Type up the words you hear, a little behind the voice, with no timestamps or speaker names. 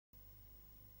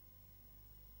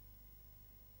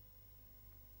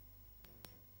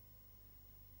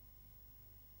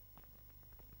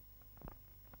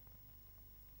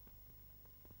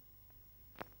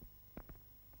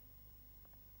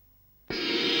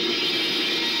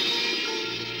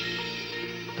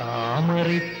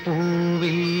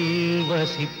தாமரைப்பூவில்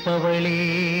வசிப்பவளே,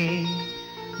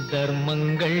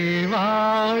 தர்மங்கள்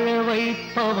வாழ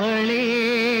வைப்பவளே,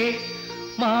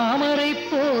 மாமரை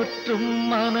போற்றும்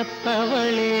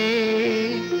மனத்தவளே,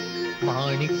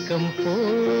 மாணிக்கம்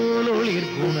போல்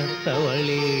ஒளிர்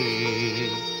குணத்தவளே,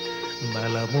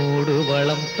 நலமோடு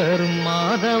வளம் தரும்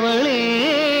மாதவளே,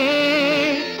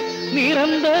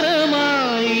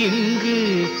 நிரந்தரமாய் இங்கு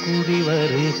குடி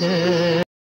வருக.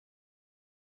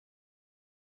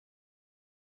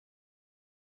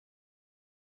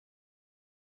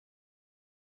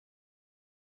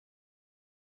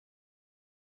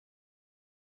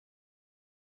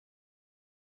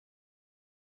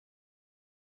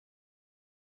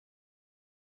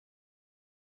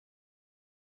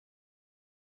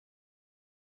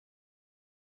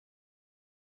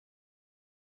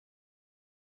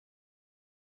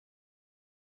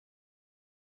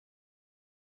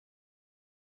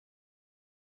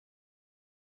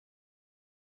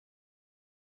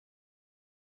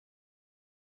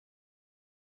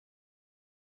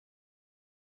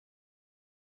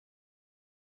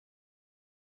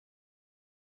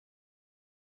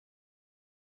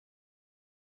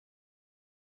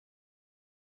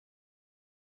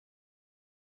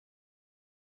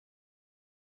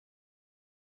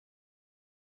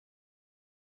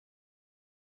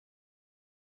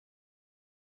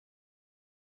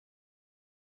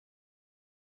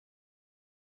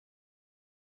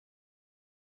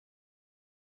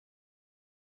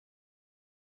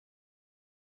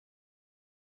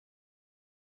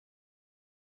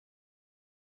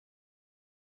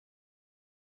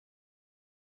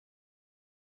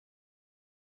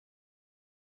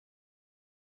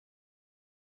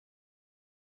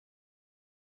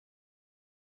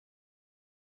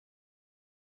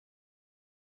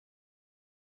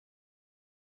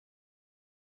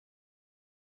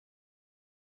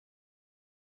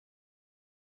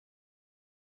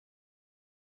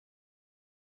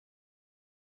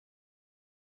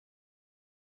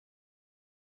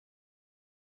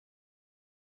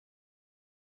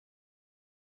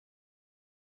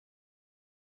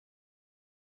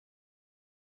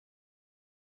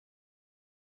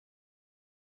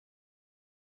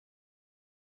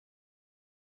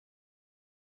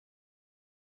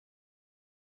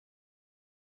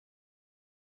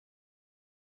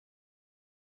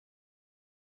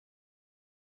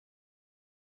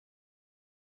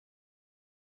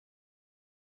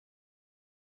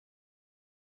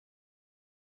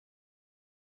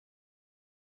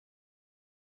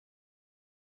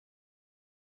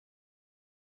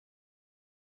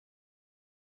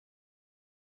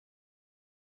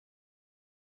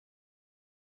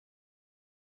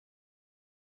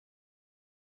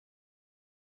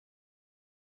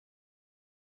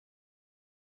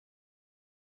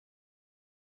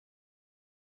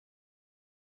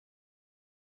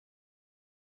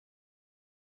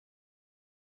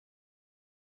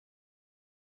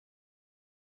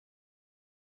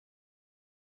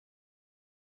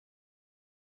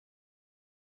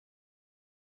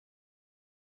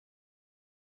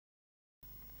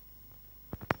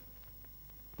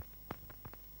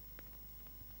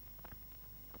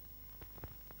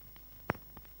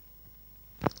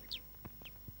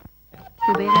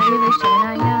 कुबेराय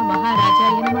वैश्रवणाय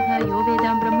महाराजाय नमः यो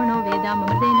वेदां ब्रह्मणो वेदां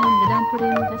अमृतेन मृदां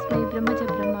पुरेण तस्मै ब्रह्मच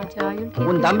ब्रह्मचायुर्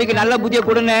உன் தம்பிக்கு நல்ல புத்தியை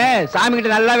கொடுன்னு சாமி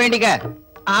கிட்ட நல்லா வேண்டிக்க.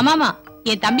 ஆமாமா,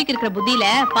 என் தம்பிக்கு இருக்கிற புத்தியில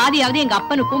பாதியாவது எங்க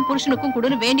அப்பனுக்கும் புருஷனுக்கும்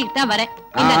கொடுன்னு வேண்டிட்டு தான் வரேன்.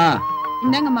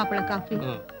 இந்தாங்க மாப்பிள காஃபி.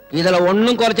 இதுல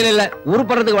ஒண்ணும் குறைச்சல இல்ல.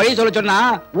 உருப்படுறதுக்கு வழி சொல்ல சொன்னா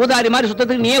ஊதாரி மாதிரி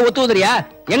சுத்தத்துக்கு நீயே ஒத்து ஊதுறியா?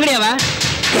 எங்கடி அவன்?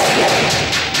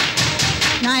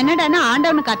 நான் என்னடான்னா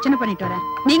ஆண்டவனுக்கு அர்ச்சனை பண்ணிட்டு வரேன்.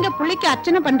 நீங்க புள்ளிக்கு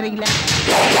அர்ச்சனை பண்றீங்களே.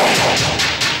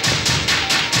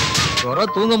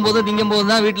 தூங்கும் போதும் திங்கும்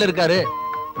போதும் தான் வீட்டுல இருக்காரு.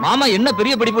 மாமா என்ன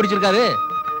பெரிய படி படிச்சிருக்காரு?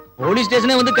 போலீஸ்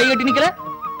ஸ்டேஷனே வந்து கை கட்டி நிக்கிற.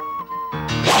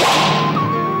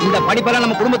 இந்த படிப்பெல்லாம்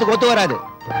நம்ம குடும்பத்துக்கு ஒத்து வராது.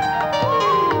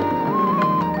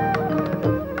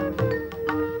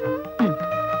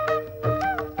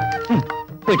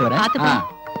 போயிட்டு வரேன்.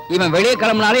 இவன் வெளியே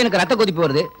கிளம்பினாலே எனக்கு ரத்த கொதிப்பு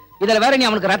வருது. இதுல வேற நீ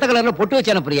அவனுக்கு ரத்த கலர்ல பொட்டு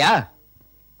வச்சு அனுப்புறியா?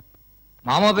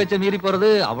 மாமா பேச்ச மீறி போறது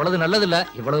அவ்வளவு நல்லது இல்ல.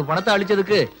 இவ்வளவு பணத்தை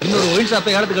அழிச்சதுக்கு இன்னொரு ஒயின்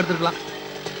ஷாப்பை ஏலத்துக்கு எடுத்துக்கலாம்.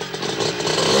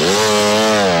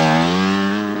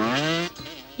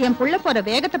 என் புள்ள போற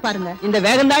வேகத்தை பாருங்க. இந்த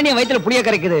வேகம் தான் என் வயித்துல புளிய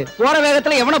கரைக்குது. போற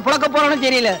வேகத்துல எவன புழக்க போறான்னு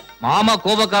தெரியல. மாமா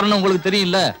கோபக்காரன்னு உங்களுக்கு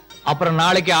தெரியல. அப்புறம்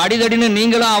நாளைக்கு அடிதடின்னு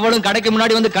நீங்களும் அவளும் கடைக்கு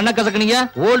முன்னாடி வந்து கண்ண கசக்குனீங்க,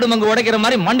 ஓல்டு மங்கு உடைக்கிற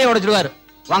மாதிரி மண்டைய உடைச்சிடுவாரு.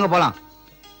 வாங்க போலாம்.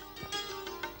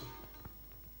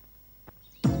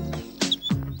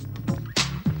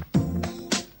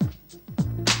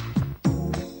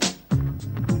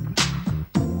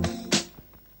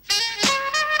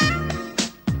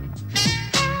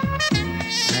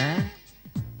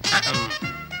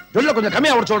 விரல கொஞ்சம்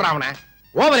கம்மியா ஓட சொல்றான் அவனை.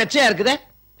 ஓவர் எச்சையா இருக்குது.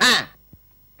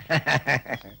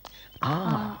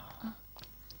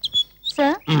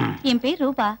 சார், என் பேர்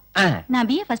ரூபா. நான்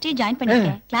BA ஃபர்ஸ்ட் இயர் ஜாயின்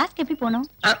பண்ணிருக்கேன். கிளாஸ்க்கு எப்படி போணும்?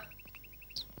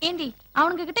 ஏண்டி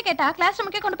அவனுங்க கிட்ட கேட்டா கிளாஸ்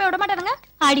ரூமுக்கே கொண்டு போய் விட மாட்டானுங்க.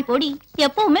 ஆடி போடி,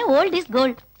 எப்பவுமே ஓல்ட் இஸ்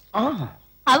கோல்ட்.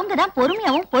 அவங்க தான்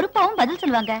பொறுமையாவும் பொறுப்பாவும் பதில்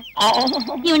சொல்லுவாங்க.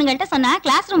 இவனுங்கள்ட்ட சொன்னா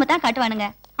கிளாஸ் ரூம் தான் காட்டுவானுங்க.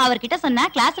 அவர்கிட்ட சொன்னா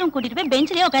கிளாஸ் ரூம் கூட்டிட்டு போய்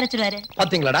பெஞ்சிலே உட்கார வச்சிருவாரு.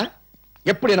 பாத்தீங்களாடா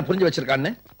எப்படி என்ன புரிஞ்சு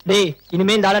வச்சிருக்கான்னு? டேய்,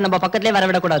 இனிமே இந்த ஆளை நம்ம பக்கத்திலே வர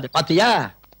விடக்கூடாது. பாத்தியா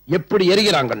எப்படி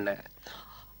எரிகிறாங்கன்னு?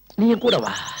 நீ கூட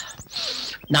வா,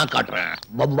 நான் காட்டுறேன்.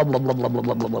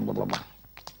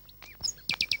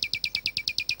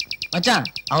 மச்சான்,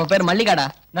 அவன் பேர் மல்லிகாடா.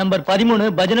 நம்பர் 13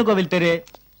 பஜனை கோவில் தெரு.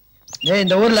 ஏய்,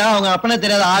 இந்த ஊர்ல அவங்க அப்பனே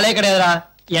தெரியாத ஆளே கிடையாதுடா.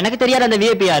 எனக்கு தெரியாத அந்த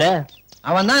விஐபி யாரு?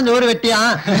 அவன் தான் இந்த ஊர்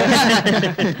வெட்டியான்.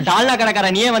 டால்னா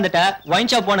கடைக்காரன் நீயே வந்துட்ட.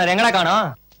 ஒயின் ஷாப் போனர் எங்கடா காணோம்?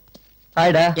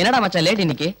 ஹாய்டா. என்னடா மச்சான் லேட்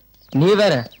இன்னைக்கு? நீ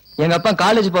வேற. எங்க அப்பா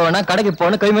காலேஜ் போவேனா கடைக்கு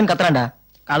போன கைமன் கத்துறான்டா.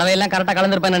 கலவையெல்லாம் கரெக்டா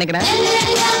கலந்துருப்பேன்னு நினைக்கிறேன்.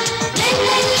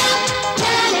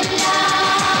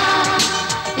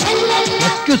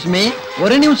 எக்ஸ்கியூஸ் மீ,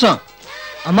 ஒரு நிமிஷம்.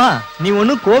 அம்மா, நீ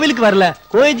ஒண்ணும் கோவிலுக்கு வரல,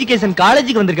 கோ எஜுகேஷன்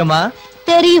காலேஜுக்கு வந்திருக்கமா?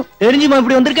 தெரியும். தெரிஞ்சுமா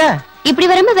இப்படி வந்திருக்க? இப்படி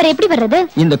வரம்ப வேற எப்படி வர்றது?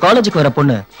 இந்த காலேஜுக்கு வர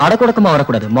பொண்ணு அடக்குடக்கமா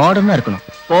வரக்கூடாது, மாடர்னா இருக்கணும்.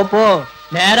 போ போ,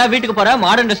 நேரா வீட்டுக்கு போற.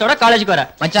 மாடர்ன் ட்ரெஸ்ஸோட காலேஜுக்கு வர.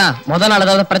 மச்சான், முதல் நாள்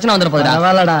ஏதாவது பிரச்சனை வந்துட போகுதுடா.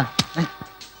 வாடா.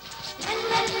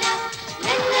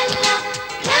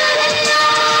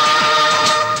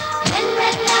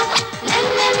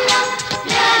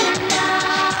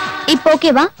 இப்போ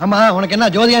ஓகேவா? ஆமா, உனக்கு என்ன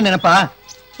ஜோதியா நினைப்பா?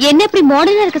 என்ன இப்படி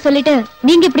மாடர்னா இருக்க சொல்லிட்டு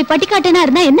நீங்க இப்படி பட்டிக்காட்டனா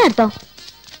இருந்தா என்ன அர்த்தம்?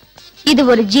 இது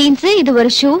ஒரு ஜீன்ஸ், இது ஒரு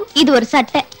ஷூ, இது ஒரு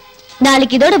சட்டை.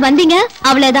 நாளைக்கு இதோட வந்தீங்க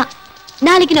அவ்வளவுதான்.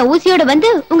 நாளைக்கு நான் ஊசியோட வந்து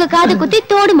உங்க காது குத்தி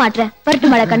தோடு மாட்டுறேன்.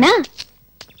 பரட்டு மழை கண்ணா.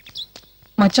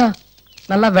 மச்சான்,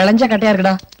 நல்லா விளைஞ்ச கட்டையா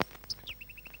இருக்குடா.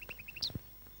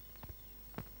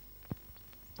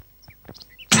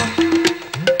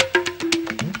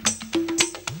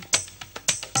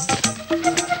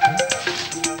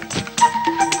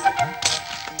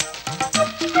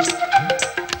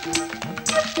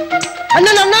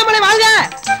 அண்ணன் அண்ணாமலை வாழ்க!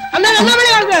 அண்ணன்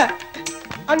அண்ணாமலை வாழ்க!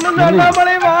 அண்ணன்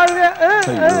அண்ணாமலை வாழ்க!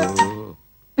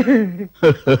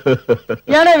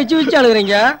 ஏன்னா விச்சு விச்சு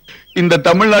அழுகுறீங்க? இந்த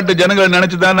தமிழ்நாட்டு ஜனங்களை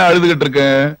நினைச்சுதானே அழுதுகிட்டு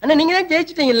இருக்கேன். அண்ணா, நீங்க தான்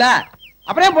ஜெயிச்சிட்டீங்கல்ல,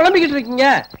 அப்புறம் புலம்பிக்கிட்டு இருக்கீங்க.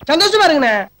 சந்தோஷமா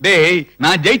இருங்கண்ணே. டேய்,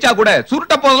 நான் ஜெயிச்சா கூட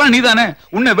சுருட்ட போதெல்லாம் நீதானே.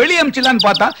 உன்னை வெளியே அமிச்சிடலான்னு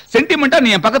பார்த்தா சென்டிமெண்டா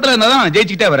நீ என் பக்கத்துல இருந்தாதான் நான்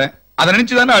ஜெயிச்சுக்கிட்டே வரேன். அதை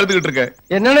நினைச்சுதானே அழுதுகிட்டு இருக்க.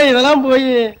 என்னன்னா இதெல்லாம் போய்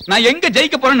நான் எங்க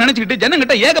ஜெயிக்க போறேன்னு நினைச்சுக்கிட்டு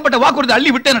ஜனங்கிட்ட ஏகப்பட்ட வாக்குறுதி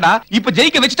அள்ளி விட்டேனடா. இப்ப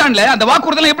ஜெயிக்க வச்சுட்டான்ல, அந்த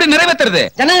வாக்குறுதி எப்படி நிறைவேற்றுறது?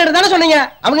 ஜனங்கிட்ட தானே சொன்னீங்க,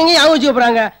 அவங்க எங்க ஞாபகம் வச்சுக்க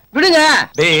போறாங்க. விடுங்க.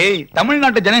 டேய்,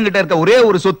 தமிழ்நாட்டு ஜனங்கிட்ட இருக்க ஒரே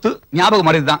ஒரு சொத்து ஞாபகம்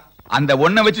மறதிதான். அந்த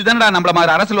ஒன்ன வச்சுதானடா நம்மள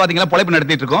மாதிரி அரசியல்வாதிகளை பொழைப்பு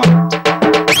நடத்திட்டு இருக்கோம்.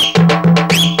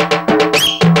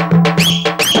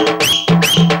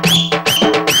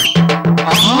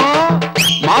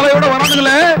 மாலையோட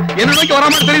வராதுங்களே, என்ன நோக்கி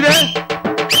வராம தெரியுது.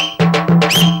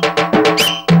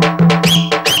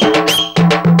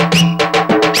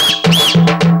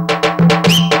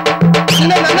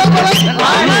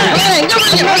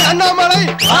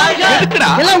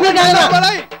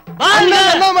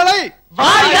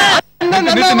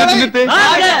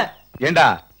 ஏண்டா,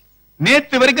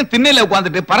 நேத்து வரைக்கும் திண்ணையில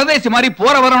உட்கார்ந்துட்டு பரதேசி மாதிரி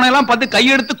போற வரவனை எல்லாம் பார்த்து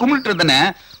கையெடுத்து கும்பிட்டு இருந்தேன்னு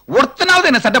ஒருத்தனாவது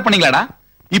என்ன சட்டை பண்ணீங்களாடா?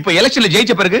 இப்ப எலெக்ஷன்ல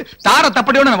ஜெயிச்ச பிறகு தார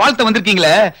தப்படியோட வாழ்த்து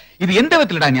வந்திருக்கீங்களே, இது எந்த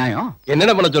விதத்துலடா நியாயம்?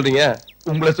 என்னென்ன பண்ண சொல்றீங்க?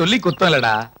 உங்களை சொல்லி குத்தம்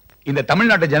இல்லடா, இந்த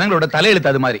தமிழ்நாட்டு ஜனங்களோட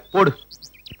தலையெழுத்து அது மாதிரி. போடு.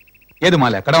 ஏது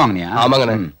மாலை கடை வாங்கினியா?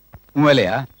 ஆமாங்கண்ணே. உன்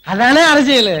வேலையா? அதானே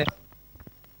அரசியல்.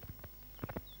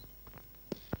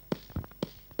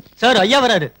 சார், ஐயா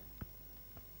வராரு.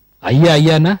 ஐயா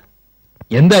ஐயாண்ணா?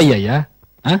 எந்த ஐயா ஐயா?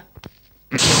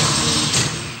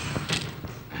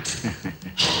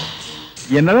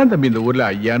 என்னதான் தம்பி இந்த ஊர்ல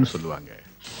ஐயான்னு சொல்லுவாங்க?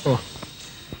 ஓ,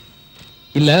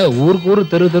 இல்ல ஊருக்கு ஊரு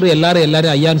தெரு தெரு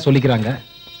எல்லாரும் ஐயான்னு சொல்லிக்கிறாங்க.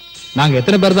 நாங்க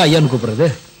எத்தனை பேர் தான் ஐயான்னு கூப்பிடுறது?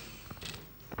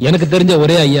 எனக்கு தெரிஞ்ச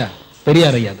ஒரே ஐயா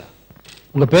பெரியார் ஐயா தான்.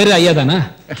 உங்க பேரு ஐயா தானே?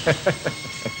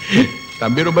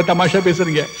 தம்பி ரொம்ப தமாஷா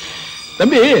பேசுறீங்க.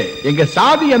 தம்பி, எங்க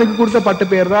சாதி எனக்கு கொடுத்த பட்ட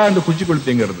பேர் தான் அந்த குச்சி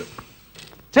கொளுத்துங்கிறது.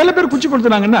 சில பேர் குச்சி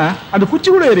கொளுத்துனாங்கன்னா அந்த குச்சி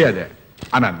கூட எரியாது.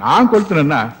 ஆனா நான்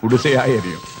கொளுத்துனேன்னா குடிசையா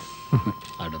எரியும்.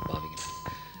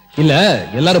 இல்ல,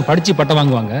 எல்லாரும் படிச்சு பட்டம்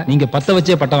வாங்குவாங்க, நீங்க பத்த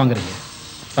வச்சே பட்டம் வாங்குறீங்க.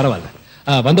 பரவாயில்ல.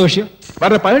 வந்த விஷயம்,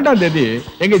 வர 18ஆம் தேதி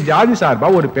எங்க ஜாதி சார்பா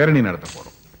ஒரு பேரணி நடத்த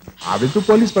போறோம். அதுக்கு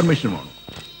போலீஸ் பர்மிஷன் வேணும்.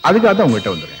 அதுக்காக தான்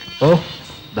உங்ககிட்ட வந்துடுறேன். ஓ,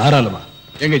 தாராளமா.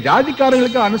 எங்க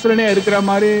ஜாதிக்காரங்களுக்கு அனுசரணையா இருக்கிற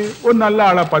மாதிரி ஒரு நல்ல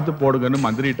ஆளா பார்த்து போடுங்கன்னு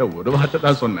மந்திரிட்ட ஒரு வார்த்தை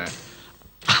தான் சொன்னேன்.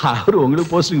 அவரு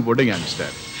உங்களுக்கு போஸ்டிங் போட்டு இங்க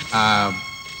அனுப்பிச்சிட்டாரு.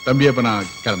 தம்பி, அப்ப நான்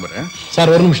கிளம்புறேன்.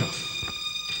 சார், ஒரு நிமிஷம்.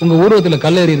 உங்க ஊர்வத்துல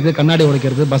கல் எறிறது, கண்ணாடி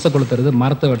உடைக்கிறது, பஸ்ஸை கொளுத்துறது,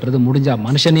 மரத்தை வெட்டுறது, முடிஞ்சா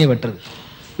மனுஷனையே வெட்டுறது,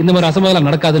 இந்த மாதிரி அசம்பாவிதம்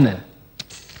நடக்காதுன்னு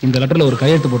இந்த லெட்டர்ல ஒரு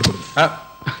கையெழுத்து போட்டு கொடுங்க.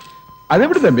 அது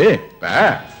எப்படி தம்பி?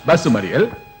 பஸ் மறியல்,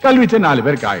 கல்வீச்சு 4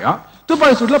 பேர் காயம்,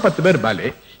 துப்பாக்கி சூட்ல 10 பேர் பாலே.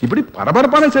 இப்படி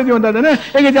பரபரப்பான செய்தி வந்தா தானே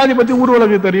எங்க ஜாதி பத்தி ஊர்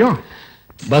உலகம் தெரியும்.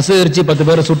 பஸ் எரிச்சு 10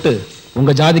 பேரை சுட்டு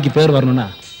உங்க ஜாதிக்கு பேர் வரணும்னா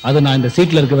அது நான் இந்த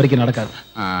சீட்ல இருக்க வரைக்கும் நடக்காது.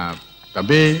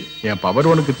 தம்பி, என் பவர்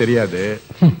உனக்கு தெரியாது.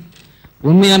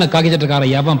 உண்மையான காக்கி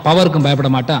சட்டக்காரன் எவன் பவருக்கும் பயப்பட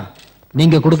மாட்டான்,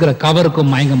 நீங்க கொடுக்கிற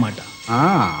கவருக்கும் மயங்க மாட்டான்.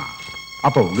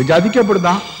 அப்ப உங்க ஜாதிக்கு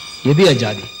அப்படிதான். எதியா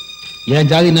ஜாதி? என்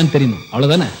ஜாதி என்னன்னு தெரியணும்,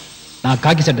 அவ்வளவுதானே. நான்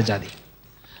காக்கி சட்ட ஜாதி.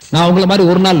 நான் உங்களை மாதிரி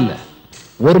ஒரு நாள் இல்ல,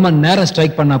 1 மணி நேரம்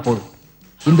ஸ்ட்ரைக் பண்ணா போதும்.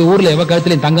 இந்த ஊர்ல எவ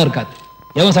கழுத்துலயும் தங்கம் இருக்காது,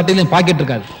 எவன் சட்டையிலையும் பாக்கெட்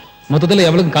இருக்காது, மொத்தத்துல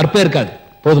எவளுக்கும் கற்பே இருக்காது.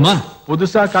 போதுமா?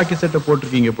 புதுசா காக்கி சட்டை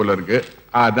போட்டிருக்கீங்க போல இருக்கு.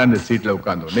 அதான் இந்த சீட்ல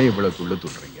உட்கார்ந்த உடனே இவ்வளவு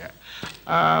துள்ளுறீங்க.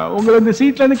 உங்களை இந்த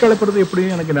சீட்ல இருந்து கிளப்புறது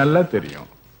எப்படின்னு எனக்கு நல்லா தெரியும்.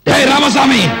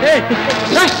 ராமசாமி,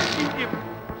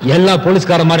 எல்லா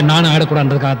போலீஸ்கார மாதிரி நானும்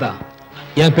ஆடக்கூடாதுக்காக தான்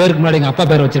என் பேருக்கு முன்னாடி எங்க அப்பா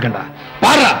பேர் வச்சிருக்கேன்டா.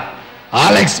 பாரு,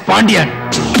 அலெக்ஸ் பாண்டியன்.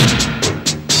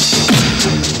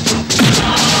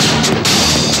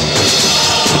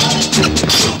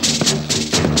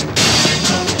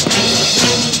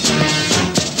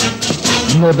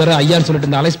 இன்னொரு தடவை ஐயான்னு சொல்லிட்டு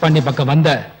இந்த அலெக்ஸ் பாண்டியன் பக்கம் வந்த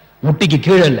முட்டிக்கு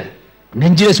கீழே இல்ல,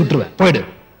 நெஞ்சிலே சுற்றுவேன். போயிடு.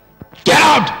 Get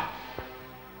out!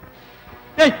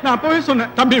 நான் அப்பவே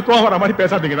சொன்னேன், தம்பி கோவம் வர மாதிரி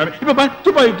பேசாதீங்க. இப்ப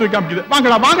துப்பாக்கி தூக்கி காமிக்குது.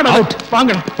 வாங்கடா வாங்கடா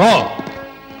வாங்கடா. ஓ,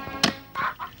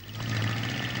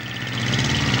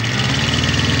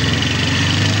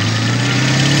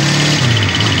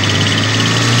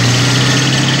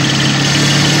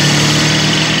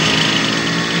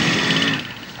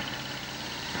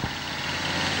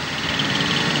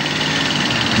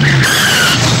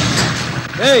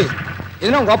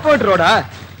 இது உங்க அப்பா வீட்டு ரோடா?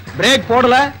 பிரேக்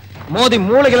போடல, மோதி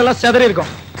மூளைகள் எல்லாம் செதறி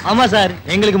இருக்கும். ஆமா சார்,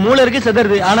 எங்களுக்கு மூளை இருக்கு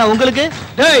செதறுது, ஆனா உங்களுக்கு?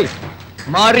 டேய்,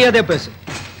 மரியாதையா பேசு.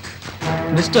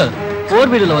 மிஸ்டர்,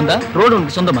 4 வீலர்ல வந்தா ரோடு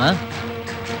உனக்கு சொந்தமா?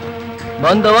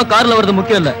 வந்தவா கார்ல வர்றது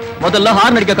முக்கியம் இல்ல, முதல்ல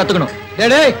ஹார்ன் அடிக்க கத்துக்கணும்.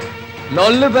 டேய்,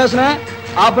 லொல்லு பேசுன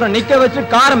அப்புறம் நிக்க வச்சு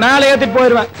காரை மேல ஏத்திட்டு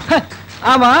போயிருவேன்.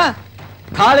 ஆமா,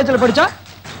 காலேஜ்ல படிச்சா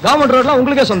கவர்மெண்ட் ரோட்லாம்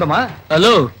உங்களுக்கே சொந்தமா?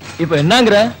 ஹலோ, இப்ப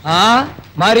என்னங்கற?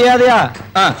 மரியாதையா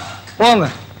போங்க.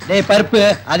 டேய் பருப்பு,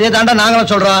 அதே தாண்டா நாங்களும்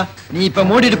சொல்றோம். நீ இப்ப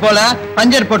மூடிட்டு போல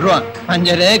பஞ்சர் போட்டுருவான்.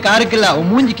 பஞ்சரு காருக்கு இல்ல, உன்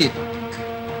மூஞ்சிக்கு.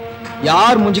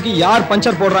 யார் மூஞ்சிக்கு யார்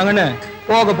பஞ்சர் போடுறாங்கன்னு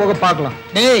போக போக பார்க்கலாம்.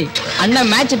 டேய்,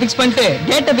 அண்ணன் மேட்ச் பிக்ஸ் பண்ணிட்டு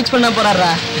டேட்டை பிக்ஸ் பண்ண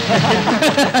போறாரா?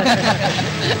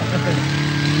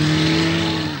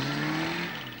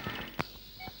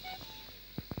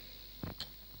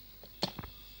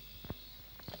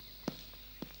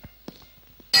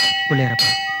 புள்ளையரப்பா,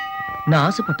 நான்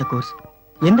ஆசைப்பட்ட கோர்ஸ்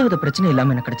எந்தவித பிரச்சனையும்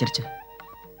இல்லாம எனக்கு கிடைச்சிருச்சு.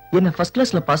 என்ன ஃபர்ஸ்ட்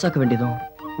கிளாஸ்ல பாஸ் ஆக்க வேண்டியதும்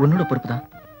உன்னோட பொறுப்பு தான்.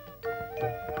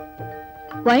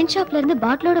 ஒயின் ஷாப்ல இருந்து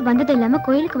பாட்டிலோட வந்தது இல்லாம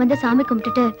கோயிலுக்கு வந்து சாமி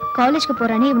கும்பிட்டுட்டு காலேஜ்க்கு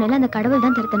போறானே, இவனெல்லாம் அந்த கடவுள்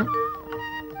தான் திருத்தணும்.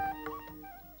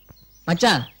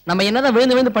 மச்சான், நம்ம என்னதான்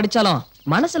விழுந்து விழுந்து படிச்சாலும்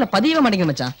மனசுல பதியவே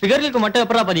மாட்டேங்குது மச்சான். பிகர்களுக்கு மட்டும்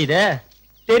எப்படா பதியுது?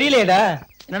 தெரியலையேடா.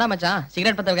 என்னடா மச்சான்,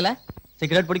 சிகரெட் பத்த வைக்கல?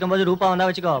 சிகரெட் பிடிக்கும் போது ரூபா வந்தா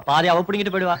வச்சுக்கோ, பாதி அவ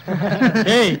பிடிங்கிட்டு போயிடுவா.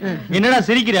 ஏய், என்னடா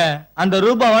சிரிக்கிற? அந்த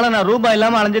ரூபாவால நான் ரூபாய்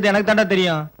இல்லாம அலைஞ்சது எனக்கு தாண்டா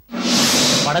தெரியும்.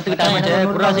 படத்துக்கு டைம் ஆச்சு,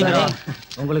 குர்ரா சீக்கிரம்.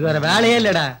 உங்களுக்கு வேற வேலையே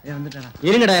இல்லடா.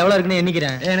 இருங்கடா, எவ்வளவு இருக்குன்னு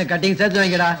எண்ணிக்கிறேன். எனக்கு கட்டிங் சேர்த்து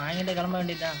வைங்கடா. வாங்கிட்டு கிளம்ப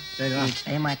வேண்டியதான். சரி வா.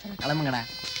 டைம் ஆச்சு, கிளம்புங்கடா.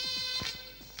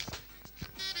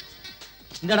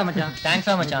 இந்தடா மச்சான்.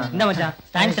 தேங்க்ஸ்டா மச்சான். இந்த மச்சான்.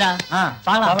 தேங்க்ஸ்டா.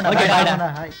 பார்க்கலாம். ஓகே, பாய்டா.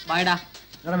 பாய்டா.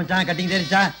 என்னடா மச்சான், கட்டிங்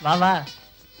தெரிஞ்சா? வா வா.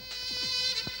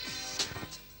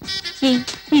 ஏய்,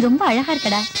 நீ ரொம்ப அழகா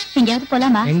இருக்கடா. எங்கயாவது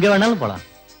போலாமா? எங்க வேணாலும் போலாம்.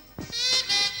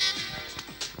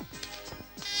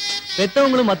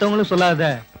 பெத்தவங்களும் மத்தவங்களும் சொல்லாத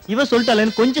இவ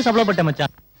சொல்லிட்டாலேன்னு கொஞ்சம் சபலப்பட்ட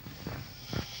மச்சான்.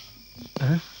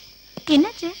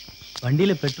 என்னாச்சு?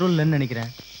 வண்டியில பெட்ரோல் இல்லைன்னு நினைக்கிறேன்.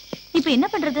 இப்ப என்ன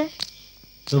பண்றது?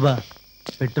 ரூபா,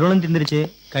 பெட்ரோலும் திந்துருச்சு,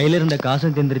 கையில இருந்த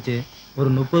காசும் திந்துருச்சு.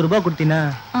 ஒரு 30 ரூபாய் கொடுத்தீனா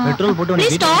பெட்ரோல் போட்டு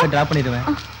உனக்கு வீட்டுக்கு டிராப் பண்ணிடுவேன்.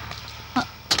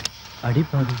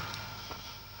 அடிப்பாடி.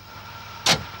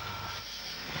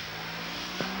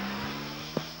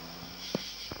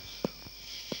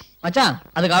 மச்சான்,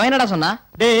 அதுக்கு அவன் என்னடா சொன்னா?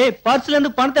 டேய், பர்ஸ்ல இருந்து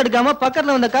பணத்தை எடுக்காம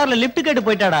பக்கத்துல வந்த கார்ல லிஃப்ட் கேட்டு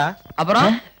போயிட்டாடா. அப்புறம்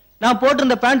நான்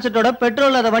போட்டிருந்த பேண்ட் செட்டோட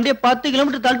பெட்ரோல் அத வண்டியை 10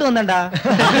 கிலோமீட்டர் தள்ளிட்டு வந்தேன்டா.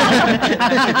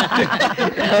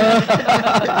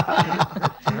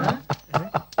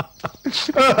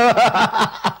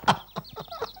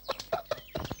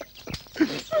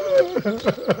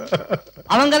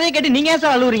 அவங்க கதையை கேட்டு நீங்க ஏன்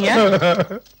சார் அழுவுறீங்க?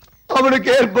 அவனுக்கு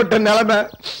ஏற்பட்ட நிலைமை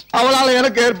அவளால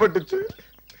எனக்கு ஏற்பட்டுச்சு.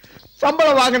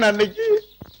 சம்பளம் வாங்கின அன்னைக்கு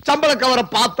சம்பள கவரை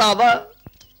பார்த்தாவ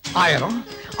 1000,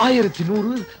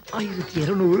 1100,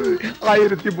 1200,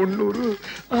 1300.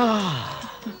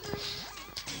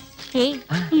 ஏய்,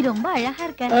 நீ ரொம்ப அழகா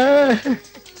இருக்க.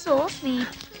 So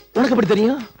sweet. உனக்கு எப்படி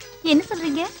தெரியும்? என்ன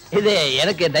சொல்றீங்க? இது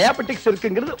எனக்கு டயாபெட்டிக்ஸ்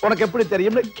இருக்குங்கிறது உனக்கு எப்படி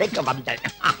தெரியும்னு கேட்க வந்தேன்.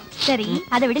 சரி,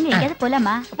 அதை விடுங்க, எங்கேயாவது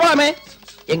போலாமா? போலாமே.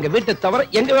 எங்க வீட்டை தவிர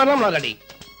எங்க வேணாலும் நான் ரெடி.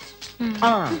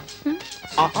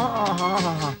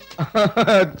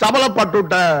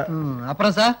 சபலப்பட்டுட்ட.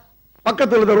 அப்புறம் சார்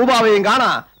பக்கத்துல இருந்த ரூபாவையும்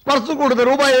காணோம், பர்சு கொடுத்த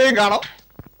ரூபாயையும் காணோம்.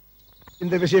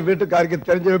 இந்த விஷயம் வீட்டுக்காருக்கு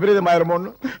தெரிஞ்ச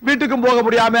விபரீதமாயிருமோன்னு வீட்டுக்கும் போக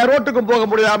முடியாம ரோட்டுக்கும் போக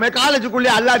முடியாம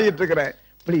காலேஜுக்குள்ளே அல்லாடிட்டு இருக்கிறேன்.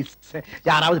 பிளீஸ்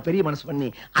யாராவது பெரிய மனசு பண்ணி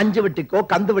 5 வட்டிக்கோ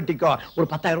கந்து வட்டிக்கோ ஒரு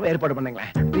 10,000 ரூபாய் ஏற்பாடு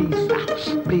பண்ணுங்களேன்.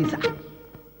 ப்ளீஸ்.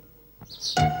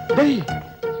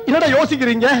 என்னடா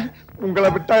யோசிக்கிறீங்க? உங்களை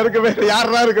விட்டா இருக்க வேற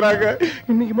யாரா இருக்கிறாங்க?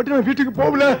 இன்னைக்கு மட்டும் நான் வீட்டுக்கு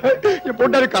போகல. என்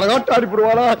பொண்டாடி கரகாட்டம்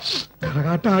அடிப்படுவாளா?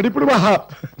 கரகாட்டம் அடிப்படுவா.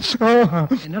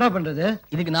 என்னடா பண்றது?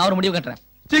 இதுக்கு நான் ஒரு முடிவு கட்டுறேன்.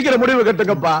 சீக்கிரம் முடிவு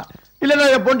கட்டுங்கப்பா. இல்லன்னா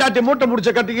என் பொண்டாட்டி மூட்டை முடிச்ச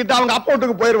கட்டிக்கிட்டு அவங்க அப்பா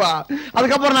வீட்டுக்கு போயிருவா.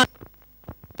 அதுக்கப்புறம்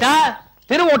நான்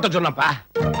திருவோட்ட சொன்னப்பா.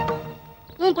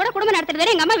 உன் கூட குடும்பம் நடத்துறது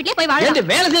வேற, எங்க அம்மா வீட்லயே போய் வாழ.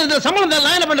 வேலை செய்யறது சம்பளம்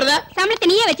நான் என்ன பண்றது? சம்பளத்தை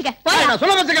நீயே வச்சுக்க. நான்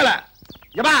சொல்ல வச்சுக்கல.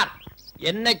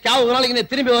 என்னைக்காவது ஒரு நாளைக்கு நீ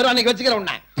திரும்பி வரும், அன்னைக்கு வச்சுக்கிறேன்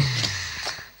உன்னை.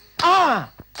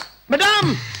 மேடம்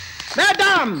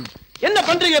மேடம் என்ன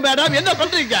பண்றீங்க? மேடம் என்ன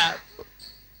பண்றீங்க?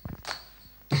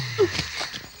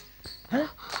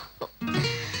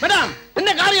 மேடம் என்ன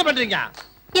காரியம் பண்றீங்க?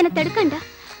 என்ன தடுக்கண்டா.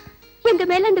 எங்க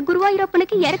மேல அந்த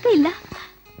குருவாயூரப்பனுக்கு இறக்க இல்ல.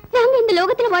 நாங்க இந்த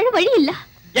லோகத்துல வாழ வழி இல்ல.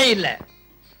 ஏன் இல்ல?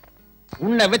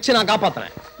 உன்னை வச்சு நான்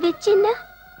காப்பாத்துறேன். வெச்சின்னா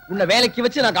உன்னை வேலைக்கு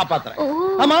வச்சு நான் காப்பாத்துறேன்.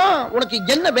 ஆமா, உனக்கு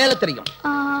என்ன வேலை தெரியும்?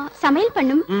 சமையல்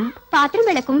பண்ணும், பாத்திரம்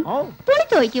விளக்கும், துணி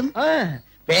துவைக்கும்.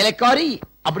 வேலைக்காரி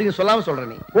அப்படின்னு சொல்லாம சொல்ற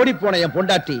நீ. ஓடி போன என்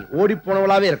பொண்டாட்டி ஓடி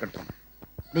போனவளாவே இருக்கட்டும்.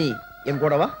 நீ என்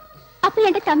கூட வா. அப்ப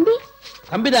என் தம்பி?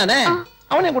 தம்பிதானே,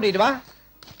 அவனை கூட்டிட்டு வா.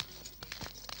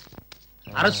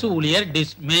 அரசு ஊழியர்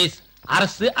டிஸ்மிஸ்.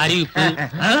 அரசு அறிவிப்பு.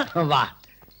 வா.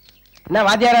 என்ன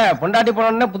வாத்தியார, பொண்டாட்டி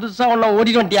போன புதுசா ஒண்ணு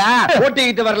ஓடிட்டு வந்துட்டியா?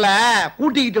 ஓட்டிக்கிட்டு வரல,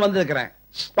 கூட்டிக்கிட்டு வந்திருக்கிறேன்.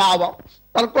 பாவம்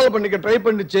தற்கொலை பண்ணிக்க ட்ரை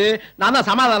பண்ணிச்சு. நான் தான்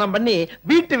சமாதானம் பண்ணி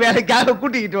வீட்டு வேலைக்காக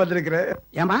கூட்டிக்கிட்டு வந்திருக்கிறேன்.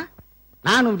 ஏமா,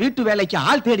 நானும் வீட்டு வேலைக்கு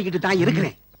ஆள் தேடிக்கிட்டு தான்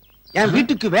இருக்கிறேன். என்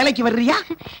வீட்டுக்கு வேலைக்கு வர்றியா?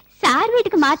 சார்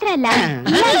வீட்டுக்கு மாத்திரம் இல்ல,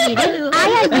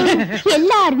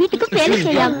 எல்லார் வீட்டுக்கும் வேலை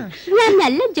செய்யலாம். நான்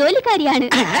நல்ல ஜோலிக்காரியானு.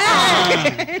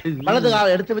 வலது கால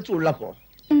எடுத்து வச்சு உள்ள போ.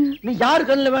 நீ யாரு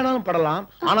கண்ணுல வேணாலும் படலாம்,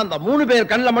 ஆனா அந்த 3 பேர்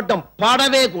கண்ணுல மட்டும்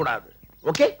படவே கூடாது.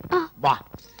 ஓகே? வா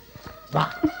வா.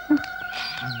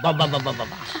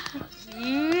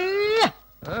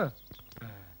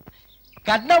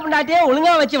 கட்ட பொண்டாட்டியே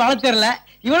ஒழுங்கா வச்சு வளர்த்தறல,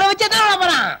 இவளை வச்சதான்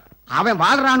வளர்ப்பான். அவன்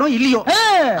வாழ்றானோ இல்லையோ,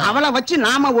 அவளை வச்சு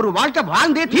நாம ஒரு வாழ்க்கை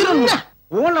வாழ்ந்தே தீரணும்.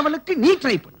 ஓ லெவலுக்கு நீ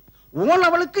ட்ரை பண்ணு, ஓ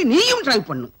லெவலுக்கு நீயும் ட்ரை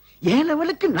பண்ணு, ஏன்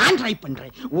லெவலுக்கு நான் ட்ரை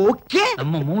பண்றேன். ஓகே?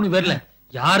 நம்ம 3 பேர்ல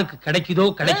யாருக்கு கிடைக்குதோ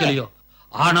கிடைக்கலையோ,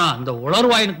 ஆனா அந்த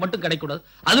உளர்வாயனுக்கு மட்டும் கிடைக்க கூடாது.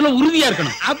 அதுல உறுதியா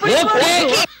இருக்கணும்.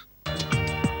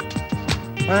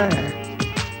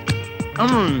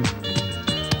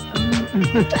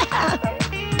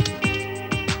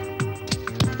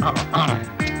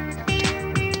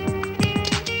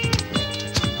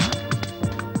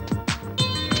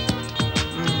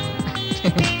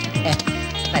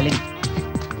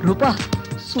 ரூபா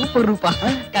சூப்பர் ரூபா,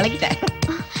 கலக்கிட்ட.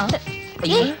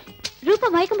 ரூபா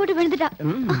மயக்கம் போட்டு விழுந்துட்டா.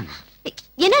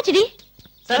 என்னாச்சுடி?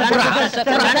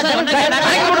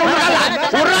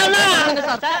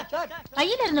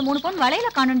 கையில இருந்த 3 பவுன் வளையல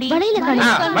காணும்டி. வளையல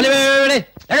காணோம்.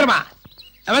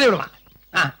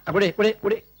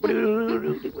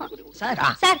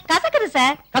 Sir கசக்குது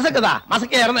sir. கசக்குதா?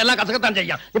 மசக்கையா இருந்தா எல்லாம் கசக்கத்தான்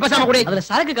செய்யும். இப்ப சாம குடி. அதுல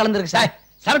சரக்கு கலந்துருக்கு சார்.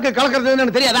 சரக்கு கலக்கிறது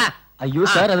என்னன்னு தெரியாதா? ஐயோ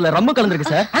சார், அதுல ரம்மு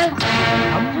கலந்துருக்கு சார்.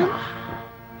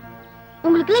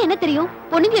 உங்களுக்கு எல்லாம் என்ன தெரியும்?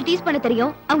 பொண்ணுங்களை டீஸ் பண்ண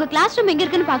தெரியும், அவங்க கிளாஸ் ரூம் எங்க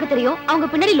இருக்குன்னு பார்க்க தெரியும், அவங்க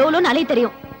பின்னாடி லோலோன்னு அலைய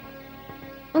தெரியும்.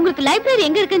 உங்களுக்கு லைப்ரரி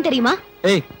எங்க இருக்குன்னு தெரியுமா?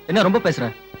 ஏய், என்ன ரொம்ப பேசுற?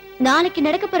 நாளைக்கு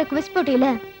நடக்க போற குவிஸ் போட்டியில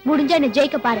முடிஞ்சா என்ன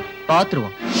ஜெயிக்க பாரு.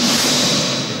 பாத்துருவோம்.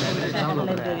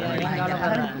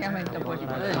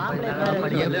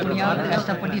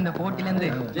 கஷ்டப்பட்டு இந்த போட்டில இருந்து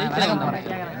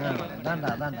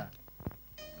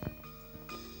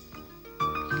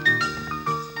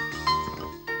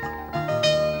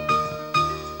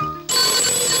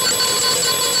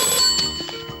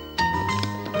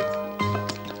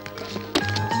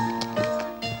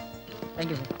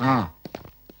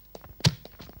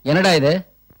என்னடா இது?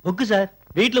 புக்கு சார்,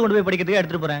 வீட்டுல கொண்டு போய் படிக்கிறதுக்கு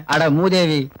எடுத்துட்டு போறேன். அட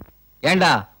மூதேவி,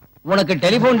 ஏண்டா உனக்கு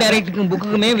டெலிபோன் டைரக்டருக்கும்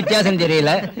புக்குக்குமே வித்தியாசம்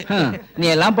தெரியல. நீ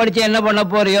எல்லாம் படிச்சு என்ன பண்ண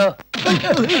போறியோ?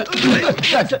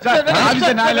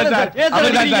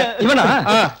 இவனா?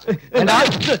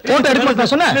 போட்டோ எடுக்க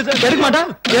மாட்டா சொன்ன? எடுக்க மாட்டா?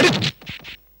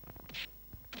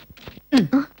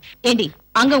 ஏண்டி,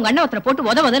 அங்க உங்க அண்ணன் ஒருத்தரை போட்டு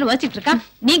உதவதன்னு வச்சிட்டு இருக்கான்,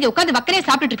 நீங்க உட்கார்ந்து வக்கனே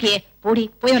சாப்பிட்டுட்டு இருக்கியே. போடி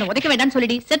போய் அவனை உதைக்க வேண்டாம்னு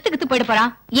சொல்லிடி, செத்துக்கிட்டு போயிட்டு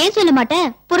போறான். ஏன் சொல்ல மாட்டேன்?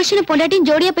 புருஷனை பொண்டாட்டியும்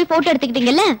ஜோடியா போய் போட்டோ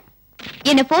எடுத்துக்கிட்டீங்கல்ல,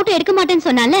 என்ன போட்டோ எடுக்க மாட்டேன்னு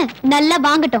சொன்னால நல்லா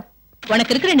வாங்கட்டும்.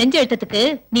 உனக்கு இருக்கிற நெஞ்சு எழுத்தத்துக்கு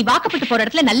நீ வாக்கப்பட்டு போற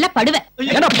இடத்துல நல்லா படுவ.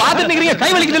 என்ன பாத்துட்டு இருக்கீங்க? கை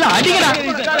வலிக்குதுல, அடிங்கடா.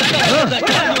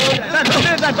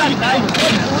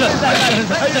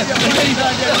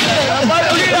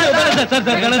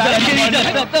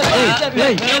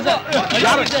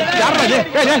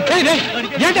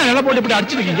 ஏன்டா நல்லா போட்டு இப்படி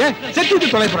அடிச்சிருக்கீங்க?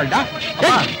 செத்து தொலை போறா.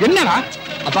 என்னடா?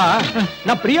 அப்பா,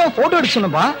 நான் பிரியா போட்டோ எடுக்க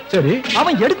சொன்னப்பா. சரி,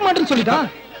 அவன் எடுக்க மாட்டேன்னு சொல்லிட்டான்.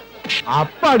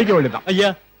 அப்பா அடிக்க வேண்டியதான். ஐயா,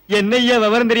 என்ன ஐயா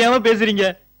விவரம் தெரியாம பேசுறீங்க?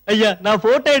 ஐயா, நான்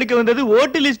போட்டோ எடுக்க வந்தது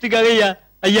ஓட்டு லிஸ்டுக்காக. ஐயா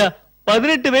ஐயா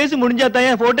 18 வயசு முடிஞ்சா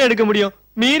தான் போட்டோ எடுக்க முடியும்.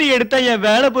 மீறி எடுத்தா என்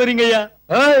வேலை போறீங்க ஐயா.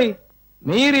 ஏய்,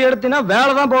 மீறி எடுத்தினா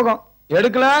வேலை தான் போகும்,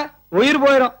 எடுக்கல உயிர்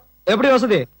போயிடும். எப்படி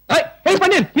வசதி? ஏய்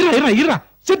பண்ணி இருடா,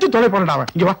 செத்து தொலை போறடா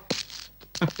அவன். இங்க வா.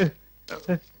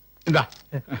 இந்தா.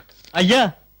 ஐயா,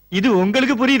 இது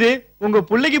உங்களுக்கு புரியுது, உங்க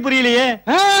புள்ளைக்கு புரியலையே.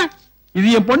 இது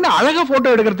என் பொண்ணு அழகா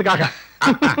போட்டோ எடுக்கிறதுக்காக.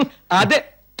 அது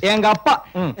எங்க அப்பா.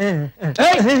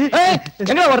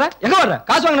 எங்க வர்ற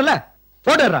காசு வாங்கல,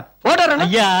 போட்டோ எடுறா, போட்டோ எடுறா.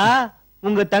 ஐயா,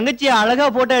 உங்க தங்கச்சியை அழகா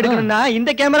போட்டோ எடுக்கணும்னா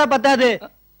இந்த கேமரா பத்தாது,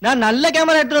 நான் நல்ல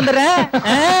கேமரா எடுத்து வந்துடுறேன்.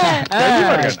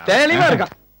 தெளிவா இருக்கா?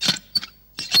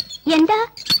 ஏண்டா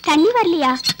தண்ணி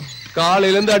வரலையா?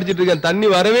 காலையில இருந்து அடிச்சிட்டு இருக்கேன், தண்ணி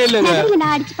வரவே இல்லைங்க.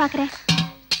 நான் அடிச்சு பாக்குறேன்.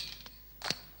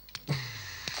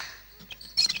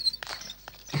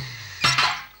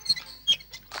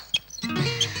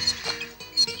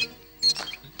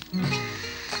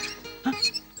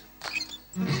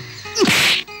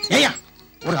 ஏயா,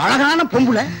 ஒரு அழகான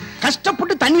பொம்புல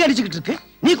கஷ்டப்பட்டு தண்ணி அடிச்சுக்கிட்டு இருக்கு,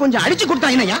 நீ கொஞ்சம் அடிச்சு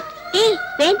கொடுத்தா என்னையா? ஏய்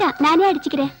வேண்டாம், நானே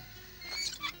அடிச்சுக்கிறேன்.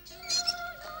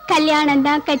 கல்யாணம்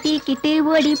தான் கட்டிக்கிட்டு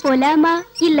ஓடி போலாமா,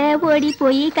 இல்ல ஓடி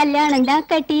போய் கல்யாணம் தான்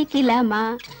கட்டிக்கலாமா?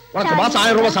 உனக்கு மாசம்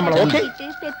 1000 ரூபாய் சம்பளம், ஓகே?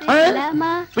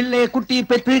 பிள்ளை குட்டி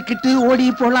பெத்துக்கிட்டு ஓடி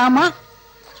போலாமா?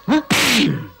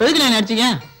 எதுக்கு நான் அடிச்சீங்க?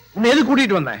 உன்னை எது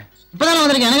கூட்டிட்டு வந்தேன்? இப்பதான்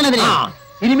வந்திருக்கேன், எனக்கு என்ன தெரியும்?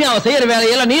 இனிமே அவன் செய்யற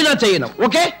வேலையெல்லாம் நீ தான் செய்யணும்,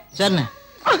 ஓகே? சரிண்ணே.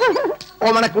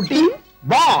 ஓமன குட்டி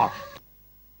பா.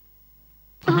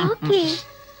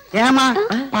 ஏமா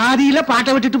பாதியில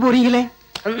பாட்டை விட்டுட்டு போறீங்களே?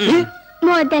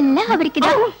 முதல்ல அவருக்கு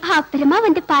தான், அப்புறமா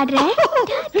வந்து பாடுறேன்.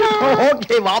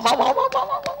 ஓகே, வா வா வா வா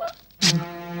வா.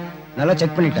 நல்லா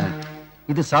செக் பண்ணிட்டேன்,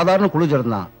 இது சாதாரண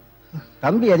குளிர்ஜுரம் தான்.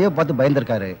 தம்பி எதையோ பார்த்து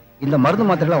பயந்துருக்காரு. இந்த மருந்து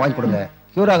மாத்திரை வாங்கி கொடுங்க,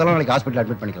 கியூர் ஆகலாம், நாளைக்கு ஹாஸ்பிடல்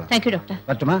அட்மிட் பண்ணிக்கலாம். Thank you doctor.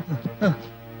 வரட்டுமா?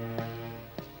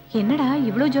 என்னடா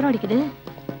இவ்வளவு ஜுரம் அடிக்குது?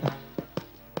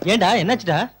 ஏண்டா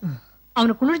என்னாச்சுடா?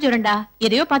 அவனுக்கு குளிர் ஜுரம்டா,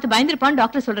 எதையோ பார்த்து பயந்துருப்பான்னு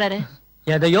டாக்டர் சொல்றாரு.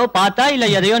 எதையோ பார்த்தா இல்ல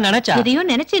எதையோ நினைச்சா? எதையோ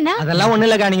நினைச்சேன்னா அதெல்லாம் ஒண்ணு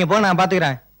இல்லக்கா, நீங்க போ, நான்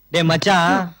பாத்துக்கிறேன். டே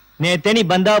மச்சான், நேத்தே நீ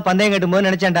பந்தாவ பந்தயம் கட்டும் போது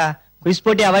நினைச்சேன்டா, குயிஸ்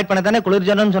போட்டி அவாய்ட் பண்ண தானே குளிர்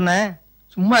ஜுரம்னு சொன்னேன்.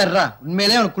 சும்மா இருடா,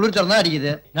 உண்மையிலேயே அவனுக்கு குளிர் ஜுரம் தான்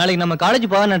அடிக்குது. நாளைக்கு நம்ம காலேஜ்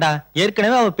போவானடா,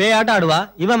 ஏற்கனவே அவ பேயாட்டம் ஆடுவா,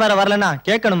 இவன் வேற வரலனா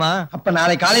கேட்கணுமா? அப்ப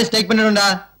நாளைக்கு காலேஜ் டேக் பண்ணிடும்டா.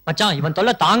 மச்சான், இவன்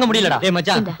தொல்லை தாங்க முடியலடா. டேய்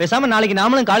மச்சான், பேசாம நாளைக்கு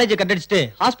நாமளும் காலேஜ் கட் அடிச்சுட்டு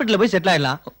ஹாஸ்பிடல்ல போய் செட்டில்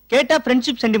ஆயிடலாம். கேட்டா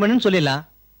ஃப்ரெண்ட்ஷிப் சென்டிமெண்ட்னு சொல்லிடலாம்.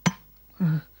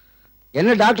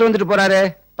 என்ன டாக்டர் வந்துட்டு போறாரு,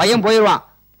 பையன் போயிடுவான்.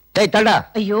 டேய் தடா.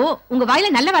 ஐயோ, உங்க வாயில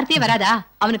நல்ல வார்த்தையே வராதா?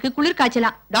 அவனுக்கு குளிர்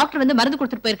காய்ச்சலாம், டாக்டர் வந்து மருந்து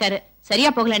கொடுத்துட்டு போயிருக்காரு. சரியா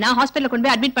போகலன்னா ஹாஸ்பிடல்ல கொண்டு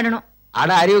போய் அட்மிட் பண்ணணும். அட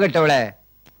அறிவு கட்டவளே,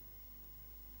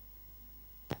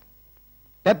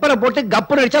 பெப்பரை போட்டு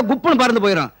கப்புன்னு அடிச்சா குப்புன்னு பறந்து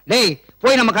போயிடும். டேய்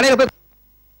போய் நம்ம கடையில போய்.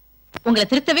 உங்களை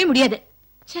திருத்தவே முடியாது.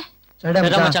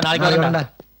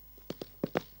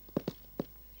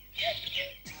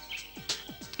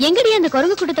 எங்கடி அந்த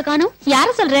குரங்கு கூட்டத்தை காணும்? யார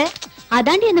சொல்ற?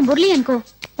 அதாண்டி அந்த முரளியன்கோ.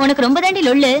 உனக்கு ரொம்ப தாண்டி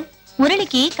லொள்ளு.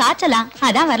 முரளிக்கு காய்ச்சலாம்,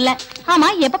 அதான் வரல. ஆமா,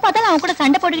 எப்ப பார்த்தாலும் அவன் கூட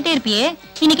சண்டை போட்டுக்கிட்டே இருப்பியே,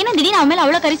 இன்னைக்கு என்ன திடீர்னு அவன் மேல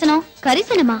அவ்வளவு கரிசனம்?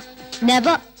 கரிசனமா?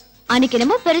 நெவர். அன்னைக்கு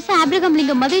என்னமோ பெருசா ஆப்ரகாம்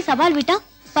லிங்கம் மாதிரி சவால் விட்டான்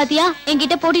பாத்தியா?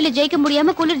 என்கிட்ட போட்டியில ஜெயிக்க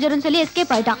முடியாம குளிர் ஜுரம் சொல்லி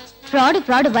எஸ்கேப் ஆயிட்டான்.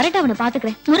 ஃப்ராடு வரட்ட அவனை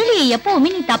பாத்துக்கிறேன். முரளியை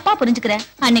எப்பவுமே நீ தப்பா புரிஞ்சுக்கிற.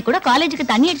 அன்னைக்கு கூட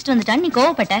காலேஜுக்கு தண்ணி அடிச்சுட்டு வந்துட்டான்னு நீ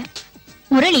கோவப்பட்ட.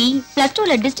 முரளி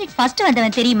 +2ல டிஸ்ட்ரிக்ட் ஃபர்ஸ்ட்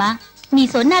வந்தவன் தெரியுமா? நீ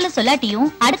சொன்னாலும்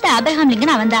சொல்லாட்டியும் அடுத்த ஆப்ரகாம்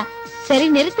லிங்கன் அவன்தான். சரி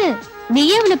நிறுத்து,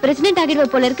 நீயே அவனை பிரசிடென்ட் ஆகிடுவ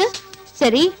போல இருக்கு.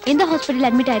 சரி, எந்த ஹாஸ்பிடல்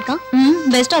அட்மிட் ஆயிருக்கான்?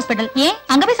 Best hospital. ஏன்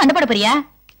அங்க போய் சண்டை போட போறியா?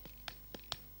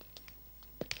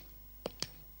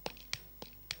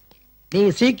 நீ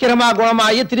சீக்கிரமா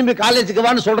குணமாயி திரும்பி காலேஜுக்கு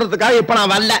வான்னு சொல்றதுக்காக இப்ப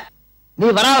நான் வரல. நீ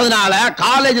வராதனால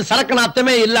காலேஜ் சரக்கு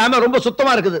நாத்தமே இல்லாம ரொம்ப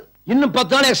சுத்தமா இருக்குது. இன்னும்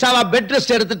 10 நாள் எக்ஸ்ட்ராவா பெட்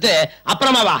ரெஸ்ட் எடுத்துட்டு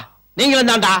அப்புறமா வா.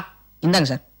 நீங்களும் தாண்டா. இந்தாங்க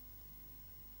சார்.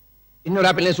 இன்னொரு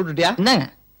ஆப்பிள் சுட்டுட்டியா? இந்தாங்க.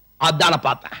 அதான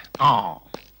பார்த்தேன்.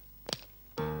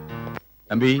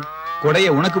 தம்பி, கொடைய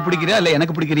உனக்கு பிடிக்கிறியா இல்ல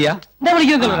எனக்கு பிடிக்கிறியா? இந்த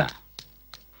வலிக்கு சொல்றேன்.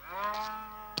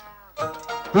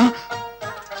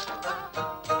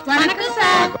 வணக்கம்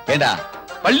சார். ஏடா,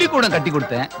 பள்ளிக்கூடம் கட்டி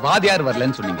கொடுத்தேன், வாதியார்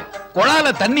வரலன்னு சொன்னீங்க.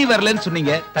 குழால தண்ணி வரலன்னு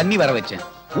சொன்னீங்க, தண்ணி வர வச்சேன்.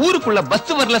 ஊருக்குள்ள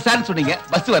பஸ் வரல சார் சொன்னீங்க,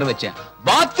 பஸ் வர வச்சேன்.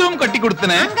 பாத்ரூம் கட்டி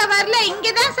கொடுத்தேன், அங்க வரல,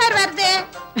 இங்கதான் சார் வருது.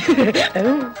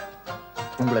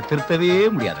 உங்களை திருத்தவே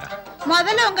முடியாதுடா.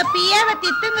 முதல்ல உங்க பிஏவை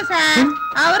திட்டுங்க சார்.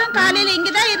 அவரும் காலையில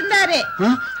இங்கதான் இருந்தாரு.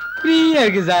 ஃப்ரீயா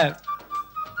இருக்கு சார்.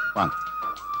 வாங்க.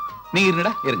 நீங்க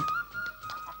இருங்கடா, இருங்க.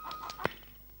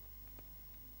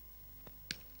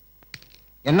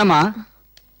 என்னம்மா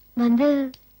வந்து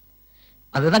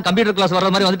அதுதான் கம்ப்யூட்டர் கிளாஸ் வர்ற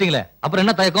மாதிரி வந்துட்டீங்களே, அப்புறம்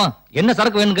என்ன தயக்கம்? என்ன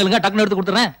சரக்கு வேணும் கேளுங்க, டக்குன்னு எடுத்து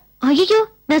கொடுத்துறேன். ஐயோ,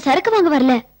 நான் சரக்கு வாங்க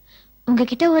வரல,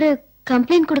 உங்ககிட்ட ஒரு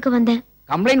கம்ப்ளைண்ட் கொடுக்க வந்தேன்.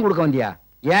 கம்ப்ளைண்ட் கொடுக்க வந்தியா?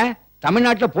 ஏன்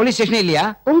தமிழ்நாட்டுல போலீஸ் ஸ்டேஷனே இல்லையா?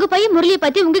 உங்க பையன் முரளியை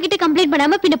பத்தி உங்ககிட்ட கம்ப்ளைண்ட்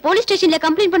பண்ணாம பின்ன போலீஸ் ஸ்டேஷன்ல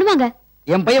கம்ப்ளைண்ட் பண்ணுவாங்க?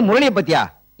 என் பையன் முரளியை பத்தியா?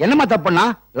 என்னமா தப்பு பண்ணா?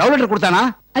 லவ் லெட்டர் கொடுத்தானா?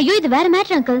 ஐயோ, இது வேற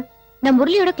மேட்டர் அங்கிள். நான்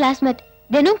முரளியோட கிளாஸ்மேட்.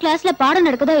 தினம் கிளாஸ்ல பாடம்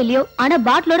நடக்குதோ இல்லையோ, ஆனா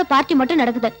பாட்டிலோட பார்ட்டி மட்டும்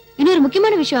நடக்குது. இன்னொரு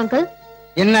முக்கியமான விஷயம் அங்கிள்.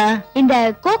 என்ன? இந்த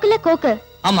கோக்குல கோக்கு.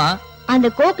 ஆமா, அந்த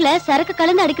கோக்குல சரக்கு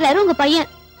கலந்து அடிக்கிறாரு உங்க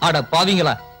பையன். அட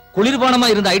பாவீங்களா, குளிர்பானமா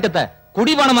இருந்த ஐட்டத்தை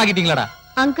குடிபானம் ஆக்கிட்டீங்களாடா.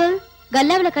 அங்கிள்,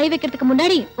 கல்லாவில கை வைக்கிறதுக்கு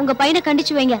முன்னாடி உங்க பையனை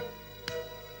கண்டிச்சு வைங்க.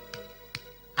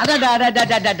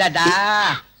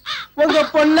 உங்க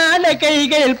பொண்ணான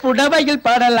கைகள் புடவையில்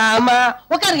படலாமா?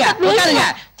 உட்காருங்க உட்காருங்க.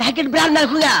 ஜாக்கெட் பிராண்டா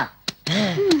இருக்குங்க,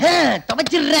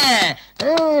 துவைச்சிடுறேன்.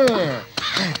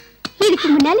 இதுக்கு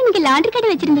முன்னால நீங்க லாண்டரி கடை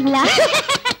வச்சிருந்தீங்களா?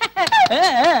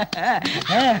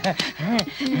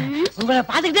 உங்களை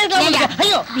பாத்துக்கிட்டே இருக்கலாம்.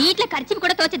 ஐயோ, வீட்டுல கர்ச்சீப்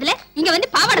கூட துவைச்சதுல இங்க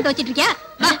வந்து பாவாடை துவைச்சிட்டு இருக்கியா?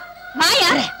 வா வாயா,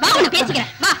 வா, உன்னை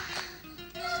பேசிக்கிறேன், வா.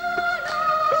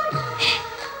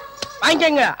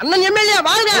 வாங்கிக்கங்க. அண்ணன் எம்எல்ஏ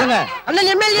வாழ்க. அண்ணன்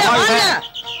எம்எல்ஏ வாழ்க.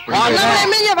 அண்ணன்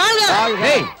எம்எல்ஏ வாழ்க.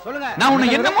 டேய், நான் உன்னை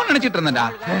என்னமோ நினைச்சிட்டு இருந்தேன்டா.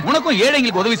 உனக்கும்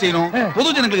ஏழைங்களுக்கு உதவி செய்யணும்,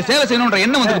 பொது ஜனங்களுக்கு சேவை செய்யணும்ன்ற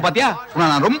எண்ணம் வந்தது பாத்தியா? உன்னை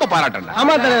நான் ரொம்ப பாராட்டுறேன்.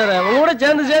 ஆமா தலைவரே, உங்க கூட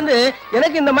சேர்ந்து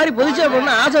எனக்கு இந்த மாதிரி பொதுச்சேவை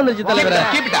பண்ண ஆசை வந்துருச்சு தலைவரே.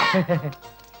 கீப்பிட்டா.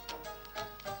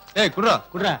 ஏய் குடுறா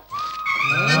குடுறா.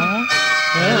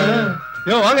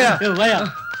 யோ வாங்க. வாயா.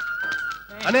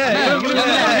 அண்ணே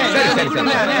சரி சரி சரி,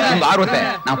 உங்க ஆர்வத்தை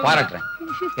நான் பாராட்டுறேன்.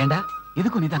 ஏண்டா,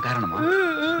 இதுக்கும் நீதான் காரணமா?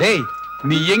 டேய்,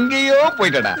 நீ எங்கேயோ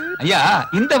போயிட்டடா. ஐயா,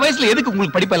 இந்த வயசுல எதுக்கு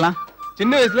உங்களுக்கு படிப்பெல்லாம்?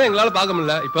 சின்ன வயசுல எங்களால பாக்க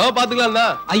முடியல, இப்போ பாத்துக்கலாம்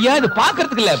தான். ஐயா, இது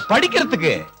பாக்குறதுக்கு இல்ல,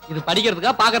 படிக்கிறதுக்கு. இது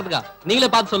படிக்கிறதுக்கா பாக்குறதுக்கா? நீங்களே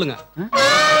பார்த்து சொல்லுங்க.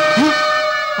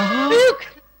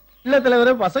 இல்ல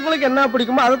தலைவரே, பசங்களுக்கு என்ன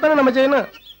பிடிக்குமோ அதைத்தானே நம்ம செய்யணும்.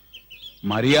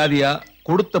 மரியாதையா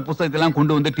கொடுத்த புத்தகத்தை எல்லாம்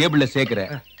கொண்டு வந்து டேபிள்ல சேர்க்கிற,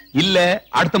 இல்ல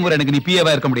அடுத்த முறை எனக்கு நீ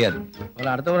பிஏவா இருக்க முடியாது.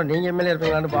 அடுத்த முறை நீங்க எம்எல்ஏ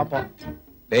இருப்பீங்களான்னு பாப்போம்.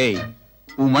 டேய்,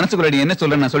 உன் மனசுக்குள்ள நீ என்ன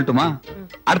சொல்ற நான் சொல்லட்டுமா?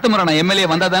 அடுத்த முறை நான் எம்எல்ஏ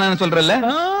வந்தா தானே சொல்றல.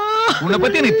 உன்னை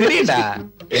பத்தி எனக்கு தெரியும்டா.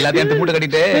 எல்லாத்தையும் எடுத்து மூட்டை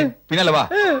கட்டிட்டு பின்னால வா,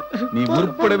 நீ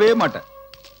உருப்படவே மாட்ட.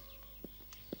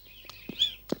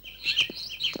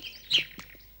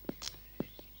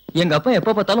 எங்க அப்பா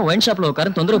எப்ப பார்த்தாலும் ஒயின் ஷாப்ல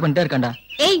உட்கார்ந்து தொந்தரவு பண்ணிட்டே இருக்காண்டா.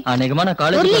 அநேகமா நான்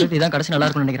காலேஜ் போறது இதான் கடைசி நல்லா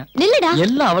இருக்கும்னு நினைக்கிறேன். நில்லுடா.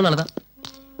 எல்லாம் அவளாலதான்.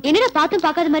 என்னடா பாத்தும்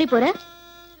பார்க்காத மாதிரி போற?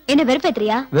 என்ன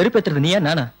வெறுப்பேத்துறியா? வெறுப்பேத்துறது நீயா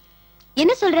நானா?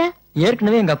 என்ன சொல்ற?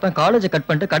 ஏற்கனவே எங்க அப்பா காலேஜை கட்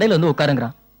பண்ணிட்டு கடையில வந்து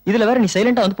உட்காருங்கிறான். இதுல வேற நீ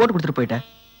சைலண்டா வந்து போட்டு கொடுத்துட்டு போயிட்ட.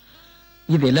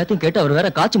 இது எல்லாத்தையும் கேட்டு அவர் வேற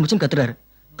காய்ச்சி முச்சுன்னு கத்துறாரு.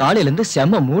 காலையில இருந்து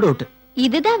செம்ம மூட் அவுட்.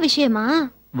 இதுதான் விஷயமா?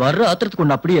 வர்ற ஆத்திரத்துக்கு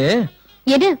ஒண்ணு அப்படியே.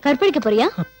 எது கற்பழிக்க போறியா?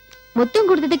 முத்தம்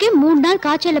கொடுத்ததுக்கே 3 நாள்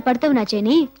காய்ச்சல படுத்தவனாச்சே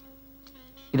நீ.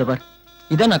 இத பார்,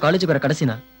 இதான் நான் காலேஜுக்கு வர கடைசி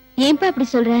நாள். ஏன்பா இப்படி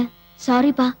சொல்ற?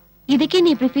 சாரிப்பா, இதுக்கே நீ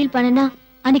இப்படி ஃபீல் பண்ணனா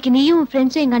அன்னைக்கு நீயும் உன்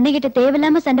ஃப்ரெண்ட்ஸும் எங்க அண்ணன் கிட்ட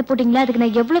தேவையில்லாம சண்டை போட்டீங்களா? அதுக்கு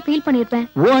நான் எவ்வளவு ஃபீல் பண்ணிருப்பேன்.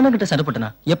 ஓ அண்ணன் கிட்ட சண்டை போட்டனா?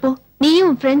 எப்போ? நீயும்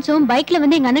உன் ஃப்ரெண்ட்ஸும் பைக்ல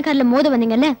வந்து எங்க அண்ணன் கார்ல மோத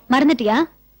வந்தீங்கல்ல, மறந்துட்டியா?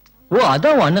 ஓ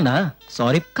அதான் உன் அண்ணனா?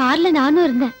 சாரி. கார்ல நானும்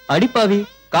இருந்தேன். அடிப்பாவி,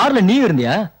 கார்ல நீ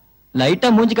இருந்தியா? லைட்டா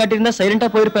மூஞ்சி காட்டியிருந்தா சைலண்டா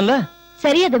போயிருப்பேன்ல.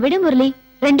 சரி, அதை விடு முரளி.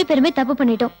 2 பேருமே தப்பு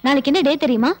பண்ணிட்டோம். நாளைக்கு என்ன டே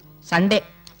தெரியுமா? சண்டே.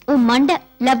 உன் Monday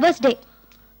lovers day.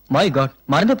 My God,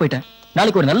 மறந்தே போயிட்டேன்.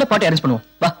 நாளைக்கு ஒரு நல்ல பார்ட்டி அரேஞ்ச் பண்ணுவோம்.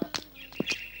 வா.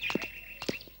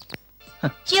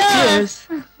 Cheers.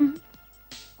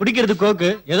 குடிக்கிறது கோக்கு,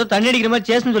 ஏதோ தண்ணி அடிக்கிற மாதிரி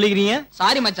சேஸ்னு சொல்லிக்கிறீங்க.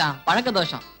 சாரி மச்சான், பழக்க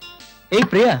தோஷம். ஏய்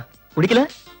பிரியா, குடிக்கல?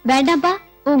 வேண்டாம்பா,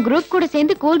 உன் குரூப் கூட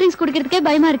சேர்ந்து கூல் ட்ரிங்க்ஸ் குடிக்கிறதுக்கே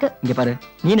பயமா இருக்கு. இங்க பாரு,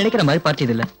 நீ நினைக்கிற மாதிரி பார்ட்டி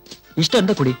இது இல்ல. இஷ்டம்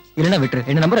இருந்தா குடி, இல்லனா விட்டுரு.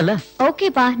 என்ன நம்பறல்ல?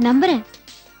 ஓகேப்பா, நம்புறேன்.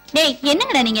 டேய்,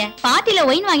 என்னங்கடா நீங்க பார்ட்டில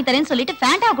ஒயின் வாங்கி தரேன்னு சொல்லிட்டு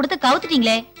ஃபேண்டா கொடுத்து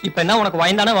கவுத்துட்டீங்களே. இப்போ என்ன உனக்கு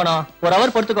வைன் தானே வேணும்? ஒரு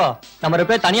ஹவர் பொறுத்துக்கோ, நம்ம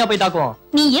ரெண்டு பேர் தனியா போய் தாக்குவோம்.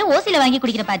 நீ ஏன் ஓசில வாங்கி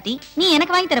குடிக்கிற பார்ட்டி நீ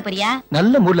எனக்கு வாங்கி தர போறியா?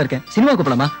 நல்ல மூட்ல இருக்கேன், சினிமாவுக்கு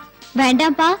போலாமா?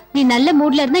 வேண்டாம்பா, நீ நல்ல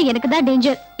மூட்ல இருந்தா எனக்கு தான்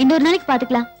டேஞ்சர். இன்னொரு நாளைக்கு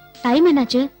பாத்துக்கலாம். டைம்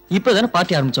என்னாச்சு? இப்பதானே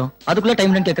பார்ட்டி ஆரம்பிச்சோம், அதுக்குள்ள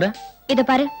டைம் என்னன்னு கேக்குற? இத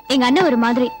பாரு, எங்க அண்ணன் ஒரு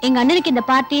மாதிரி. எங்க அண்ணனுக்கு இந்த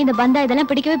பார்ட்டி இந்த பந்தா இதெல்லாம்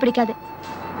பிடிக்கவே பிடிக்காது.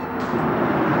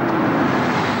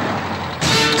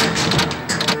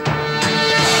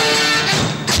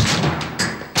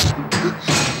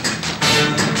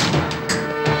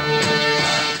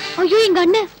 ஐயோ, எங்க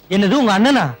அண்ணன். என்னது உங்க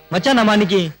அண்ணனா? மச்சான் நம்ம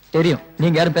அன்னைக்கு தெரியும்.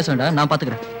 நீங்க யாரும் பேச வேண்டாம், நான்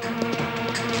பாத்துக்கிறேன்.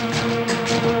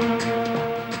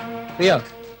 பிரியா,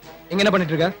 இங்க என்ன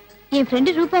பண்ணிட்டு இருக்க? என் ஃப்ரெண்ட்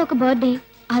ரூபாவுக்கு பர்த்டே,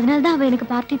 அதனால தான் அவ எனக்கு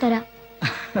பார்ட்டி தரா.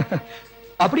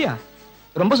 அப்படியா?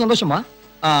 ரொம்ப சந்தோஷமா.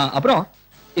 அப்புறம்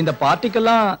இந்த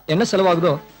பார்ட்டிக்கெல்லாம் என்ன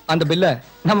செலவாகுதோ அந்த பில்ல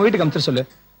நம்ம வீட்டுக்கு அனுப்பிச்சு சொல்லு,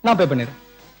 நான் பே பண்ணிடுறேன்.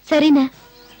 சரிண்ணே.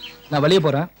 நான் வெளியே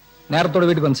போறேன், நேரத்தோட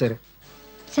வீட்டுக்கு வந்து சேரு.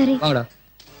 சரி. வாங்கடா.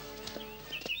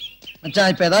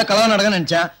 மச்சான் இப்ப ஏதாவது கலவரம் நடக்க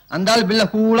நினைச்சேன் அந்த ஆள் பில்ல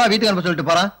கூலா வீட்டுக்கு அனுப்ப சொல்லிட்டு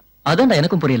போறான். அதான்டா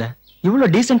எனக்கும் புரியல.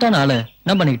 இவ்வளவு டீசென்டான ஆளு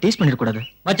நம்ம நீங்க டீஸ் பண்ணிட கூடாது.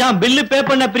 மச்சான் பில்லு பே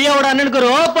பண்ண பிரியாவோட அண்ணனுக்கு ஒரு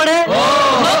ஓப்படு.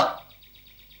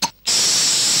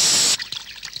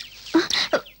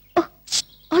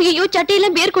 ஐயோ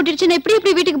சட்டையெல்லாம் பேர் கொட்டிடுச்சு. நான்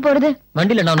எப்படி வீட்டுக்கு போறது?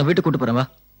 வண்டியில நான் உன்னை வீட்டுக்கு கூட்டு போறேன் வா.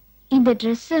 இந்த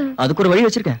Dress அதுக்கு ஒரு வழி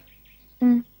வச்சிருக்கேன்.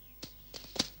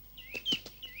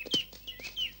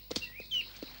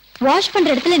 வாஷ்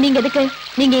பண்ற இடத்துல நீங்க எதுக்கு?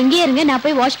 நீங்க எங்கேயே இருங்க, நான்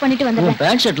போய் வாஷ் பண்ணிட்டு வந்துடுறேன்.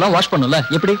 பேண்ட் ஷர்ட்லாம் வாஷ் பண்ணல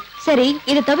எப்படி? சரி,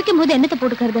 இத துவைக்கும் போது என்னத்தை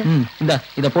போட்டுக்கிறது? இந்த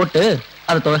இத போட்டு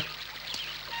அத துவை.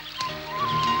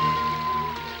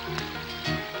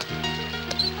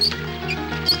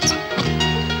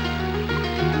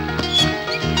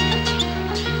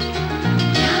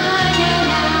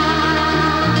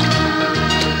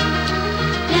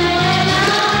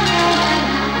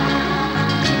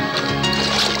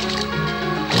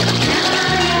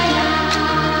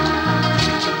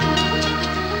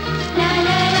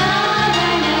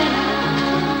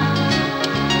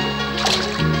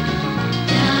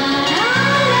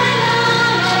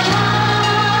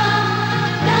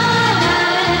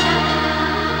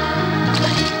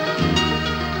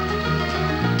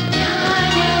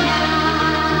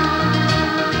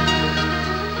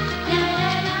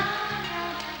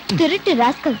 திருட்டு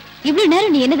ராஸ்கல், இவ்வளவு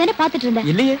நேரம் நீ என்னதானே பாத்துட்டு இருந்த?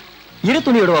 இல்லையே, ஈர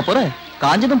துணியோட வா போற.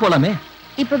 காஞ்சதும் போலாமே.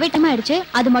 இப்ப வெட்டமா ஆயிடுச்சு.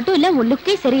 அது மட்டும் இல்ல, உன்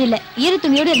லுக்கே சரியில்லை. ஈர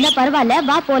துணியோட இருந்தா பரவாயில்ல,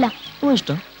 வா போலாம். உன்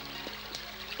இஷ்டம்.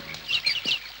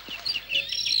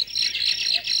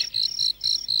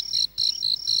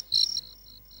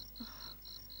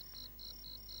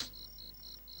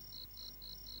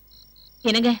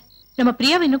 என்னங்க, நம்ம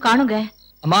பிரியாவை இன்னும் காணுங்க.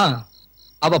 அம்மா,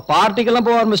 அவ பார்ட்டிக்கெல்லாம்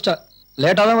போக ஆரம்பிச்சிட்டா.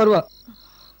 லேட்டா தான் வருவா.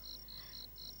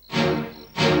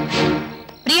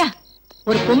 பிரியா,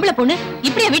 ஒரு பொம்பளை பொண்ணு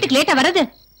இப்படியா வீட்டுக்கு லேட்டா வர்றது?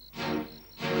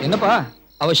 என்னப்பா,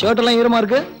 அவ ஷர்ட் எல்லாம் ஈரமா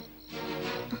இருக்கு.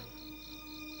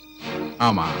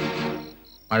 ஆமா,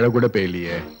 மழை கூட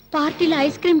பெய்யலையே. பார்ட்டில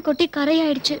ஐஸ்கிரீம் கொட்டி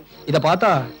கரையாயிடுச்சு. இத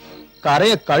பார்த்தா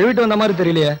கரைய கழுவிட்டு வந்த மாதிரி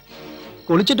தெரியலையே,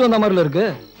 குளிச்சிட்டு வந்த மாதிரில இருக்கு.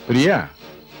 பிரியா,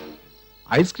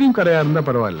 ஐஸ்கிரீம் கரையா இருந்தா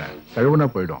பரவாயில்ல, கழுவுனா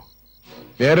போயிடும்.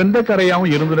 வேற எந்த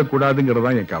கரையாவும்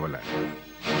இருந்துடக்கூடாதுங்கிறதா என் கவலை.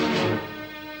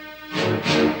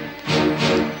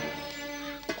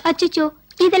 அச்சச்சோ,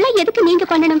 இதெல்லாம் எதுக்கு நீங்க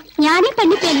பண்ணணும்? ஞானே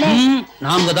பண்ணிப்பேன்ல.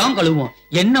 நாங்க தான் கழுவோம்.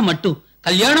 என்ன மட்டும்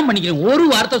கல்யாணம் பண்ணிக்கிறேன் ஒரு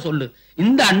வார்த்தை சொல்லு.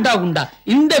 இந்த அண்டா குண்டா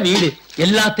இந்த வீடு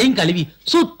எல்லாத்தையும் கழுவி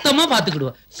சுத்தமா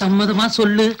பாத்துக்கிடுவோம். சம்மதமா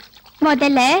சொல்லு.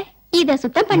 முதல்ல இத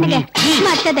சுத்தம் பண்ணுங்க,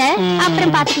 மத்தத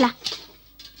அப்புறம் பாத்துக்கலாம்.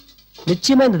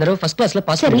 நிச்சயமா இந்த தடவை ஃபர்ஸ்ட் கிளாஸ்ல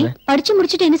பாஸ் சரி, பண்ணுவேன். படிச்சு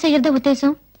முடிச்சிட்டு என்ன செய்யறத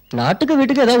உத்தேசம்? நாட்டுக்கு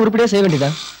வீட்டுக்கு ஏதாவது உருப்படியா செய்ய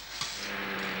வேண்டியதா?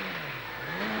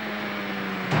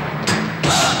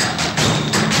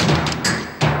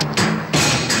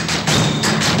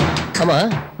 ஆமா,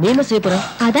 நீ என்ன செய்ய போற?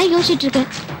 அதான் யோசிச்சுட்டு இருக்கேன்.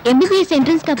 MBBS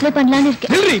என்ட்ரன்ஸ்க்கு அப்ளை பண்ணலாம்னு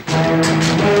இருக்கேன்.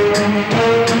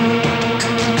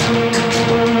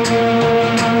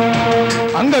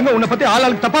 அங்கங்க உன்னை பத்தி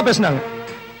ஆளாளுக்கு தப்பா பேசினாங்க.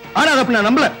 ஆனா அதை நான்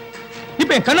நம்பல.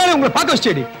 இப்ப என் கண்ணாலே உங்களை பார்க்க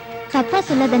வச்சேடி. தப்பா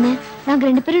சொல்லாதானே, நாங்க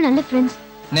ரெண்டு பேரும் நல்ல ஃப்ரெண்ட்ஸ்.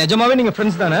 நிஜமாவே நீங்க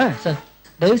ஃப்ரெண்ட்ஸ் தானே? சார்,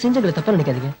 தயவு செஞ்சு எங்களை தப்பா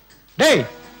நினைக்காதீங்க. டேய்,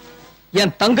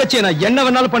 என் தங்கச்சியை நான் என்ன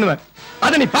வேணாலும் பண்ணுவேன்.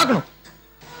 அதை நீ பார்க்கணும்.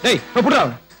 டேய், புடுறா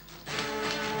அவனை.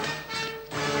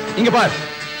 இங்க பாரு,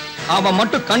 அவன்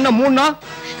மட்டும் கண்ணை மூணா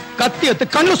கத்தி எடுத்து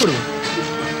கண்ணு சுடுவான்.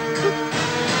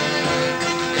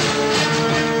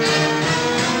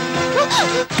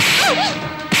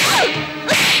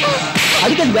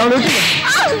 அடிக்கடி அவனை விட்டு.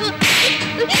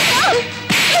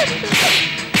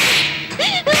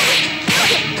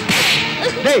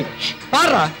 டேய்,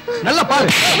 பாருடா, நல்லா பாரு.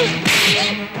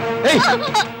 டேய்,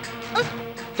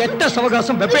 கெட்ட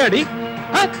சவகாசம் வெப்பையாடி.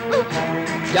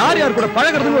 யார் யார் கூட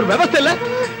பழகிறதுன்னு ஒரு விவசாய இல்ல.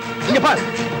 இங்க பாரு,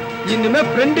 இனிமே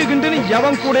ஃப்ரெண்டு கிண்டுன்னு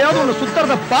எவன் கூடயாவது உன்னை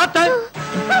சுத்துறத பார்த்த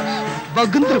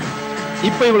வகுந்துரு.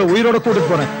 இப்ப இவ்வளவு உயிரோட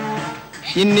கூட்டிட்டு போறேன்.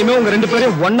 இனிமே உங்க ரெண்டு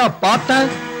பேரையும் ஒன்னா பார்த்த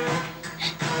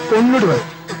கொன்னுடுவேன்.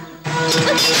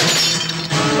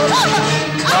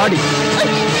 ஆடி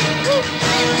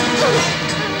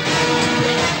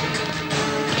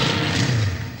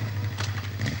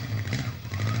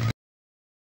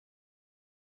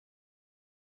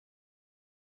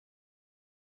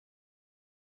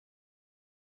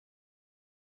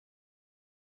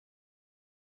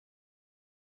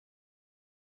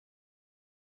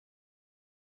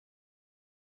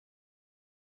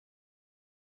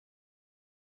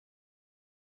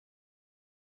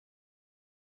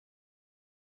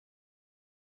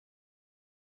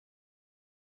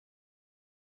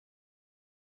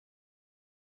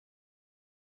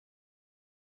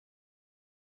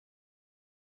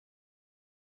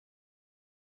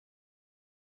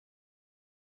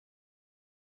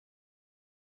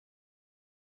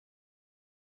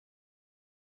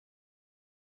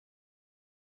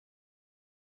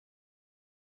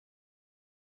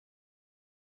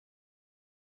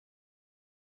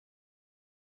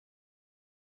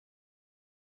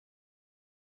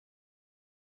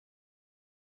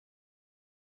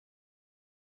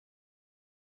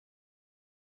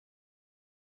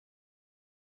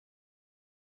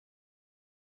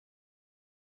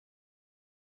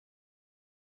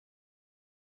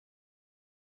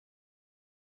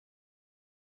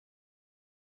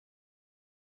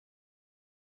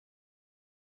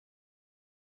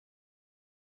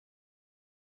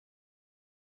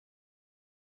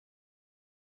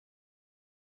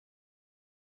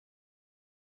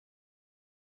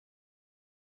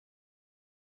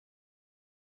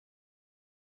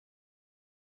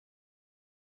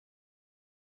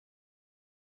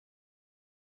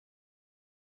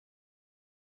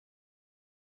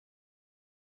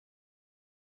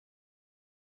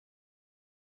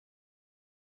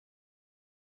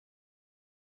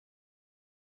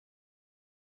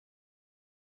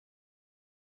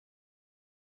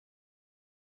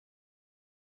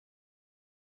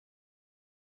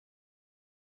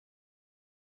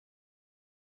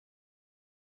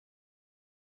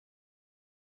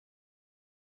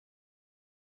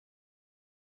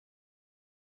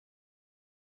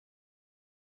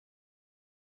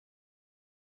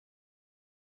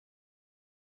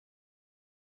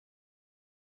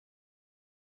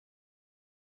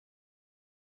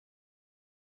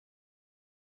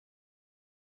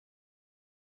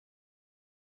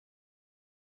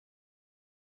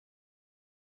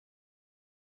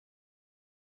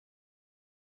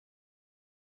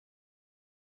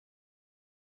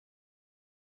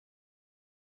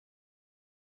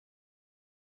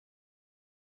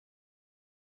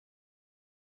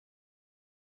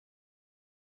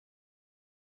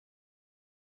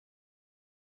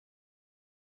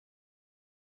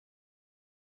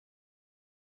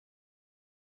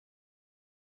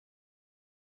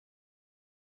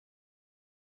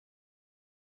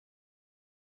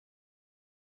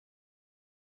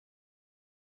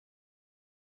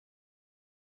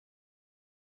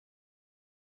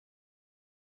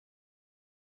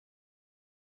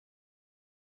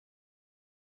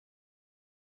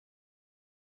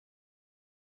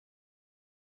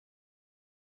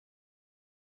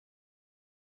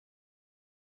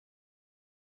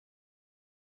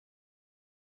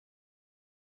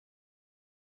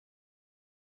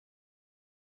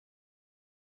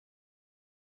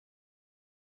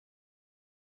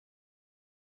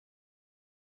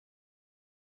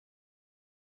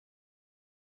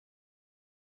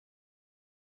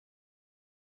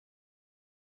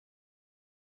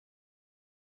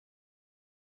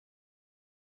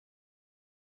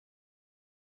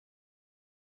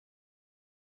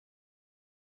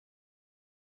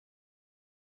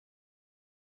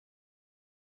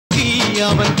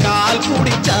அவன் கால்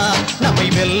குடிச்சா நம்மை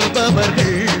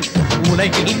வெல்பவர்கள்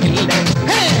உலகில் இல்லை.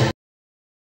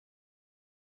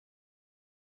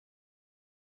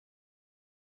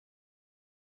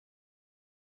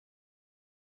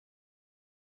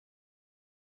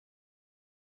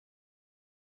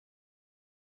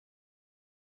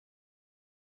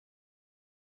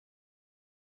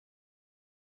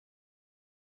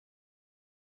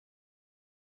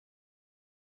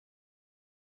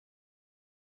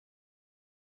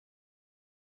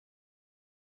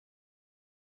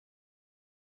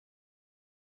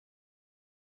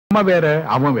 நம்ம வேற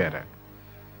அவன் வேற.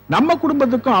 நம்ம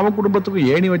குடும்பத்துக்கும் அவன் குடும்பத்துக்கும்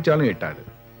ஏணி வச்சாலும் எட்டாது.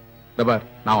 பார்,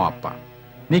 நான் அப்பா,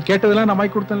 நீ கேட்டதெல்லாம் நான்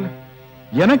வாங்கி கொடுத்தேன்ல.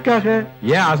 எனக்காக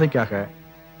ஏன் ஆசைக்காக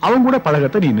அவன் கூட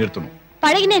பழகத்தை நீ நிறுத்தணும்.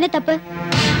 பழகின என்ன தப்பு?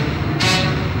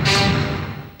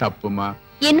 தப்புமா?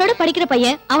 என்னோட படிக்கிற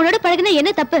பையன் அவனோட பழகின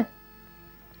என்ன தப்பு?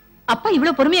 அப்பா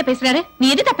இவ்வளவு பொறுமையா பேசுறாரு, நீ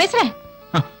எதுக்கு பேசுற?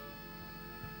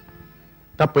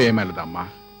 தப்பு ஏன் மேலதாம்மா.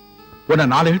 உன்னை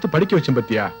 4 எழுத்து படிக்க வச்சேன்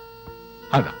பத்தியா,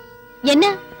 அதான். என்ன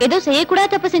ஏதோ செய்யக்கூடாத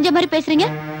தப்பு செஞ்ச மாதிரி பேசுறீங்க?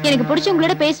 எனக்கு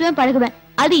பிடிச்சவங்களோட பேசுவேன், பழகுவேன்.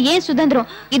 அது ஏன் சுதந்திரம்.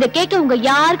 இத கேட்க உங்க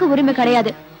யாருக்கும் உரிமை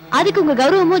கிடையாது. அதுக்கு உங்க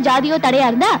கௌரவமோ ஜாதியோ தடையா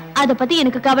இருந்தா அத பத்தி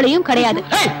எனக்கு கவலையும் கிடையாது.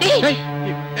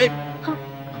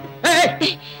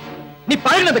 நீ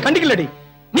பழகினத கண்டிக்கலடி.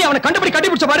 நீ அவனை கண்டுபிடி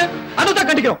கட்டி பிடிச்ச பாரு, அதுதான்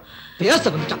கண்டிக்கிறோம். பேச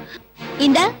வந்துட்டான்.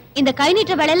 இந்த கை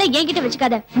நீட்ட வேலையில என்கிட்ட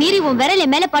வச்சுக்காத. மீறி உன் விரல்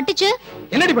என் மேல பட்டுச்சு,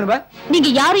 என்னடி பண்ணுவ? நீங்க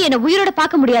யாரும் என்ன உயிரோட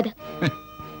பார்க்க முடியாது.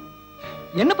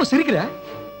 என்னப்பா சிரிக்கிற?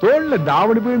 தோல்ல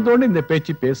தாவடி விழுந்தோன்னு இந்த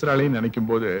பேச்சு பேசுறாளேன்னு நினைக்கும்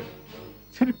போது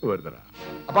சிரிப்பு வருதுடா.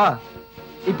 அப்பா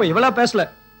இப்ப இவளா பேசல,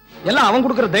 எல்லாம் அவன்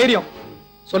கொடுக்கிற தைரியம்.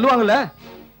 சொல்லுவாங்கல்ல,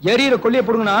 எரியிற கொல்லிய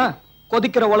புடுங்கனா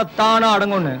கொதிக்கிற ஒலத்தானா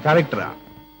அடங்கும்னு. கரெக்டரா?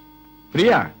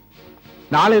 பிரியா,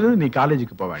 நாளையிலிருந்து நீ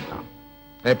காலேஜுக்கு போக வேண்டாம்.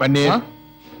 பண்ணி,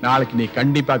 நாளைக்கு நீ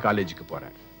கண்டிப்பா காலேஜுக்கு போற.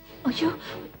 ஐயோ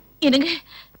என்னங்க?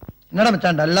 என்னடா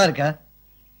மச்சான் நல்லா இருக்க?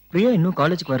 பிரியா இன்னும்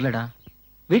காலேஜுக்கு வரலடா.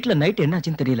 வீட்டுல நைட் என்ன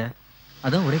ஆச்சுன்னு தெரியல,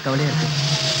 அதான் ஒரே கவலையா இருக்கு.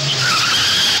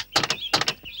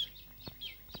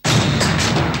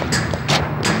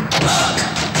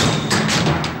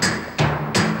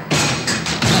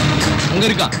 அங்க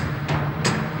இருக்கா?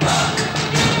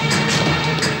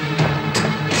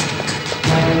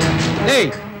 டேய்,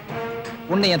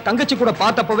 உன்னை என் தங்கச்சி கூட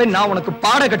பார்த்தப்பவே நான் உனக்கு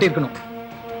பாட கட்டியிருக்கணும்.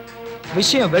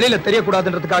 விஷயம் வெளியில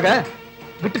தெரியக்கூடாதுன்றதுக்காக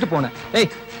விட்டுட்டு போனேன். ஏய்,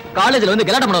 காலேஜ்ல வந்து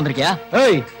கலாட்டம் பண்ண வந்திருக்கியா?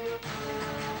 ஏய்,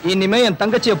 இனிமே என்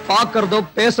தங்கச்சியை பாக்குறதோ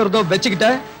பேசுறதோ வச்சுக்கிட்ட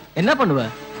என்ன பண்ணுவ?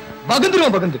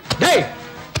 பகுந்துருவோம் பகுந்து. டேய்,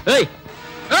 ஏய்,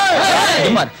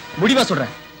 குமார், முடிவா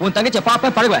சொல்றேன். உன் தங்கச்சியை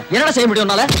பாப்ப பழகுவேன். என்னடா செய்ய முடியும்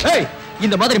உன்னால? ஏய்,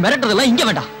 இந்த மாதிரி மிரட்டுறதெல்லாம் இங்க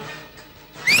வேண்டாம்.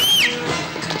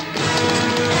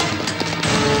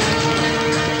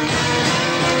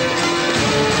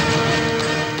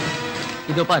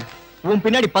 இதோ பார், உன்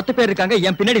பின்னாடி 10 பேர் இருக்காங்க,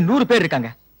 என் பின்னாடி 100 பேர் இருக்காங்க.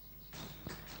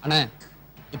 அண்ணே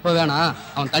இப்ப வேணா,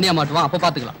 அவன் தனியா மாட்டுவான், அப்ப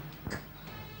பாத்துக்கலாம்.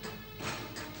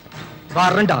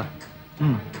 வரேன்டா.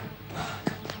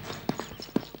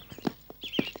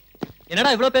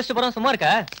 என்னடா இவ்வளவு பேசிட்டு போறான், சும்மா இருக்க?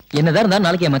 என்னதான் இருந்தா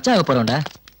நாளைக்கு என் மச்சான் ஆக போறோம்டா.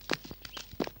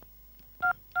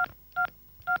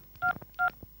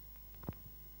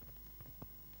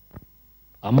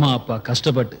 அம்மா அப்பா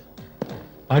கஷ்டப்பட்டு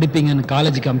படிப்பீங்கன்னு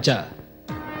காலேஜுக்கு அமிச்சா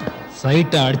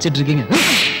சைட்டை அடிச்சிட்டு இருக்கீங்க.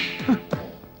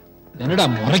 என்னடா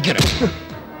முறைக்கிற?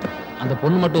 அந்த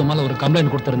பொண்ணு மட்டும் மேல ஒரு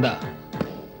கம்ப்ளைண்ட் கொடுத்திருந்தா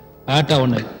ஆட்டா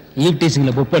ஒண்ணு ஈவ்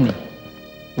டீசிங்ல புக் பண்ணி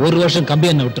 1 வருஷம்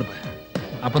கம்பி என்ன விட்டுருப்பேன்.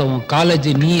 அப்புறம் உன் காலேஜ்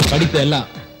நீ படிப்பு எல்லாம்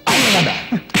அவ்வளவுதான்டா.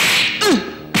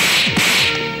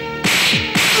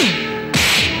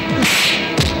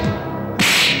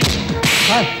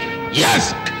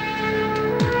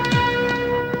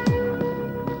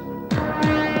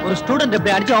 ஒரு ஸ்டூடெண்ட்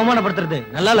எப்படி அடிச்சு அவமானப்படுத்துறது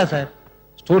நல்லா இல்ல சார்.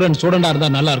 ஸ்டூடெண்டா இருந்தா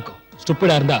நல்லா இருக்கும்,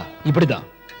 ஸ்டூபிடா இருந்தா இப்படிதான்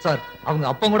சார். அவங்க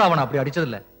அப்பா கூட அவனை அப்படி அடிச்சது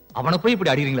இல்ல, அவனை போய்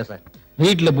இப்படி அடிக்கிறீங்களா சார்?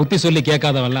 வீட்டுல புத்தி சொல்லி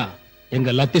கேட்காதவன்லாம்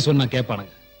எங்க லத்தி சொன்னா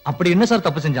கேட்பானுங்க. அப்படி என்ன சார்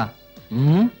தப்பு செஞ்சான்?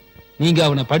 நீங்க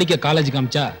அவனை படிக்க காலேஜுக்கு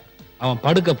அமிச்சா அவன்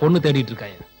படுக்க பொண்ணு தேடிட்டு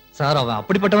இருக்காங்க சார். அவன்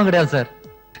அப்படிப்பட்டவன் கிடையாது சார்.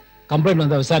 கம்ப்ளைண்ட்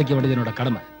வந்தா விசாரிக்க வேண்டியது என்னோட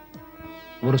கடமை.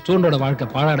 ஒரு ஸ்டூடெண்டோட வாழ்க்கை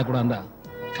பாழாடக்கூடாது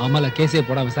அவன் மேல கேஸே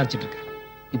போட விசாரிச்சுட்டு இருக்கேன்.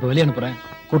 இப்ப வெளியே அனுப்புறேன்,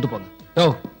 கூட்டு போங்க. யோ,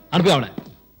 அனுப்பி அவனை.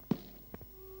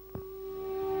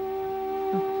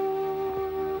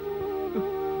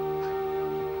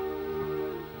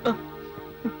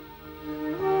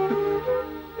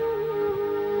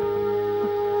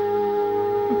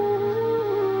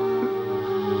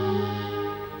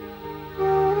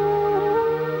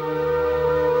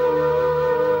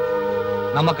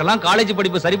 நமக்கெல்லாம் காலேஜ்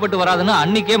படிப்பு சரிப்பட்டு வராதுன்னு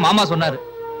அன்னைக்கே மாமா சொன்னாரு.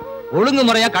 ஒழுங்கு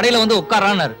முறையா கடையில வந்து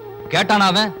உட்காரான்னாரு. கேட்டானா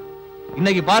அவன்?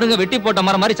 இன்னைக்கு பாருங்க, வெட்டி போட்ட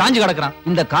மரம் மாதிரி சாஞ்சு கிடக்குறான்.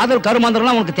 இந்த காதல்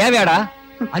கருமாந்திரம் உனக்கு தேவையாடா?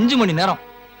 5 மணி நேரம்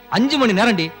 5 மணி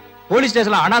நேரம்டி போலீஸ்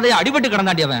ஸ்டேஷன்ல அனாதையா அடிபட்டு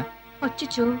கிடந்தாண்டி அவன்.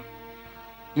 அச்சச்சோ,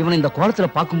 இவன் இந்த கோலத்துல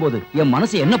பாக்கும்போது என்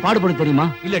மனசு என்ன பாடுபடும் தெரியுமா?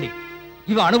 இல்லடி,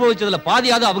 இவன் அனுபவிச்சதுல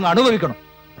பாதியாவது அவங்க அனுபவிக்கணும்.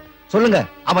 சொல்லுங்க,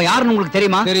 அவன் யாருன்னு உங்களுக்கு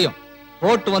தெரியுமா? தெரியும்,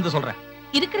 போட்டு வந்து சொல்றேன்.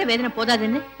 இருக்கிற வேதனை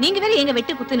போதாதுன்னு நீங்க வேற எங்க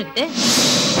வெட்டு குத்துனுக்கிட்டு.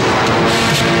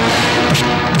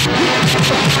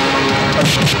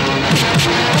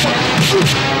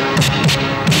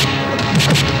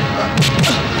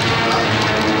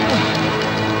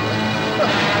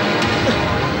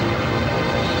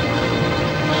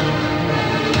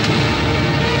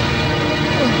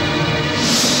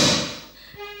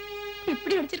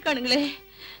 இப்படி அடிச்சிருக்கானுங்களே.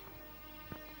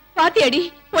 பாத்தியாடி,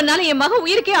 உன்னால என் மக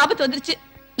உயிருக்கே ஆபத்து வந்துருச்சு.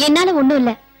 என்னால ஒண்ணும்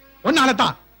இல்ல.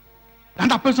 ஒன்னாலதான்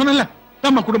நான் அப்ப சொன்னல,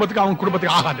 நம்ம குடும்பத்துக்கு அவங்க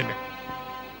குடும்பத்துக்கு ஆகாதுன்னு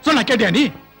சொன்ன. கேட்டியா நீ?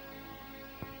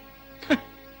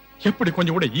 எப்படி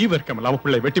கொஞ்சம் கூட ஈவ இருக்கமல்ல, அவ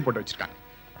பிள்ளை வெட்டி போட்டு வச்சிருக்காங்க.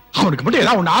 அவனுக்கு மட்டும்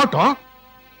ஏதாவது ஒண்ணு ஆகட்டும்.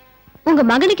 உங்க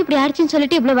மகனுக்கு இப்படி ஆயிடுச்சுன்னு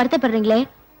சொல்லிட்டு இவ்வளவு வருத்தப்படுறீங்களே,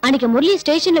 அன்னைக்கு முரளி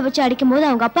ஸ்டேஷன்ல வச்சு அடிக்கும் போது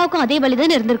அவங்க அப்பாவுக்கும் அதே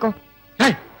வழிதான் இருந்திருக்கும்.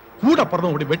 கூட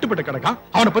பிறந்தவன் ஒரு வெட்டுப்பட்டு கிடக்கா,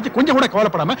 அவனை பத்தி கொஞ்சம் கூட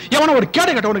கவலைப்படாம எவனோ ஒரு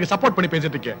கேடு கட்டவனுக்கு சப்போர்ட் பண்ணி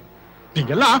பேசிட்டு இருக்கேன்.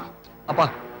 நீங்க எல்லாம் அப்பா,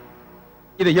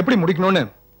 இதை எப்படி முடிக்கணும்னு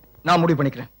நான் முடிவு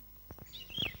பண்ணிக்கிறேன்.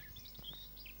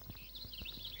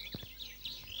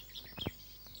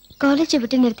 காலேஜை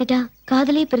விட்டு நிறுத்திட்டா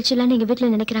காதலே பிரிச்சுலாம் எங்க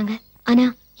வீட்டுல நினைக்கிறாங்க. ஆனா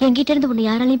என்கிட்ட இருந்து உன்னை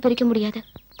யாராலையும் பிரிக்க முடியாது.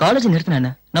 காலேஜ் நிறுத்தின என்ன,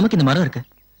 நமக்கு இந்த மரம் இருக்கு.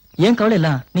 ஏன் கவலை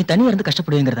எல்லாம் நீ தனியா இருந்து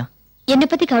கஷ்டப்படுவீங்கிறதா. என்னை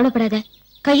பத்தி கவலைப்படாத.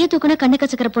 கைய தூக்குனா கண்ணை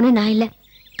கசக்கிற பொண்ணு நான் இல்ல.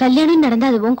 கல்யாணம் நடந்தா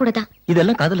அது உன் கூட தான்.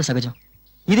 இதெல்லாம் காதல சகஜம்.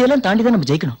 இதெல்லாம் தாண்டிதான் நம்ம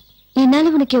ஜெயிக்கணும்.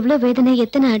 என்னால உனக்கு எவ்வளவு வேதனை,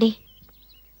 எத்தனை அடி.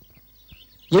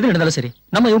 எது நடந்தாலும் சரி,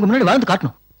 நம்ம இவங்க முன்னாடி வாழ்ந்து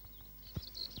காட்டணும்.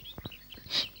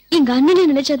 எங்க அண்ணனை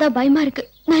நினைச்சாதான் பயமா இருக்கு.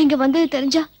 நான் இங்க வந்தது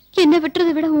தெரிஞ்சா என்ன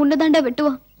வெட்டுறதை விட உன்னதாண்டா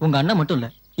வெட்டுவான். உங்க அண்ணன் மட்டும் இல்ல,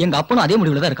 எங்க அப்பனும் அதே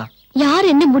முடிவுல தான் இருக்கான்.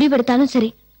 யார் என்ன முடிவு எடுத்தாலும் சரி,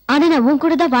 ஆனா நான் உன்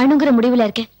கூட தான் வாழணுங்கிற முடிவுல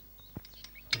இருக்கேன்.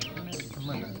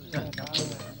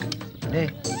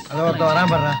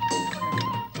 வரான் பாரு.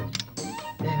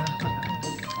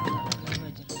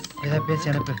 ஏதாவது பேசி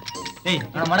அனுப்பு.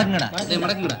 மடக்குங்கடா,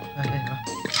 மடக்குங்கடா.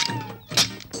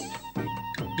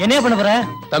 என்ன பண்ண போற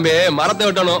தம்பி? மரத்தை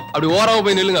வெட்டணும். அப்படி ஓரமா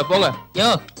போய் நில்லுங்க, போங்க. யோ,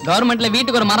 கவர்மெண்ட்ல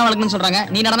வீட்டுக்கு ஒரு மரம் வளர்க்கணும்னு சொல்றாங்க,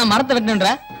 நீ நடந்தா மரத்தை வெட்டணும்ன்ற.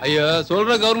 ஐயோ,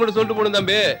 சொல்ற கவர்மெண்ட் சொல்லிட்டு போடும்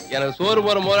தம்பி. எனக்கு சோறு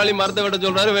போற முதலாளி மரத்தை வெட்ட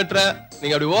சொல்றாரு, வெட்டுறேன்.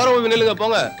 நீங்க அப்படி ஓரமா போய் நில்லுங்க,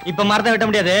 போங்க. இப்ப மரத்தை வெட்ட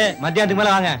முடியாது, மத்தியானத்துக்கு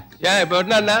மேல வாங்க. ஏன் இப்ப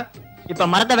வெட்டினா என்ன? இப்ப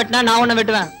மரத்தை வெட்டினா நான் ஒண்ணு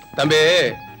வெட்டுவேன். தம்பி,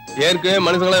 ஏற்கனவே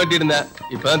மனுஷங்களா வெட்டிட்டு இருந்தேன்.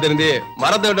 இப்பதான் தெரிஞ்சு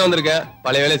மரத்தை வெட்ட வந்திருக்கேன்.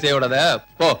 பழைய வேலையை செய்ய விடாத,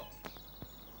 போ.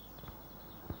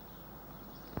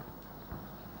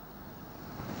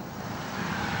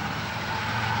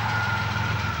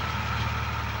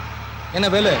 என்ன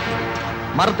வேலு,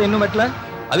 மரத்தை இன்னும் வெட்டல?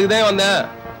 அதுக்குதான் வந்தேன்.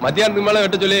 மத்தியானத்துக்கு மேல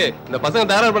வெட்ட சொல்லி இந்த பசங்க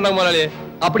தயார் பண்ணாங்க முதலாளி.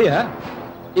 அப்படியா?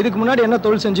 இதுக்கு முன்னாடி என்ன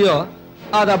தொழில் செஞ்சியோ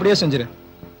அதை அப்படியே செஞ்சிரு.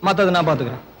 மத்ததை நான்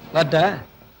பாத்துக்கிறேன். வரட்ட?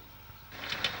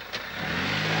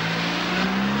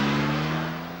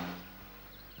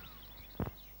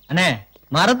 அண்ணே,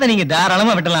 மரத்தை நீங்க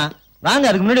தாராளமா வெட்டலாம். வாங்க,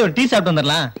 அதுக்கு முன்னாடி ஒரு டீ சாப்பிட்டு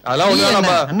வந்துடலாம். அதெல்லாம் ஒண்ணு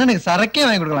வேணாம்பா. அண்ணனுக்கு சரக்கே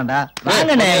வாங்கி கொடுக்கலாம்டா.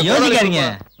 வாங்கண்ணே, யோசிக்காதீங்க,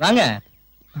 வாங்க.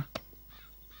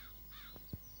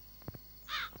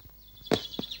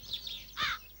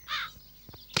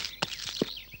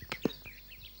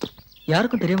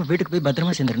 யாருக்கும் தெரியாம வீட்டுக்கு போய்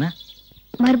பத்திரமா சேர்ந்துருனா.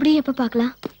 மறுபடியும் எப்ப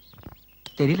பாக்கலாம்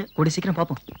தெரியல, கூடி சீக்கிரம்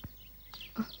பாப்போம்.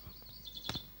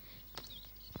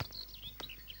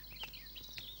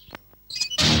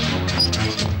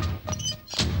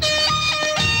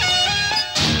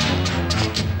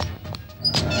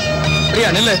 பிரியா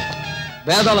நில்லு.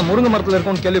 வேதாளம் முருங்கை மரத்துல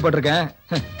இருக்கும்னு கேள்விப்பட்டிருக்கேன்.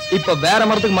 இப்ப வேற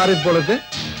மரத்துக்கு மாறி போல இருக்கு.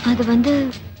 அது வந்து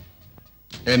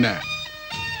என்ன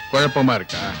குழப்பமா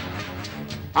இருக்கா?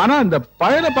 ஆனா இந்த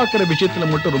பழனை பாக்குற விஷயத்துல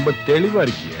மட்டும் ரொம்ப தெளிவா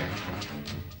இருக்கிய.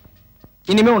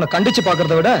 இனிமே உன்னை கண்டிச்சு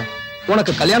பாக்குறத விட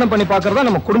உனக்கு கல்யாணம் பண்ணி பாக்குறதா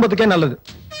நம்ம குடும்பத்துக்கே நல்லது.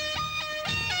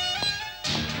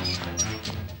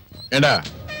 ஏண்டா,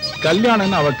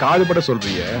 கல்யாணம்னு அவ காதுபட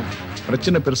சொல்றிய,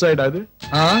 பிரச்சனை பெருசாயிடாது?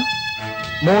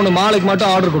 3 மாலைக்கு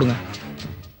மட்டும் ஆர்டர் கொடுங்க.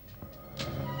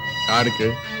 யாருக்கு?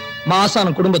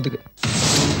 மாசான குடும்பத்துக்கு.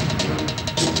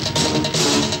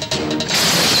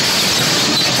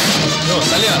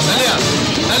 நல்லையா நல்லையா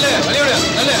நல்ல வழியோட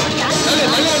நல்ல நல்ல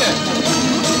நல்ல.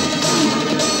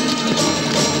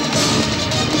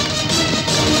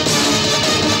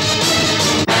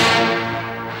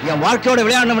 என் வாழ்க்கையோட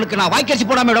விளையாடுனவனுக்கு நான் வாய்க்கரிசி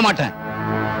போடாம விட மாட்டேன்.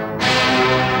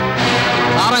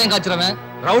 சாராயம் காய்ச்சறவன்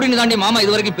ரவுடின்னு தாண்டி மாமா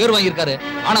இது வரைக்கும் பேர் வாங்கியிருக்காரு.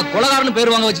 ஆனா கொலகாரன்னு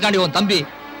பேர் வாங்க வச்சுட்டாண்டி உன் தம்பி.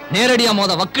 நேரடியா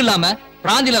மோத வக்கு இல்லாம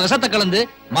பிராந்தில விஷத்தை கலந்து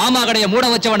மாமா கடைய மூட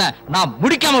வச்சவன நான்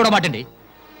முடிக்காம விட மாட்டேன்டி.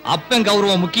 அப்பன்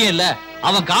கௌரவம் முக்கியம் இல்ல,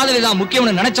 அவன் காதலிதான்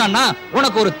முக்கியம்னு நினைச்சான்னா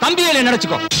உனக்கு ஒரு தம்பியில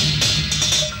நினைச்சுக்கோ.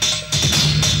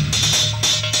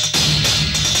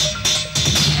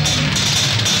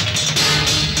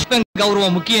 அப்பன்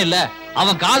கௌரவம் முக்கியம் இல்ல,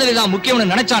 அவன் காதலிதான்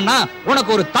முக்கியம்னு நினைச்சான்னா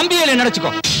உனக்கு ஒரு தம்பியில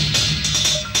நினைச்சுக்கோ.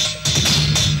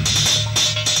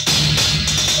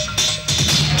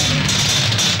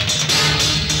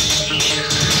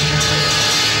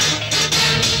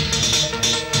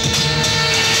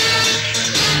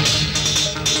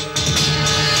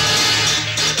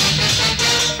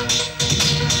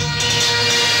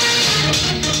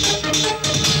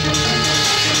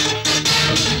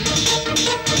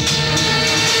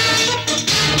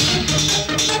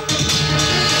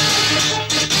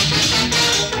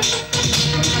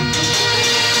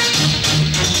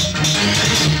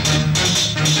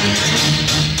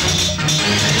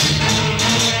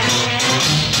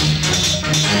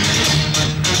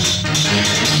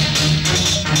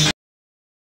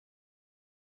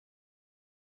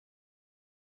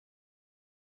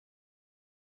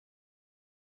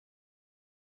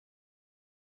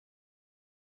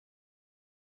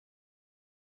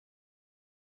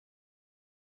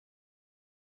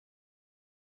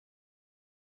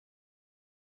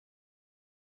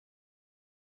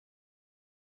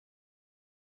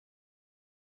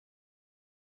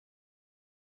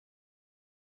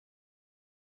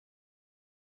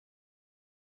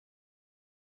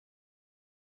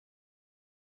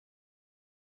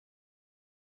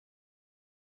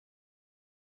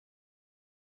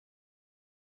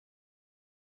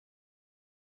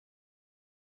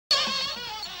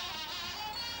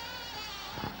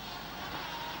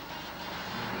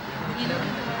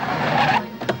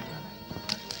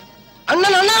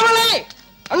 அண்ணன் அண்ணாமலை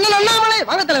அண்ணன் அண்ணாமலை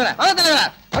வாங்க தலைவரே வாங்க தலைவரே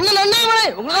அண்ணன் அண்ணாமலை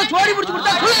உங்களுக்கு சோடி பிடிச்சு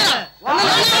கொடுத்தா அண்ணன்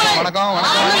அண்ணாமலை வணக்கம்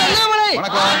அண்ணன் அண்ணாமலை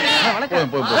வணக்கம் வாங்க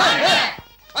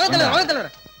தலைவரே வாங்க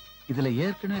தலைவரே இதுல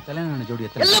ஏற்கனவே கல்யாணம் ஆன ஜோடி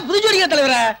எத்தனை எல்லாம் புது ஜோடிங்க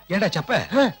தலைவரே ஏண்டா சப்ப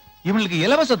இவங்களுக்கு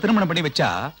இலவச திருமணம் பண்ணி வச்சா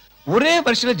ஒரே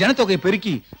வருஷத்துல ஜனத்தொகை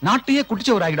பெருக்கி நாட்டையே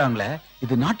குடிச்சவர் ஆகிடுவாங்களே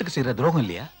இது நாட்டுக்கு செய்யற துரோகம்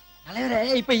இல்லையா தலைவரே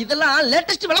இப்ப இதெல்லாம்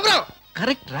லேட்டஸ்ட் விளம்பரம்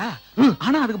கரெக்டா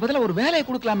ஆனா அதுக்கு பதிலா ஒரு வேலையை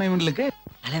கொடுக்கலாமே இவங்களுக்கு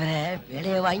தலைவரே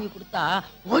வேலையை வாங்கி கொடுத்தா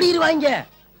ஓடிடுவாங்க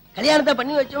கல்யாணத்தை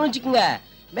பண்ணி வச்சோம்னு வச்சுக்கோங்க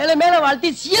மேல மேல வாழ்த்தி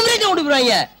சீவரேஜ்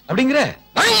ஓடிடுவாங்க அப்படிங்கிற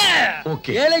வாங்க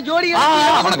ஓகே ஏழை ஜோடி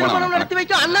நடத்தி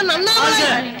வைக்கும் அண்ணன் அண்ணாமலை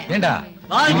ஏண்டா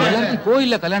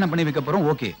கோயில்ல கல்யாணம் பண்ணி வைக்க போறோம்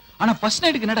ஓகே ஆனா ஃபர்ஸ்ட்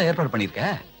நைட்டுக்கு என்னடா ஏற்பாடு பண்ணிருக்க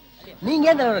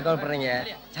நீங்க ஏன் தலைவரை கவலைப்படுறீங்க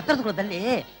சத்திரத்துக்குள்ள தள்ளி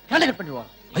காண்டை கட் பண்ணிடுவோம்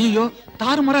ஐயோ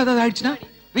தாறுமாறா ஏதாவது ஆயிடுச்சுன்னா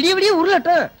விடிய விடிய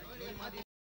உருளட்டும்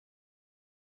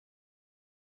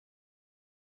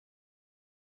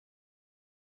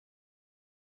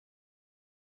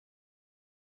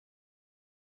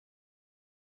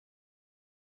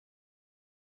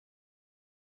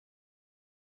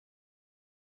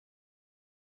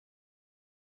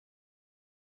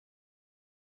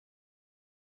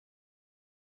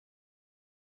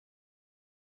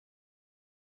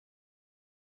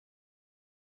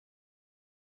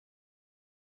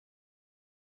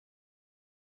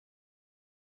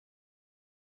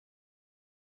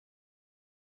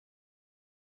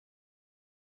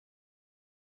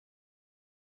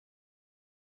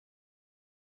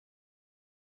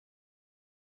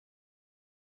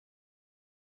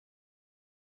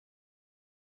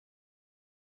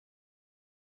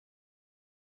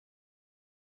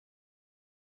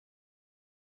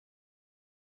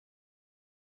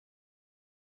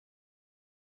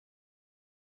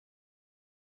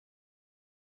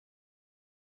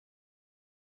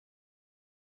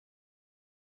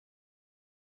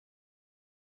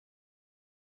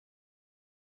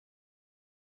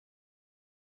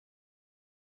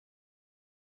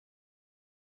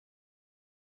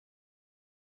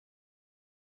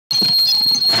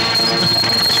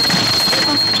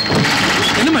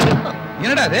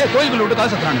என்னடா அது கோயிலுக்குள்ள விட்டு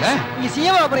காசு சத்துறாங்க நீங்க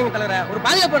சிஎம் போறீங்க தலைவரே ஒரு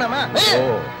பாதியா போனாமா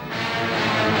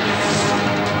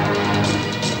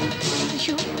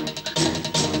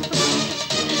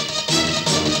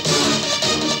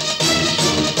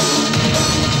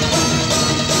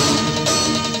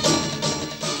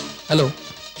ஹலோ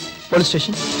போலீஸ்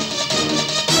ஸ்டேஷன்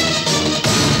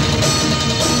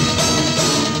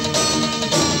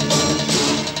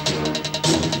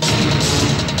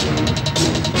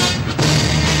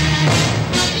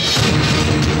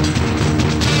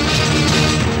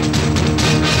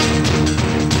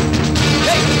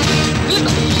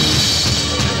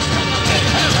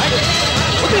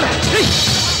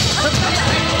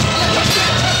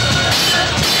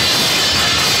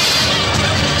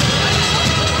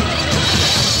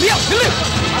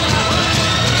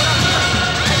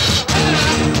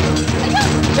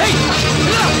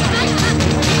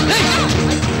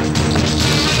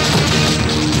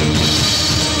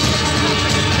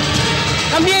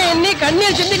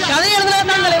கண்ணீர் சிந்தி கதை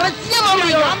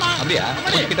அப்படியா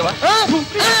கிட்ட வா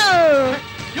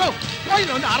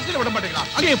கோயில வந்து அரசியல் விட மாட்டேங்கிறான்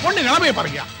அங்கே பொண்ணு நிலைமையை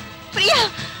பாருங்க பிரியா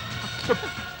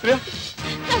பிரியா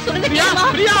நான் சொல்றது பிரியா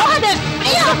பிரியா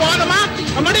பிரியா போதமா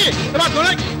அம்மாடி வா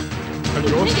தொலை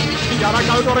ஐயோ நீ யாரா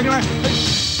கால் தொடங்கல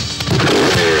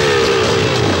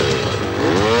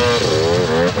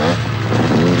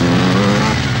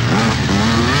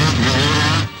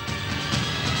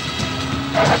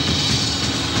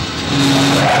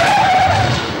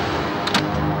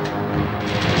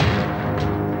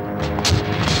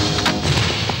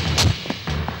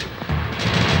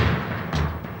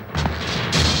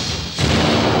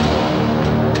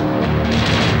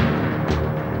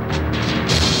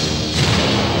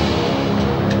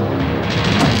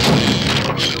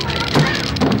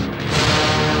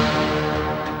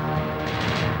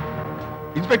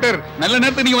இன்ஸ்பெக்டர் நல்ல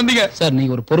நேரத்துக்கு நீங்க வந்தீங்க சார்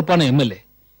நீங்க ஒரு பொறுப்பான எம்எல்ஏ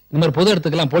இந்த மாதிரி பொது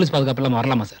இடத்துக்கெல்லாம் போலீஸ் பாதுகாப்பு எல்லாம்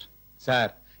வரலாமா சார் சார்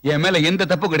என் மேல எந்த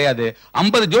தப்பு கிடையாது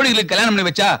 50 ஜோடிகளுக்கு கல்யாணம் பண்ணி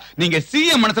வச்சா நீங்க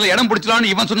சிஎம் மனசுல இடம்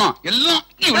பிடிச்சலாம்னு இவன் சொன்னான் எல்லாம்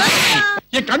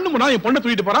என் கண்ணு முன்னா என் பொண்ணை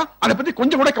தூக்கிட்டு போறான் அதை பத்தி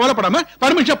கொஞ்சம் கூட கவலைப்படாம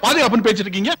பர்மிஷன் பாதுகாப்புன்னு பேசிட்டு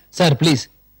இருக்கீங்க சார் ப்ளீஸ்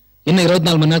இன்னும்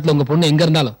 24 மணி நேரத்துல உங்க பொண்ணு எங்க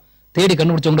இருந்தாலும் தேடி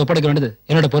கண்டுபிடிச்சு உங்களை ஒப்படைக்க வேண்டியது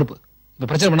என்னோட பொறுப்பு இப்ப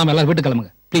பிரச்சனை பண்ணாம எல்லாரும் வீட்டுக்கு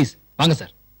கிளம்புங்க ப்ளீஸ் வாங்க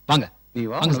சார் வாங்க நீ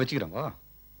வாங்க வச்சுக்கிறோம் வா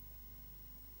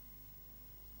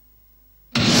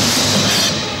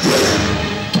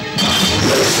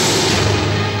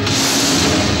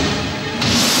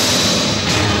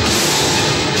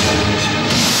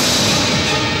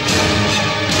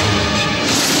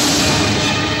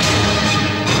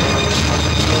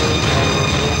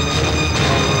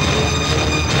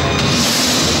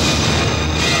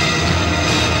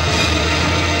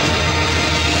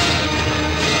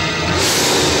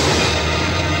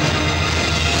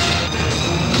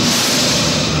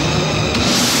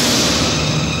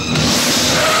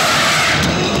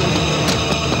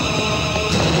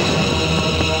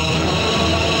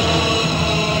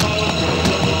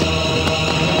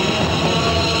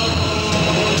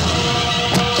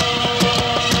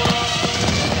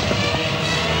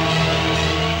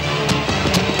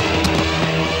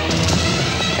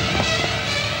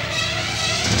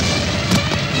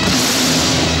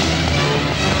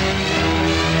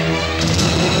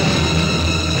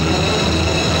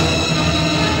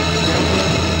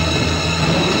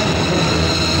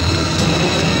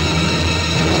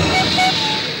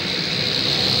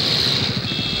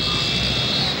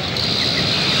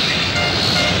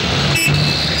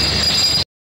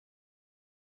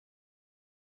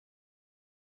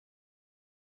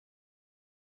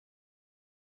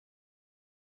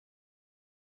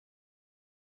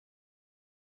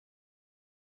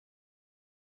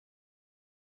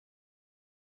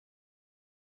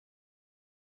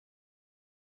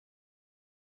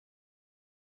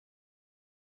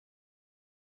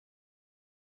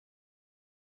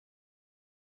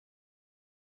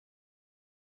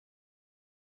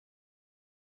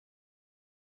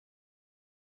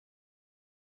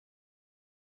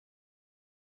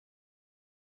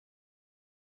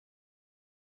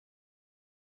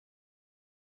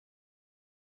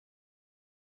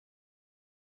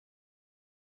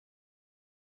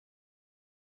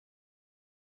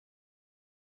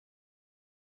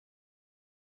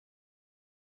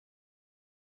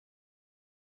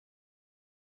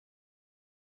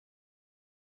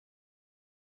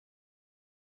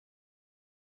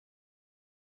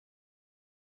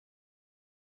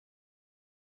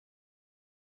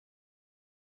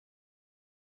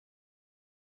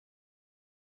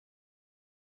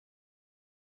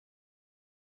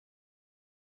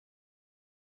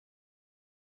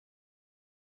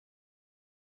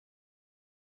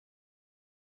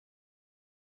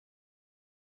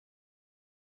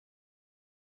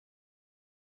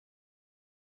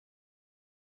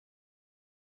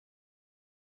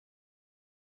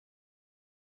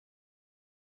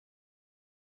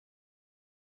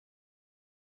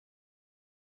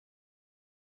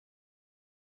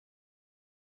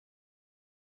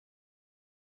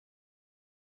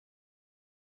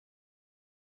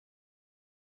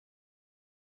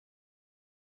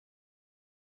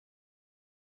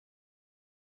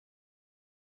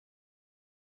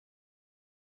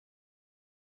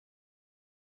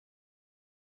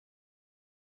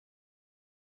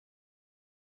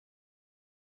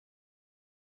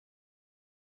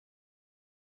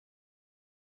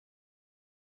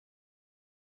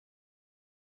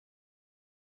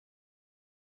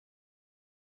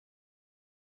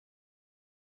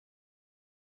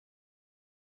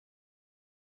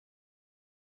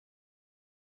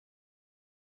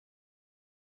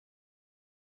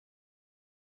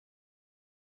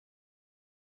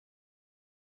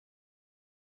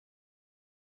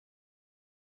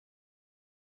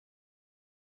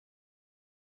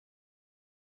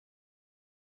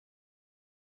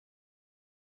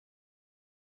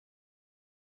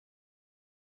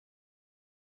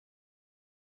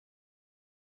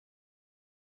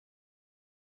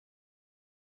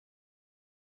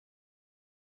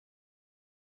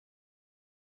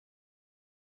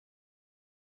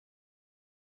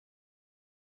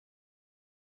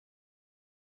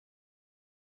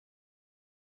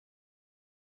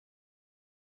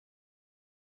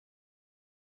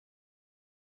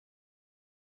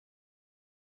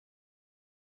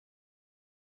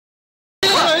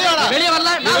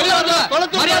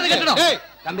கட்டணும்.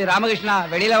 தம்பி ராமகிருஷ்ணா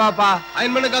வெளியில வாப்பா.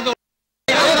 அயன் பண்ண காசு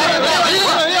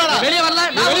வெளியே வரல,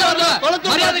 நான் உள்ள வரல.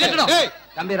 மரியாதை கட்டணும்.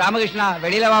 தம்பி ராமகிருஷ்ணா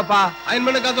வெளியில வாப்பா. அயன்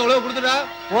பண்ண காசு எவ்வளவு கொடுத்துடா?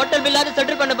 ஹோட்டல் பில்லாவது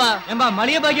செட்டில் பண்ணுப்பா. ஏம்பா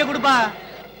மளிகை பாக்கிய கொடுப்பா.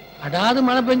 அடாது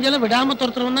மழை பெஞ்சாலும் விடாம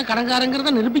துரத்துறவன்னா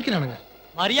கடங்காரங்கிறத நிரூபிக்கிறானுங்க.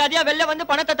 மரியாதையா வெளில வந்து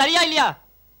பணத்தை தரியா இல்லையா?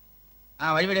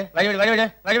 வழிவிடு.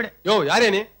 யோ யாரே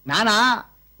நீ? நானா?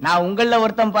 நான் உங்கள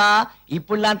ஒருத்தன்பா.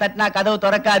 இப்படிலாம் தட்டினா கதவு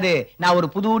திறக்காது. நான் ஒரு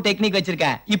புது டெக்னிக்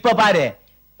வச்சிருக்கேன். இப்ப பாரு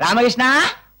ராமகிருஷ்ணா,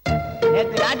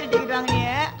 நேத்து லாட்டரி டிக்கெட்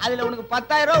வாங்கினியே, அதுல உனக்கு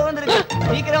 10,000 ரூபாய் வந்திருக்கு.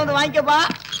 சீக்கிரம் வந்து வாங்கிக்கப்பா.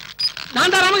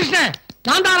 நான் தான்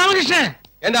ராமகிருஷ்ணன்.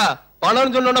 ஏண்டா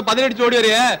பணம்னு சொன்னோன்னா 18 ஓடி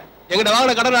வரையே எங்கிட்ட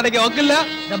வாங்கின கடன் அடைக்க வக்கில்ல?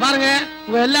 இந்த பாருங்க,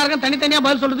 உங்க எல்லாருக்கும் தனித்தனியா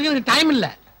பதில் சொல்றதுக்கு எனக்கு டைம் இல்ல.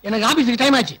 எனக்கு ஆபீஸுக்கு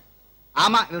டைம் ஆச்சு.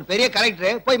 ஆமா, இவர் பெரிய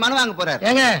கலெக்டர், போய் மனு வாங்க போறாரு.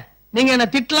 ஏங்க, நீங்க என்ன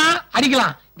திட்டலாம்,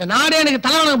 அடிக்கலாம், இந்த நாடே எனக்கு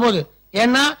தலைவணங்க போகுது.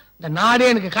 ஏன்னா இந்த நாடே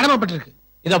எனக்கு கடமைப்பட்டிருக்கு.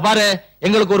 இத பாரு,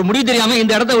 எங்களுக்கு ஒரு முடிவு தெரியாம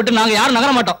இந்த இடத்தை விட்டு நாங்க யாரும்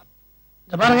நகர மாட்டோம்.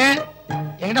 இந்த பாருங்க,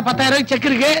 என்கிட்ட 10,000 ரூபாய்க்கு செக்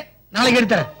இருக்கு, நாளைக்கு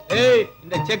எடுத்துறேன். ஏய்,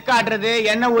 இந்த செக் ஆட்டுறது,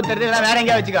 எண்ணெய் ஊத்துறது எல்லாம் வேற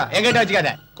எங்கேயா வச்சுக்கோ, எங்கிட்ட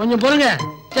வச்சுக்காத. கொஞ்சம் பொறுங்க,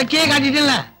 செக்கே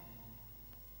காட்டிட்டேன்ல.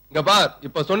 இங்க பார்,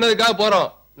 இப்ப சொன்னதுக்காக போறோம்.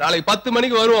 நாளைக்கு 10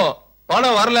 மணிக்கு வருவோம்.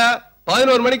 பணம் வரல,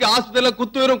 11 மணிக்கு ஆஸ்பத்திரியில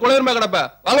குத்துயிரும் குளிருமே கிடப்ப.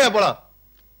 வாங்க போலாம்.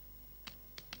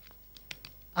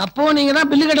 அப்போ நீங்க தான்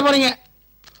பில்லு கட்ட போறீங்க.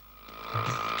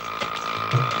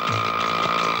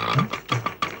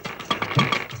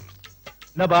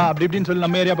 என்னப்பா அப்படி இப்படின்னு சொல்லி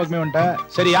நம்ம ஏரியா பக்கமே வந்துட்டேன்.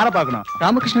 சரி, யார பாக்கணும்?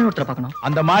 ராமகிருஷ்ணன் ஒருத்தர் பார்க்கணும்.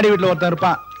 அந்த மாடி வீட்டுல ஒருத்தன்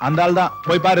இருப்பான், அந்த ஆள் தான்.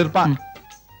 போய் பாரு, இருப்பான்.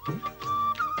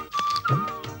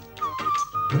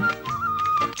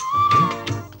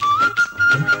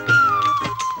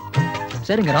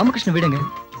 சரிங்க, ராமகிருஷ்ணன் வீடுங்க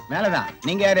மேலதான்.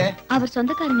 நீங்க யாரு? அவர்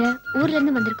சொந்தக்காரங்க, ஊர்ல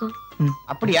இருந்து வந்திருக்கோம்.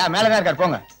 அப்படியா? மேலதான் இருக்காரு,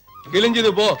 போங்க.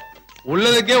 கிழிஞ்சது போ,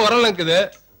 உள்ளதுக்கே உரல் இருக்குது,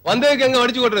 வந்ததுக்கு எங்க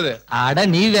வடிச்சு கொட்டுறது? அட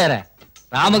நீ வேற.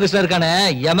 ராமகிருஷ்ணன் இருக்கானே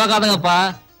எமகாதங்கப்பா.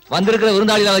 வந்திருக்கிற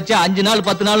விருந்தாளிகளை வச்சு 5 நாள்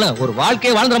 10 நாள் ஒரு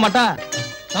வாழ்க்கையை வாழ்ந்துட மாட்டான்.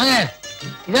 வாங்க,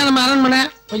 இதான் நம்ம அரண்மனை.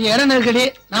 கொஞ்சம் இடம் நெருக்கடி,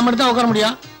 நான் மட்டும் தான் உட்கார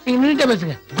முடியும். நீங்க நின்னுட்டே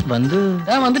பேசுங்க.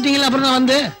 வந்துட்டீங்களா? அப்புறம் தான்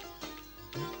வந்து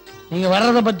நீங்க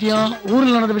வர்றத பத்தியும்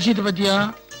ஊர்ல நடந்த விஷயத்தை பத்தியும்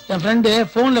என் ஃப்ரெண்டு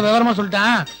போன்ல விவரமா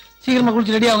சொல்லிட்டான். சீக்கிரமா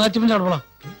குளிச்சு ரெடி அவங்க சிப்பின் சாப்பிட போலாம்.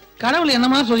 கடவுள்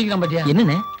என்னமா சொல்லிக்கிறான் பாத்தியா?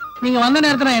 என்னன்னு? நீங்க வந்த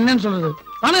நேரத்துல என்னன்னு சொல்றது?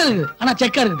 பணம் இருக்குது, ஆனா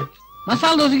செக்கா இருக்குது.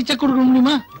 மசாலா தோசைக்கு செக் கொடுக்க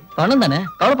முடியுமா? பணம் தானே,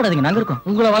 கவலைப்படாதீங்க, நாங்க இருக்கோம்.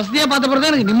 உங்களை வசதியா பார்த்த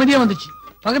பிறகு எனக்கு நிம்மதியா வந்துச்சு.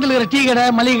 பக்கத்துல இருக்கிற டீ கடை,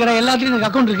 மளிகை கடை எல்லாத்துலயும் எனக்கு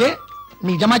அக்கௌண்ட் இருக்கு.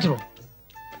 நீ ஜமாச்சிருவோம்.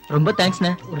 ரொம்ப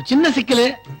தேங்க்ஸ்ண்ணே. ஒரு சின்ன சிக்கல்,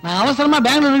 நான் அவசரமா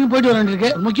பெங்களூர் வரைக்கும் போயிட்டு வரேன். இருக்கு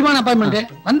ஒரு முக்கியமான அப்பாயின்மெண்ட்.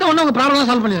 வந்த உடனே உங்க ப்ராப்ளம்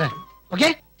சால்வ் பண்ணிடுறேன். ஓகே?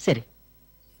 சரி.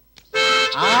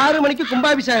 6 மணிக்கு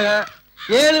கும்பாபிஷேகம்,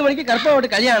 7 மணிக்கு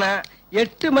கற்பவட்டு கல்யாணம்,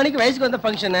 8 மணிக்கு வயசுக்கு வந்த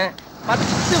ஃபங்க்ஷன்,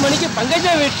 10 மணிக்கு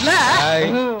பங்கஜா வீட்டுல.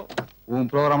 உன்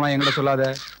ப்ரோக்ராம்லாம் எங்கிட்ட சொல்லாத.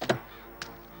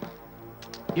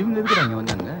 இவங்க எதுக்குறாங்க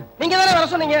வந்தாங்க? நீங்க தானே வர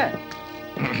சொன்னீங்க.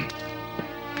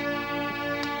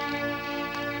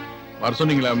 வர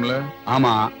சொன்னீங்களா?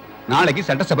 ஆமா, நாளைக்கு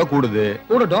சட்டசபை கூடுது.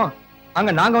 கூடட்டும். அங்க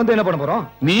நாங்க வந்து என்ன பண்ண போறோம்?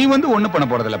 நீ வந்து ஒண்ணு பண்ண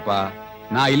போறதில்லப்பா.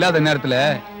 நான் இல்லாத நேரத்துல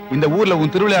இந்த ஊர்ல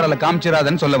உன் திருவிழாவில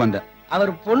காமிச்சிராதன்னு சொல்ல வந்த.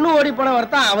 அவர் பொண்ணு ஓடி போன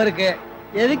வரத்தான் அவருக்கு.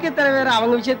 எதுக்கு தலைவர்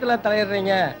அவங்க விஷயத்துல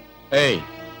தலையிடுறீங்க? ஏய்,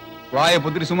 வாயை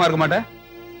புத்திரி சும்மா இருக்க மாட்டேன்.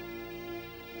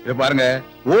 இத பாருங்க,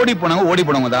 ஓடி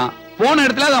போனவங்க தான். போன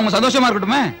இடத்துல அது அவங்க சந்தோஷமா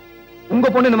இருக்கட்டுமே. உங்க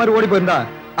பொண்ணு இந்த மாதிரி ஓடி போயிருந்தா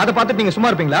அதை பார்த்துட்டு நீங்க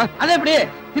சும்மா இருப்பீங்களா? அது எப்படி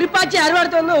திருப்பாச்சி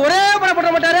அறுவாடத்து வந்து ஒரே படம்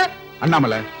போட மாட்டாரு?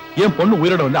 அண்ணாமலை, என் பொண்ணு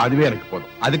உயிரோட வந்து அதுவே எனக்கு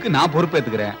போதும். அதுக்கு நான்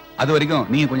பொறுப்பேத்துக்கிறேன். அது வரைக்கும்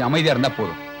நீங்க கொஞ்சம் அமைதியா இருந்தா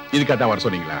போதும். இதுக்காக வர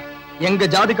சொன்னீங்களா? எங்க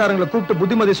ஜாதிக்காரங்களை கூப்பிட்டு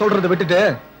புத்திமதி சொல்றதை விட்டுட்டு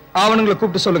அவனுங்களை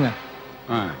கூப்பிட்டு சொல்லுங்க.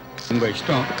 உங்க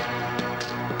இஷ்டம்.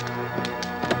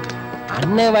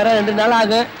 அண்ணன் வர 2 நாள்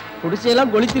ஆகும்.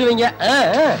 குடிசையெல்லாம் கொளுத்திடுவீங்க.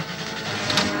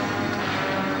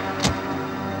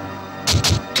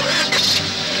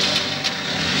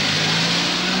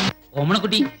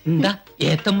 ஓமனக்குட்டி, இந்தா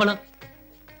ஏத்தம்பளம்.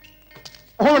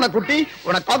 ஓமனக்குட்டி,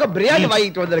 உனக்காக பிரியாணி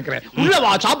வாங்கிட்டு வந்திருக்கிறேன். உள்ள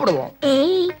வா, சாப்பிடுவோம்.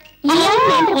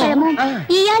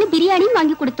 பிரியாணியும்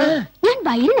வாங்கி கொடுத்து நான்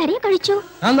வயிறு நிறைய கழிச்சு.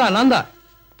 நான் தான்.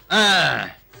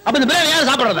 அப்ப இந்த பிரியாணி யார்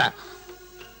சாப்பிடுறத?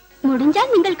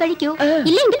 முடிஞ்சால் நீங்கள் கழிக்கோ,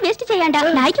 இல்ல எங்கள் வேஸ்ட் செய்யாண்டா.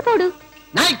 நாய்க்கு போடு.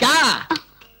 நாய்க்கா?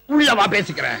 உள்ள வா,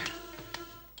 பேசிக்கிறேன்.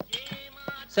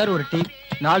 சார், ஒரு டீ,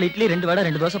 4 இட்லி, 2 வடை,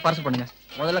 2 தோசை பார்சல் பண்ணுங்க.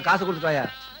 முதல்ல காசு கொடுத்துட்டாயா?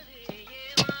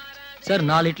 சார்,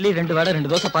 4 இட்லி, 2 வடை, 2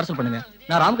 தோசை பார்சல் பண்ணுங்க.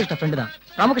 நான் ராமகிருஷ்ணா ஃப்ரெண்டு தான்.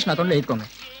 ராமகிருஷ்ணா அக்கௌண்ட்ல எழுதிக்கோங்க.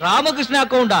 ராமகிருஷ்ணா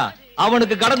அக்கௌண்டா?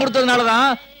 அவனுக்கு கடன் கொடுத்ததுனாலதான்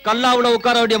கல்லாவுல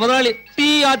உட்கார வேண்டிய முதலாளி டீ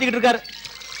ஆத்திக்கிட்டு இருக்காரு.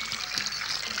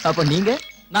 அப்ப நீங்க?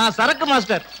 நான் சரக்கு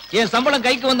மாஸ்டர். என் சம்பளம்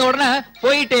கைக்கு வந்த உடனே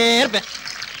போயிட்டே இருப்பேன்.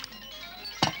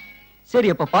 சரி,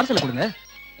 அப்ப பார்சல் கொடுங்க.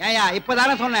 ஏயா,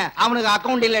 இப்பதானே சொன்னேன் அவனுக்கு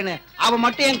அக்கௌண்ட் இல்லைன்னு. அவன்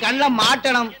மட்டும் என் கண்ணுல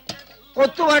மாட்டணும்.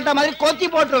 கொத்து வரட்ட மாதிரி கொத்தி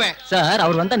போட்டுருவேன். சார்,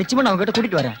 அவர் வந்தா நிச்சயமா நான் உங்ககிட்ட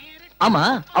கூட்டிட்டு வரேன். ஆமா,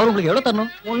 அவர் உங்களுக்கு எவ்வளவு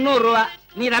தரணும்? 300 ரூபாய்.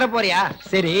 நீ தர போறியா?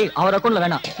 சரி, அவர் அக்கௌண்ட்ல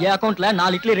வேணாம். என் அக்கௌண்ட்ல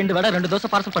 4 இட்லி, 2 வடை, 2 தோசை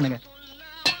பார்சல் பண்ணுங்க.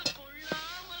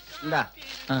 இந்தா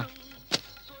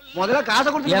முதல்ல காசை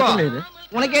கொடுத்துட்டு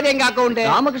உனக்கு ஏது எங்க அக்கவுண்ட்?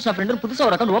 ராமகிருஷ்ணா ஃப்ரெண்ட் புதுசா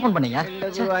ஒரு அக்கவுண்ட் ஓபன் பண்ணீங்க.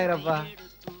 ரூபாயிரப்பா.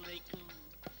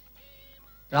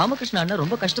 ராமகிருஷ்ணா அண்ணன்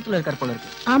ரொம்ப கஷ்டத்துல இருக்கார் போல இருக்கு.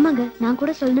 ஆமாங்க, நான்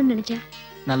கூட சொல்லணும்னு நினைச்சேன்.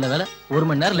 நல்ல வேலை 1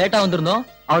 மணி நேரம் லேட்டா வந்திருந்தோம்.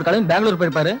 அவர் கிளம்பி பெங்களூர்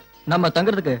போயிருப்பாரு. நம்ம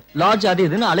தங்குறதுக்கு லாட்ஜ் அது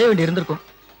இதுன்னு அலைய வேண்டி இருந்திருக்கும்.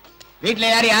 வீட்டுல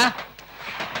யாரியா?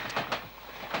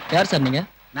 யார் சார் நீங்க?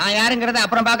 நான் யாருங்கிறத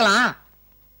அப்புறம் பார்க்கலாம்.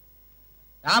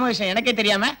 ராமகிருஷ்ணன் எனக்கே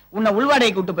தெரியாம உன்னை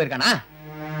உள்வாடையை கூட்டு போயிருக்கானா?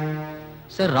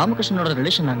 சார் ராமகிருஷ்ணனோட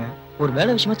ரிலேஷன் நாங்க. ஒரு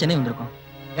வேலை விஷயமா சென்னை வந்திருக்கோம்.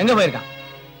 எங்க போயிருக்கான்?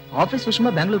 ஆபீஸ்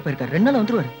விஷயமா பெங்களூர் போயிருக்காரு. 2 நாள்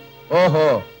வந்துருவாரு. ஓஹோ,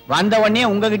 வந்த உடனே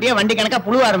உங்ககிட்டயே வண்டி கணக்கா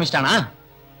புழுவ ஆரம்பிச்சிட்டானா?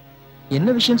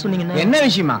 என்ன விஷயம் சொன்னீங்கன்னா? என்ன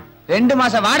விஷயமா? 2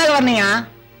 மாசம் வாடகை வரணையா?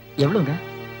 எவ்வளவுங்க?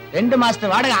 2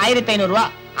 மாசத்து வாடகை 1500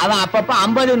 ரூபாய். அவன் அப்பப்ப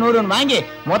 50 100 வாங்கி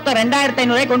மொத்தம்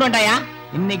 2500 ரூபாய் கொண்டு வந்தாயா?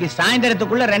 இன்னைக்கு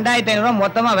சாயந்தரத்துக்குள்ள 2500 ரூபாய்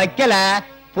மொத்தமா வைக்கல,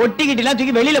 பொட்டிக்கிட்டு எல்லாம்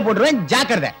தூக்கி வெளியில போட்டுருவேன்,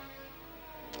 ஜாக்கிரதை.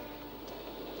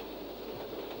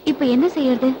 இப்ப என்ன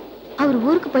செய்யறது? அவர்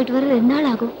ஊருக்கு போயிட்டு வர 2 நாள்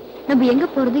ஆகும். நம்ம எங்க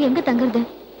போறது, எங்க தங்குறது?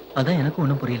 அதான் எனக்கு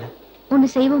ஒண்ணும் புரியல. ஒண்ணு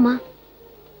செய்வோமா?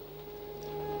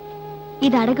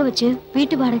 இத அடக வச்சு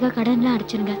வீட்டு வாடகை கடன்லாம்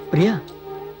அடைச்சிருங்க. பிரியா,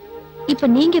 இப்ப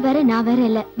நீங்க வேற நான் வேற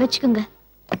இல்ல, வச்சுக்கோங்க.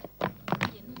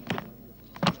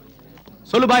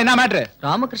 சொல்லுபா, என்ன மேட்ரு?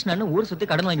 ராமகிருஷ்ணன் ஊர் சுத்தி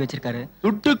கடன் வாங்கி வச்சிருக்காரு.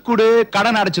 துட்டு குடு,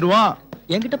 கடன் அடைச்சிருவோம்.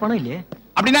 என்கிட்ட பணம் இல்லையே.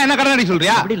 அப்படின்னா என்ன கடன் அடைக்க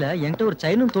சொல்றியா? அப்படி இல்ல, என்கிட்ட ஒரு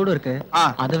செயினும் தோடு இருக்கு.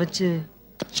 அத வச்சு.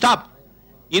 ஸ்டாப்.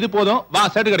 இது போதும், வா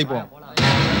சேட்டு கடிப்போம்.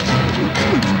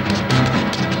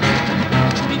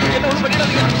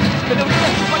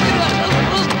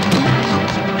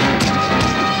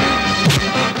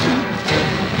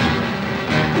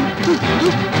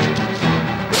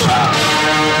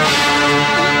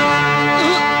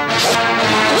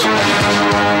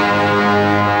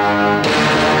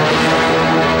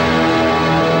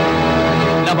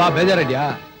 என்னப்பா பேஜாரடியா?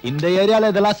 இந்த ஏரியால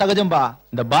இதெல்லாம் சகஜம்பா.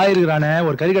 இந்த பாய் இருக்கிறானே,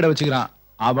 ஒரு கறிக்கடை வச்சுக்கிறான்.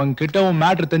 அவன் கிட்ட உன்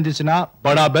மேட்ரு தெரிஞ்சிச்சுன்னா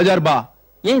படா பேஜார்பா.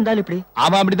 ஏன் இந்த ஆள் இப்படி?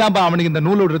 அவன் அப்படிதான்ப்பா. அவனுக்கு இந்த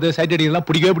நூல் விடுறது, சைட் அடிக்கலாம்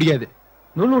பிடிக்கவே பிடிக்காது.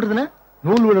 நூல் விடுறதுன்னா?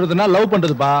 நூல் விடுறதுன்னா லவ்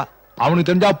பண்றதுப்பா. அவனுக்கு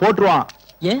தெரிஞ்சா போட்டுருவான்.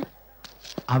 ஏன்?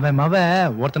 அவன்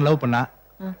ஒருத்தன் லவ் பண்ணா,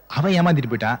 அவன்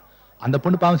ஏமாத்திட்டு போயிட்டான். அந்த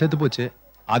பொண்ணு பாவம் செத்து போச்சு.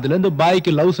 அதுல இருந்து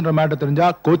பாய்க்கு லவ்ஸ்ன்ற மேட்டர் தெரிஞ்சா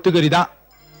கொத்துக்கறி தான்.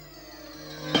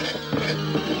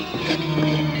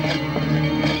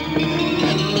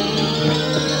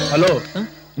 ஹலோ,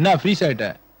 என்ன ஃப்ரீஸ் ஆயிட்ட?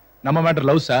 நம்ம மேட்டர்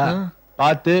லவ்ஸா?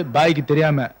 பார்த்து பாய்க்கு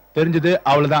தெரியாம, தெரிஞ்சது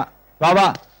அவ்வளவுதான். வா வா.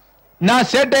 நான்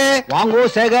சேட்டே. வாங்கோ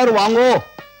சேகர், வாங்கோ.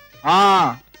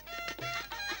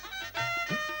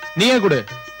 நீயே கொடு.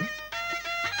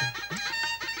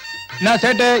 நான்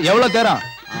சேட்டு எவ்வளவு தேரம்?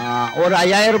 ஒரு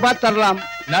 5000 ரூபாய் தரலாம்.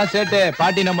 நான் சேட்டு,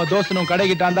 பாட்டி நம்ம தோஸ்தனும்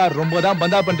கடைக்கிட்டாண்டா ரொம்ப தான்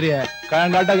பந்தா பண்றிய.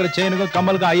 கழங்காட்டாக்கிற செயினுக்கும்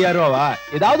கம்மலுக்கும் 5000 ரூபாவா?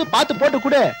 ஏதாவது பார்த்து போட்டு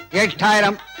கொடு.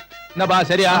 8000. என்னப்பா,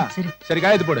 சரியா? சரி,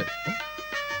 காயத்து போடு.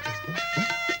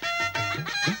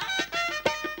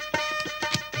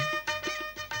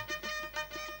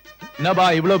 என்னப்பா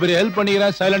இவ்வளவு பெரிய ஹெல்ப்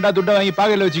பண்ணிக்கிறேன், சைலண்டா துட்ட வாங்கி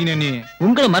பாக்கெட்ல வச்சுக்கினே நீ?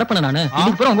 உங்களை மறப்பன நானு.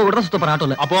 இதுக்கு அப்புறம் உங்க கூட சுத்த போற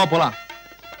ஆட்டோல. அப்போ போலாம்.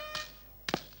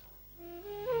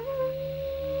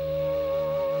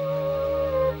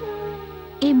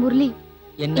 ஏய் முரளி,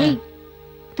 என்ன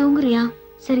தூங்குறியா?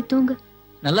 சரி தூங்கு.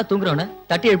 நல்லா தூங்குறவன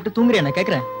தட்டி எழுப்பிட்டு தூங்குறியா? நான்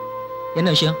கேக்குறேன், என்ன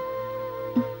விஷயம்?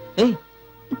 ஏய்,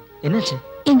 என்னாச்சு?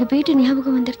 எங்க வீட்டு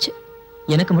ஞாபகம் வந்துருச்சு.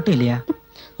 எனக்கு மட்டும் இல்லையா?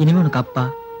 இனிமே உனக்கு அப்பா,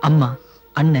 அம்மா,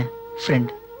 அண்ணன்,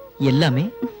 ஃப்ரெண்ட் எல்லாமே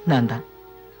நான் தான்.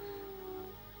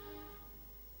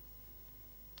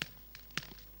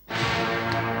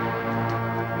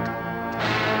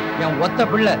 என் ஒத்த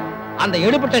பிள்ளை அந்த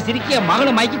எடுபட்ட சிரிக்கிய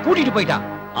மகளை மைக்கி கூட்டிட்டு போயிட்டான்.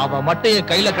 அவ மட்டும் என்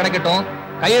கையில கிடைக்கட்டும்,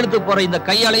 கையெழுத்து போற இந்த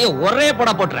கையாலேயே ஒரே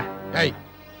போட போட்டுறேன். டேய்,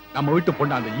 நம்ம வீட்டு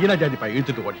பொண்ணு அந்த ஈன ஜாதி பையன்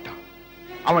இழுத்துட்டு ஓடிட்டான்.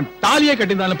 அவன் தாலியே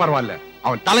கட்டியிருந்தாலும் பரவாயில்ல,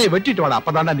 அவன் தலையை வெட்டிட்டு வாடா,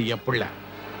 அப்பதான்டா நீ என் புள்ள.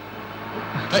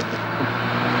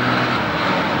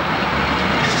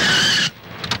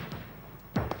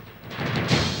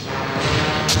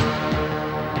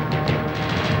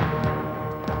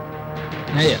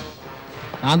 ஏய்யா,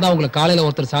 நான் தான் உங்களை காலையில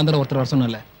ஒருத்தர் சாயந்தரம் ஒருத்தர் வர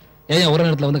சொன்னேன்ல. ஏன் ஒரு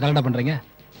நேரத்துல வந்து கலெக்டா பண்றீங்க?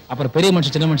 அப்புறம் பெரிய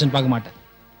மனுஷன் சின்ன மனுஷன் பார்க்க மாட்டேன்.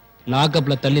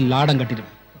 லாக்அப்ல தள்ளி லாடம்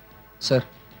கட்டிடுவேன். சார்,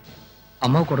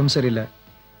 அம்மாவுக்கு உடம்பு சரியில்லை,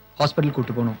 ஹாஸ்பிட்டல்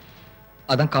கூட்டு போகணும்.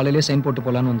 அதான் காலையிலேயே சைன் போட்டு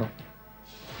போலான்னு வந்தோம்.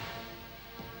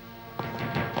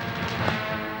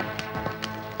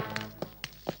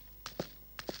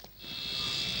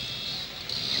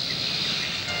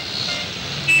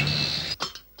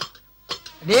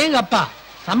 டேங்க அப்பா,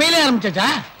 சமையலே ஆரம்பிச்சாச்சா?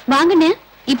 வாங்கண்ணே,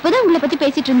 இப்பதான் உங்களை பத்தி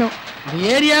பேசிட்டு இருந்தோம். இந்த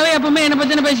ஏரியாவே எப்பவுமே என்ன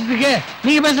பத்தி பேசிட்டு இருக்கு.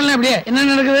 நீங்க பேசலாம் அப்படியே. என்ன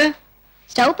நடக்குது?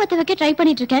 ஸ்டவ் பத்த வைக்க ட்ரை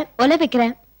பண்ணிட்டு இருக்கேன், ஒலை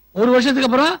வைக்கிறேன். 1 வருஷத்துக்கு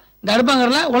அப்புறம் இந்த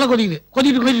அடுப்பாங்கறல ஒலை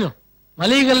கொதிக்குது.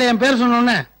 மளிகைகள்ல என் பேர் சொன்ன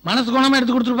உடனே மனசு கோணமா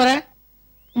எடுத்து கொடுத்துருப்பாரு.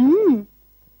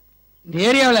 இந்த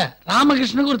ஏரியாவுல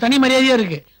ராமகிருஷ்ணனுக்கு ஒரு தனி மரியாதையா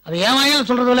இருக்கு. அதை ஏன் வாயால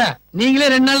சொல்றதுல நீங்களே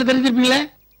 2 நாள்ல தெரிஞ்சிருப்பீங்களே.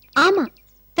 ஆமா,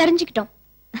 தெரிஞ்சுக்கிட்டோம்.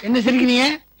 என்ன சிரிக்கிறீங்க?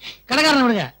 கடைக்காரன்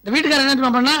விடுங்க. இந்த வீட்டுக்காரன்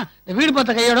என்ன பண்ணா, இந்த வீடு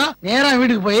பார்த்த கையோட நேரா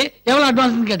வீட்டுக்கு போய் எவ்வளவு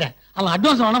அட்வான்ஸ் கேட்டேன். அவன்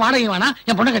அட்வான்ஸ் வேணா, வாடகை வேணா,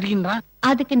 என் பொண்ணை கட்டிக்கின்றான்.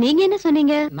 அதுக்கு நீங்க என்ன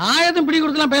சொன்னீங்க? நான் எதுவும் பிடி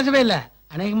கொடுத்துலாம் பேசவே இல்ல.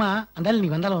 அநேகமா அந்த நீ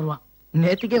வந்தாலும் வருவான்.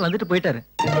 நேத்துக்கே வந்துட்டு போயிட்டாரு.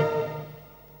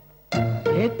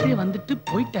 நேத்து வந்துட்டு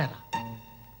போயிட்டாரா?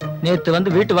 நேத்து வந்து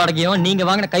வீட்டு வாடகையும் நீங்க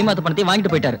வாங்கின கைமாத்து பணத்தையும்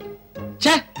வாங்கிட்டு போயிட்டாரு.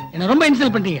 சே, என்ன ரொம்ப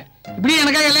இன்சல்ட் பண்றீங்க. இப்படி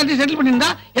எனக்காக எல்லாத்தையும் செட்டில் பண்ணிருந்தா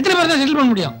எத்தனை பேர் தான் செட்டில் பண்ண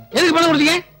முடியும்? எதுக்கு பணம்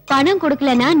கொடுத்தீங்க? பணம்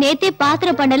கொடுக்கலனா நேத்தே பாத்திர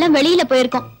பண்ணலாம் வெளியில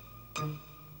போயிருக்கோம்.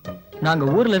 நாங்க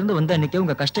ஊர்ல இருந்து வந்த அன்னைக்கே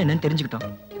உங்க கஷ்டம் என்னன்னு தெரிஞ்சுக்கிட்டோம்.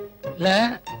 இல்ல,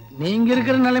 நீங்க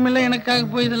இருக்கிற நிலைமையில எனக்காக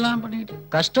போய் இதெல்லாம் பண்ணிட்டு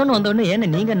கஷ்டம்னு வந்த உடனே என்ன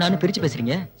நீங்க நானும் பிரிச்சு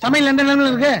பேசுறீங்க? சமையல் எந்த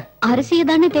நிலைமையில இருக்கு? அரிசியை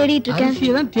தானே தேடிட்டு இருக்கேன்.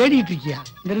 அரிசியை தான் தேடிட்டு இருக்கியா?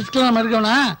 இந்த ரிஸ்க்ல நம்ம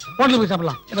இருக்கோம்னா ஹோட்டல்ல போய்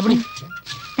சாப்பிடலாம். இத பண்ணி.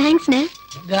 தேங்க்ஸ்ண்ணே.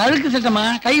 இது அழுக்கு சட்டமா,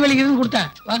 கை வலிக்குதுன்னு கொடுத்தேன்.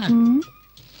 வாங்க.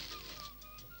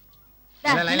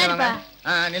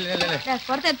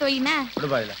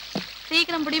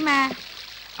 சீக்கிரம் புடிமா.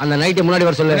 அந்த நைட்டு முன்னாடி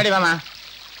வர சொல்லு.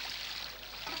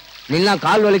 நின்னா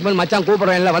கால் வலிக்கு மச்சான்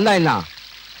கூப்பிடுறேன். இல்ல வந்தா என்ன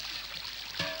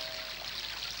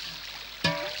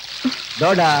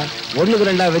தோடா 1க்கு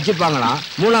 2 வச்சுப்பாங்களா,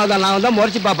 3ஆவதா நான் வந்தா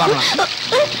முறைச்சு பாப்பாங்களா?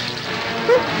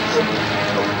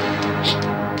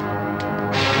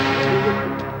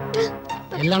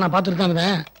 எல்லாம் நான் பாத்துட்டு தான்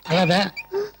இருந்தேன். அழாத,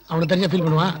 அவனுக்கு தெரிஞ்சா ஃபீல்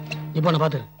பண்ணுவான். இப்போ நான்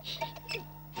பாத்துரு.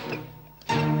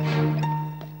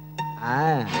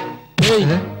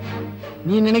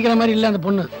 நீ நினைக்கிற மாதிரி இல்ல அந்த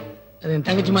பொண்ணு. அது என்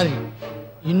தங்கச்சி மாதிரி.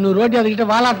 இன்னொரு வாட்டி அதுகிட்ட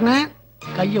வாலாட்டின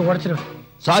கையை உடைச்சிருவேன்.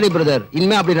 சாரி பிரதர்,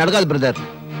 இனிமே அப்படி நடக்காது பிரதர்.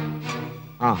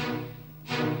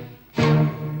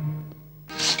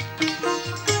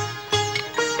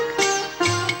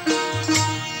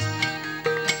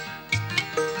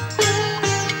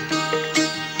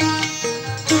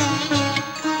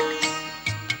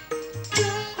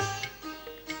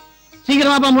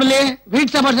 சீக்கிரமாப்பா முரளி,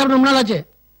 வீட்டு சாப்பாடு சாப்பிட்டு ரொம்ப நாள் ஆச்சு.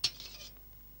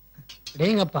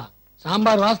 டேங்கப்பா,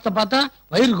 சாம்பார் வாசத்தை பார்த்தா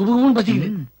வயிறு குபுகுபுன்னு பசிக்குது.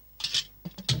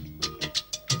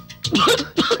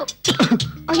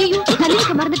 ஐயோ,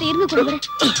 நளினிக்கு மறந்துட்டு இருந்து கொடுக்குறேன்.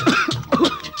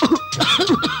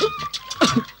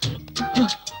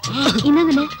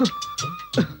 என்னங்கண்ணே,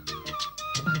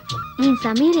 என்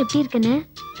சமையல் எப்படி இருக்குன்னு?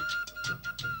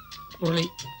 முரளி,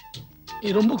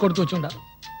 நீ ரொம்ப கொடுத்து வச்சோண்டா.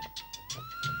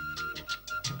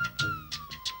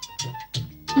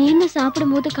 என்ன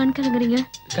சாப்பிடும் போது கண் கலங்குறீங்க?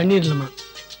 கண்ணீர் இல்லம்மா,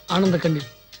 ஆனந்த கண்ணீர்.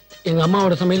 எங்க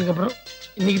அம்மாவோட சமையலுக்கு அப்புறம்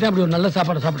இன்னைக்கு தான் அப்படி ஒரு நல்ல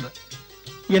சாப்பாடு சாப்பிடுறேன்.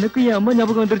 எனக்கு என் அம்மா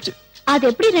ஞாபகம் வந்துருச்சு. அது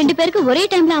எப்படி 2 பேருக்கு ஒரே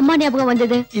டைம்ல அம்மா ஞாபகம்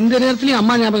வந்தது? இந்த நேரத்துலயும்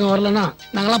அம்மா ஞாபகம் வரலன்னா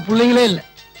நாங்களாம் பிள்ளைங்களே இல்ல.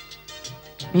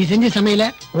 நீ செஞ்ச சமையல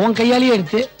உன் கையாலேயே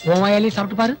எடுத்து உன் வாயாலேயே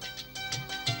சாப்பிட்டு பாரு.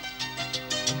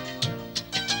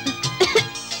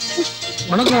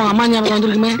 உனக்கும் உன் அம்மா ஞாபகம்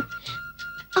வந்திருக்குமே?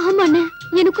 ஆமாண்ணே,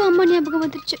 எனக்கும் அம்மா ஞாபகம்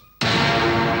வந்துருச்சு.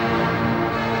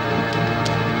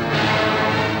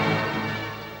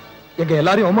 எங்க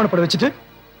எல்லாரையும் அவமானப்பட வச்சுட்டு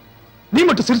நீ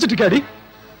மட்டும் சிரிச்சிட்டு இருக்காடி.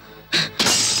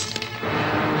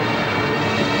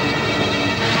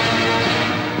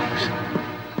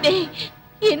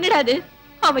 என்னடா அது?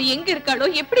 அவ எங்க இருக்காளோ,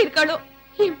 எப்படி இருக்காளோ,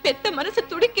 என் பெத்த மனசு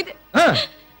துடிக்குது.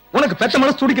 உனக்கு பெத்த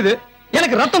மனசு துடிக்குது,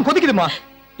 எனக்கு ரத்தம் கொதிக்குதுமா.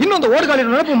 இன்னும் அந்த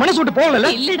ஓடுகாலில் நினைப்பு மனசு விட்டு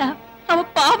போகல. இல்லடா, அவ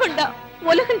பாவண்டா.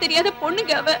 உலகம் தெரியாத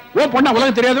பொண்ணுங்க அவ. ஓ பொண்ணா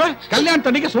உலகம் தெரியாதவ?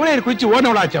 கல்யாணத்தன்னைக்கு சூளையர் குச்சி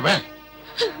ஓடனவளாச்சு அவன்.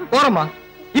 போறமா,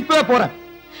 இப்பவே போறேன்.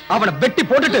 அவளை வெட்டி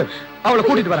போட்டுட்டு அவளை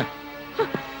கூட்டிட்டு வரேன்.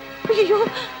 ஐயோ,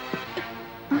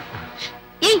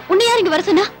 ஏய், உன்னை யார் இங்க வர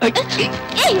சொன்னா?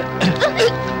 ஏய்,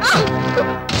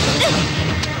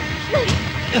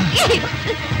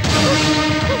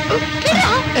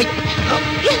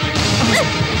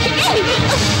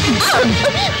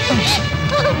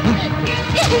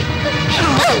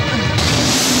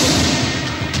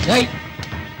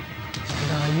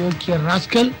 அயோக்கிய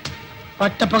ராஸ்கல்,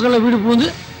 பட்ட பகல வீடு பூந்து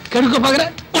கெடுக்க பாக்குற.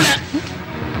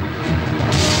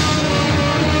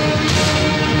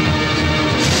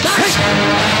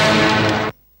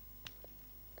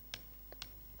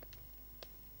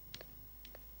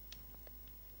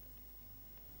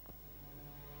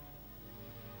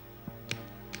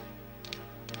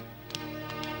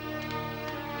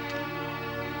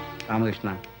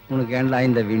 ராமகிருஷ்ணா, உனக்கு ஏன்டா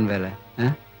இந்த வீண் வேலை?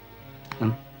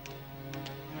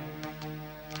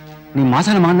 நீ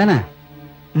மாசான மகன் தானே?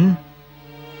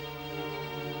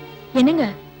 என்னங்க,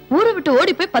 ஊரை விட்டு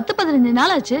ஓடி போய் 10-15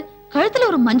 நாள் ஆச்சு. கழுத்துல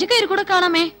ஒரு மஞ்ச கயிறு கூட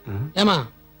காணாமே. ஏமா,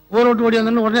 ஊரை விட்டு ஓடி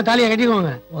வந்தோன்னு உடனே தாலியை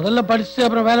கட்டிக்குவாங்க. முதல்ல படிச்சு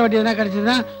அப்புறம் வேலை வெட்டி எதனா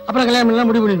கிடைச்சதுன்னா அப்புறம் கல்யாணம்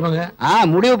பண்ணலாம் முடிவு பண்ணிருப்பாங்க.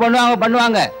 முடிவு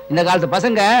பண்ணுவாங்க. இந்த காலத்து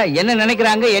பசங்க என்ன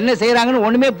நினைக்கிறாங்க, என்ன செய்யறாங்கன்னு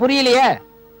ஒண்ணுமே புரியலையே.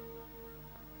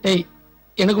 டேய்,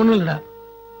 எனக்கு ஒண்ணும் இல்லடா.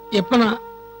 எப்ப நான்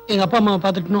எங்க அப்பா அம்மாவை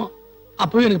பார்த்துட்டனோ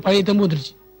அப்பவே எனக்கு பழைய தெம்பு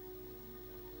வந்துருச்சு.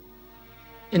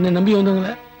 என்ன நம்பி வந்தவங்கள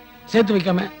சேர்த்து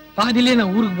வைக்காம பாதியிலே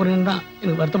நான் ஊருக்கு போறேன்னு தான்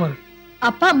எனக்கு வருத்தமா இருக்கு.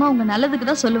 அப்பா அம்மா உங்க நல்லதுக்கு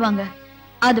தான் சொல்லுவாங்க.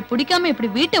 அது பிடிக்காம இப்படி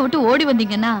வீட்டை விட்டு ஓடி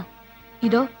வந்தீங்கன்னா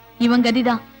இதோ இவன்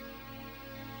கதிதான்.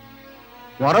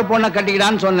 முறை பொண்ணை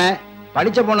கட்டிக்கிடான்னு சொன்னேன்.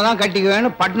 படிச்ச பொண்ணை தான் கட்டிக்குவேன்னு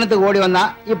பட்டணத்துக்கு ஓடி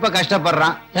வந்தான். இப்ப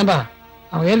கஷ்டப்படுறான். ஏன்பா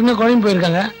அவன் ஏற்கனவே குழம்பு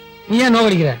போயிருக்காங்க, நீ ஏன்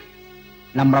நோக்கடிக்கிற?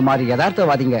 நம்மள மாதிரி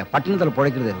யதார்த்தவாதிங்க பட்டணத்துல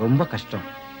பிழைக்கிறது ரொம்ப கஷ்டம்.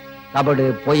 கபடு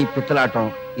போய்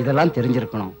பித்தலாட்டம் இதெல்லாம்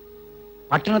தெரிஞ்சிருக்கணும்.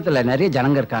 பட்டணத்துல நிறைய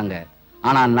ஜனங்க இருக்காங்க,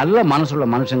 ஆனா நல்ல மனசுள்ள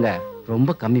மனுஷங்க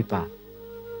ரொம்ப கம்மிப்பா.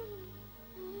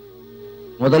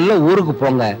 முதல்ல ஊருக்கு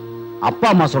போங்க, அப்பா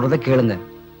அம்மா சொல்றத கேளுங்க.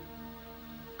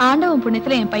 ஆண்டவன்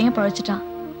புண்ணியத்துல என் பையன் பழைச்சிட்டான்.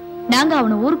 நாங்க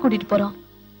அவனை ஊருக்கு கூட்டிட்டு போறோம்.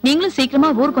 நீங்களும் சீக்கிரமா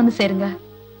ஊருக்கு வந்து சேருங்க.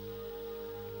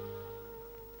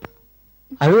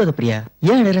 அழுவாத பிரியா,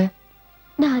 ஏன் அழுற?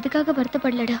 நான் அதுக்காக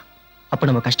வருத்தப்படலடா. அப்ப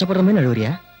நம்ம கஷ்டப்படுறோமே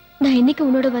அழுவுறியா? நான் என்னைக்கு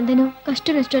உன்னோட வந்தனோ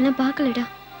கஷ்டம் நஷ்டம் எல்லாம் பாக்கலடா.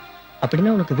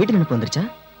 அப்படின்னா உனக்கு வீட்டு நினைப்பு வந்துருச்சா?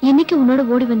 என்னைக்கு உன்னோட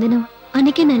ஓடி வந்தனோ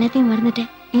அன்னைக்கே நான் எல்லாத்தையும் மறந்துட்டேன்.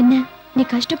 என்ன நீ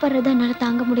கஷ்டப்படுறதா என்னால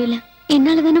தாங்க முடியல.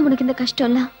 என்னாலதானே உனக்கு இந்த கஷ்டம்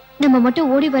எல்லாம். நம்ம மட்டும்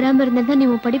ஓடி வராம இருந்தா நீ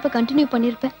உன் படிப்பை கண்டினியூ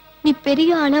பண்ணிருப்ப. நீ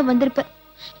பெரிய ஆளா வந்திருப்ப.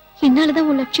 என்னாலதான்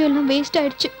உன் லட்சியம் எல்லாம் வேஸ்ட்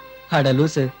ஆயிடுச்சு. அட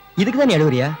லூசு, இதுக்குதான் நீ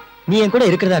அழுவுறியா? நீ என் கூட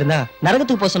இருக்கிறதா இருந்தா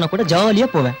நரகத்துக்கு போக சொன்னா கூட ஜாலியா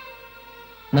போவேன்.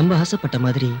 நம்ம ஆசைப்பட்ட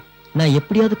மாதிரி நான்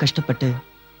எப்படியாவது கஷ்டப்பட்டு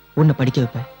உன்னை படிக்க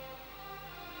வைப்பேன்.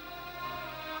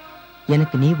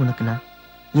 எனக்கு நீ, உனக்கு நான்.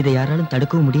 இதை யாராலும்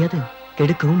தடுக்கவும் முடியாது,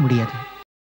 கெடுக்கவும் முடியாது.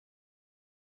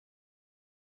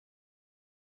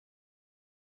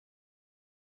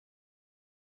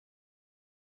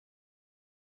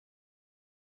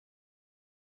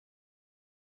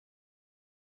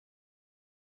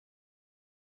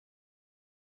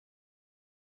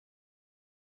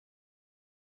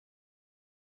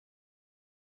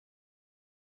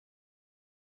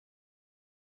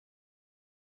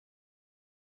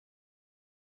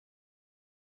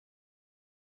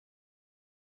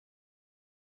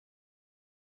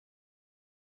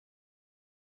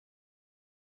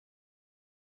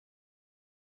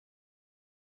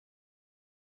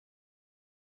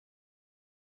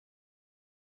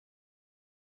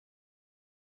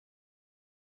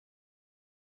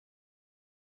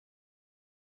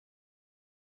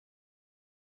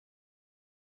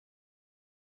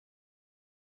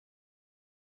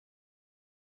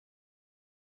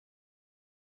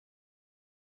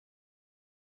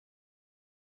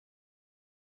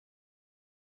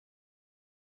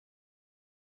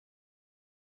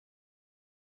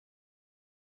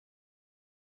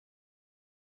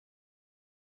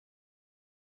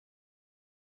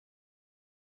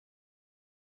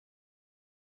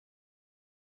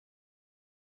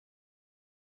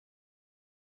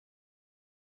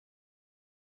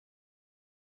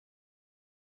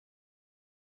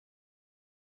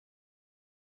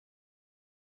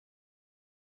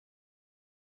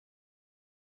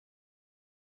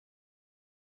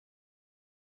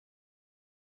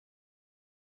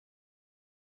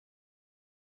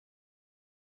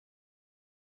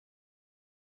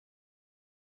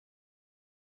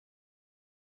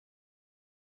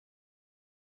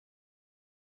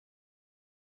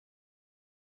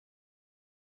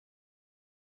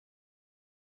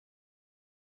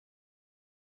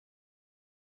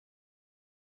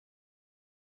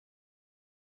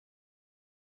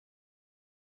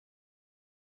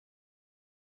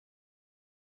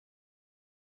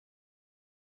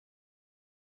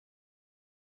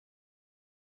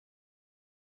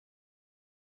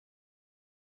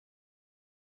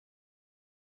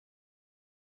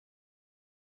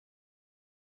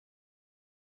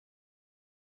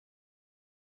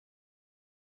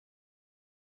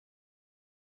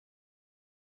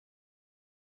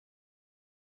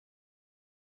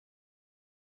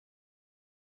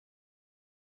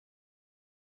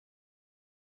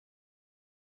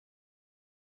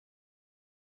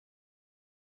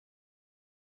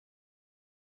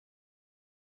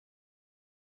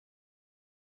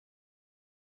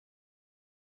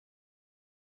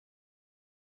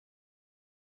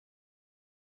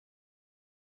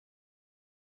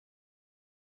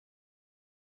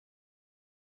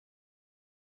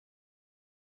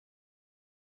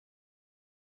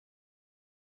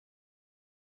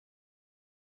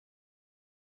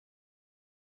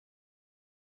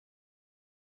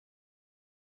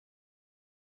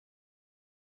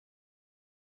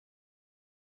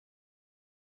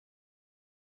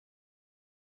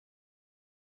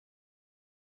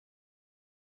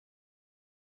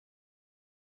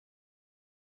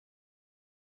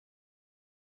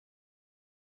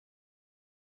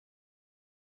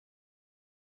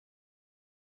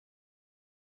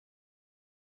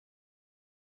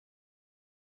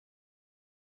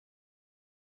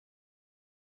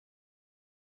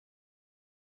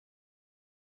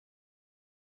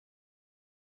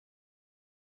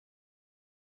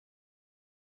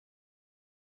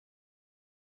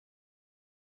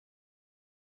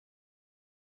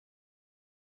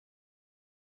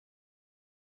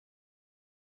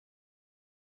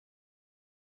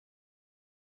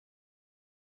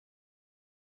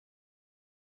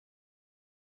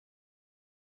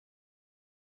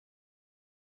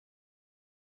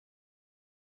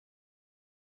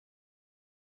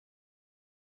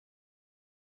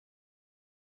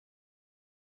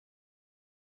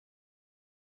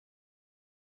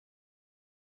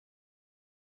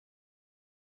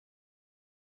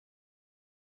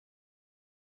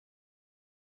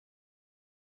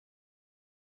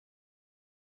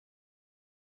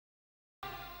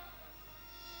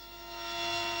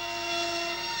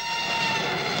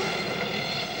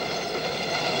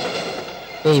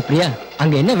 ஏய் பிரியா,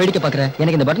 அங்க என்ன வேடிக்கை பாக்குற?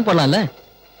 எனக்கு இந்த பட்டன் போடலாம்ல?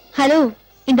 ஹலோ,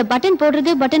 இந்த பட்டன்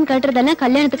போடுறது பட்டன் கட்டுறதெல்லாம்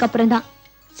கல்யாணத்துக்கு அப்புறம் தான்.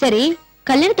 சரி,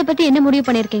 கல்யாணத்தை பத்தி என்ன முடிவு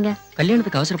பண்ணிருக்கீங்க?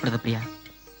 கல்யாணத்துக்கு அவசரப்படாத பிரியா.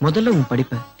 முதல்ல உன்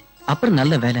படிப்பு, அப்புறம்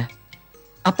நல்ல வேலை,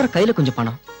 அப்புறம் கையில கொஞ்சம்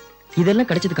பணம். இதெல்லாம்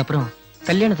கிடைச்சதுக்கு அப்புறம்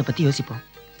கல்யாணத்தை பத்தி யோசிப்போம்.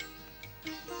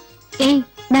 ஏய்,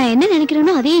 நான் என்ன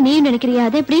நினைக்கிறேனோ அதே நீயும் நினைக்கிறியா?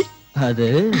 அது எப்படி? அது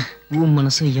உன்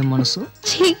மனசும் என் மனசும்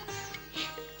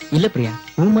இல்ல பிரியா,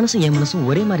 உன் மனசும் என் மனசும்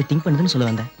ஒரே மாதிரி திங்க் பண்ணுதுன்னு சொல்ல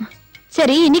வந்தேன்.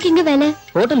 சரி, இன்னைக்கு எங்க வேலை?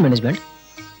 Hotel management.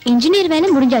 இன்ஜினியர் வேலை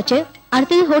முடிஞ்சாச்சு,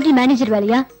 அடுத்தது ஹோட்டல் மேனேஜர்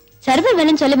வேலையா? சர்வர்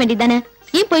வேலைன்னு சொல்ல வேண்டியதானே?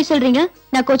 ஏன் போய் சொல்றீங்க?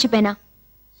 நான் கோச்சுப்பேனா?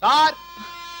 சார்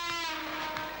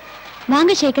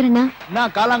வாங்க சேகரண்ணா.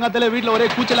 நான் காலாங்காத்துல வீட்டுல ஒரே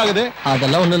கூச்சல் ஆகுது.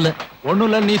 அதெல்லாம் ஒண்ணும் இல்ல. ஒண்ணும்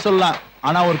இல்ல நீ சொல்லலாம்.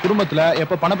 ஆனா ஒரு குடும்பத்துல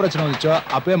எப்ப பண பிரச்சனை வந்துச்சோ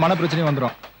அப்பவே மன பிரச்சனையும்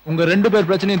வந்துரும். உங்க 2 பேர்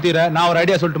பிரச்சனையும் தீர நான் ஒரு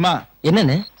ஐடியா சொல்லட்டுமா?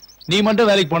 என்னன்னு? நீ மட்டும்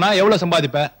வேலைக்கு போனா எவ்வளவு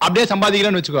சம்பாதிப்ப? அப்படியே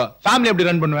சம்பாதிக்கிறேன்னு வச்சுக்கோ, ஃபேமிலி எப்படி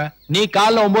ரன் பண்ணுவேன்? நீ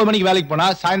காலைல 9 மணிக்கு வேலைக்கு போனா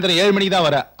சாயந்தரம் 7 மணிக்கு தான்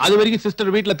வர. அது வரைக்கும்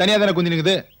சிஸ்டர் வீட்டுல தனியா தானே குந்தி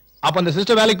நிக்குது. அப்ப அந்த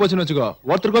சிஸ்டர் வேலைக்கு போச்சுன்னு வச்சுக்கோ,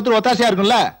 ஒருத்தருக்கு ஒருத்தர் ஒத்தாசையா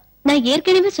இருக்கும்ல. நான்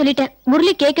ஏற்கனவே சொல்லிட்டேன்,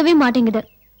 முரளி கேட்கவே மாட்டேங்குது.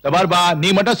 பாருபா,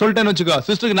 நீ மட்டும் சொல்லிட்டேன்னு வச்சுக்கோ,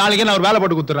 சிஸ்டருக்கு நாளைக்கே நான் ஒரு வேலை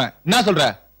போட்டு கொடுத்துறேன். என்ன சொல்ற?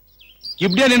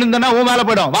 இப்படியே நின்னுந்தா உன் வேலை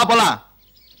போயிடும். வா போலாம்.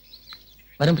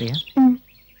 வரும் பிரியா.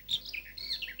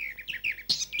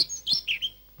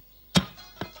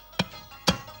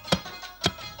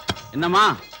 என்னம்மா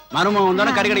மருமகன்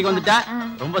வந்தோட கடைக்கு வந்துட்டா?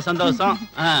 ரொம்ப சந்தோஷம்.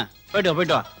 போயிட்டு வா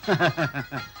போயிட்டு வா.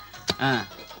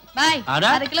 பாய்,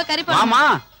 1/2 கிலோ கறி போடு. மாமா,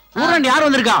 ஊர்ல இருந்து யார்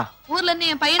வந்திருக்கா? ஊர்ல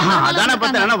இருந்து என் பையன். அதானே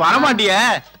பார்த்தேன், வர மாட்டியே.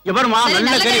 இங்க பாருமா,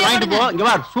 நல்ல கறி வாங்கிட்டு போ. இங்க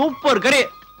பாரு, சூப்பர் கறி.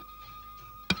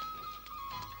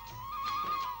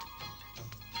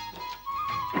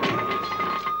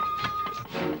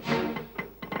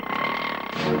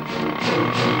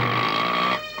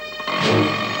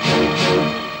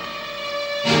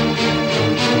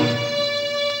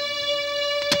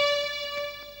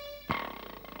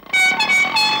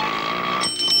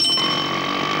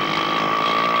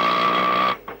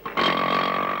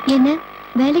 என்ன,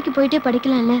 வேலைக்கு போயிட்டே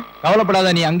படிக்கலாம்ல?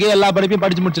 கவலைப்படாத, நீ அங்கேயே எல்லா படிப்பையும்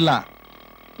படிச்சு முடிச்சிடலாம்.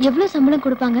 எவ்வளவு சம்பளம்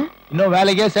கொடுப்பாங்க? இன்னும்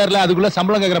வேலைக்கே சேரல, அதுக்குள்ள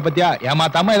சம்பளம் கேக்குற பத்தியா?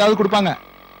 ஏமாத்தாம ஏதாவது கொடுப்பாங்க.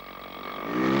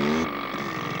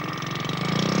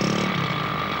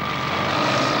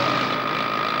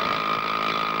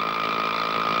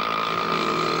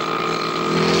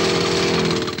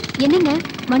 என்னங்க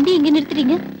வண்டி இங்க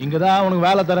நிறுத்துறீங்க? இங்கதான் உனக்கு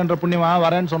வேலை தரேன்ற புண்ணியமா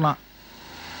வரேன்னு சொன்னான்.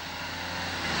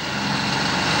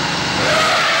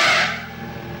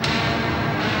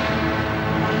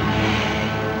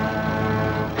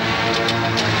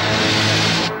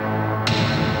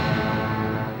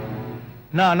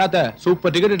 நான் அண்ணாத்த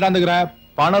சூப்பர் டிக்கெட் இட்டாந்துக்கிறேன்.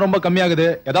 பணம் ரொம்ப கம்மியாகுது,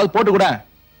 ஏதாவது போட்டு கூட.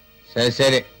 சரி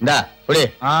சரி, இந்தா புடி.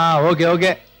 Okay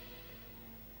okay.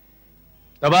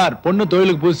 தபார், பொண்ணு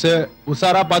தொழிலுக்கு புதுசு,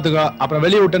 உஷாரா பாத்துக்கோ. அப்புறம்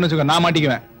வெளியே விட்டேன்னு வச்சுக்கோ, நான்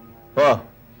மாட்டிக்குவேன். ஓ,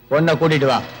 பொண்ணை கூட்டிட்டு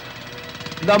வா.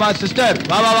 இந்தாமா சிஸ்டர்,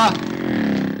 வா வா வா.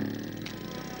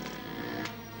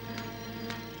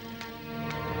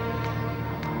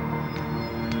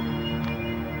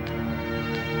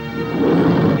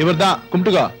 இவர் தான்,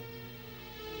 கும்பிட்டுக்கோ.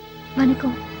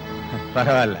 வணக்கம்.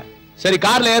 பரவாயில்ல. சரி,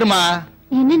 கார்ல ஏறுமா.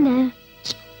 என்னென்ன?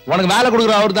 உனக்கு வேலை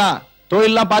கொடுக்குற அவர் தான்.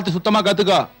 தொழிலெல்லாம் பார்த்து சுத்தமா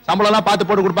கத்துக்கோ, சம்பளம் எல்லாம் பார்த்து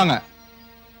போட்டு கொடுப்பாங்க.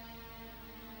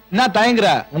 என்ன தயங்குற?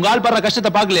 உங்க ஆள் படுற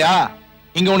கஷ்டத்தை பாக்கலையா?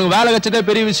 இங்க உனக்கு வேலை வச்சதே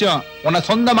பெரிய விஷயம். உன்னை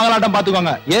சொந்த மகளாட்டம்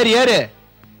பாத்துக்கோங்க. ஏறு ஏறு.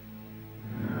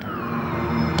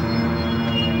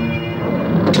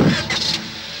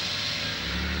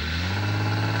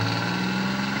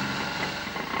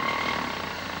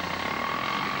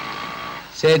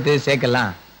 சேர்த்து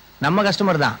சேர்க்கலாம். நம்ம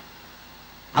கஸ்டமர் தான்,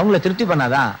 அவங்கள திருப்தி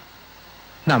பண்ணாதான்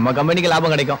நம்ம கம்பெனிக்கு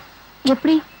லாபம் கிடைக்கும்.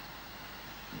 எப்படி?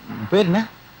 பேர் என்ன?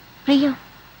 பிரியா.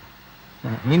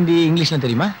 ஹிந்தி இங்கிலீஷ்லாம்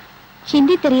தெரியுமா?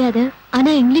 ஹிந்தி தெரியாது,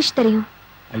 ஆனா இங்கிலீஷ் தெரியும்.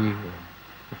 ஐயோ,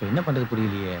 இப்ப என்ன பண்றது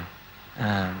புரியலையே.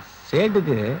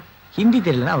 சேட்டுக்கு ஹிந்தி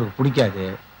தெரியலன்னா அவருக்கு பிடிக்காது.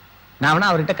 நான்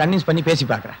வேணா அவர்கிட்ட கன்வின்ஸ் பண்ணி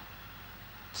பேசி பாக்குறேன்.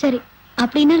 சரி,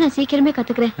 அப்படின்னா நான் சீக்கிரமே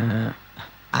கத்துக்கிறேன்.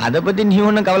 அத பத்தி நீ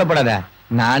ஒண்ணும் கவலைப்படாத,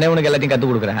 நானே உனக்கு எல்லாத்தையும் கத்து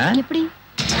கொடுக்குறேன். எப்படி?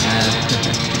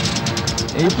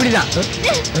 இப்படிதான்.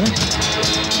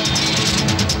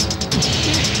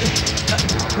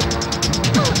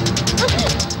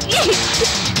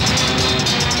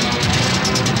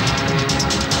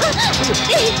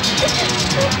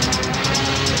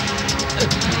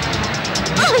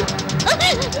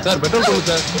 சார், பெட்ரோல் போடு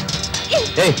சார்.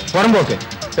 ஏய் புறம்போக்கு,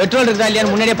 பெட்ரோல் இருக்கா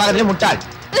இல்லையான்னு முன்னாடியே பக்கத்துல முட்டாள்.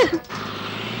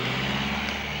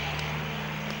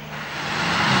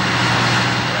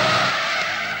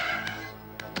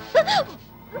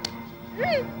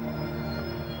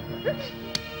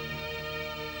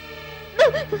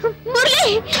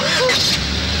 முரளி,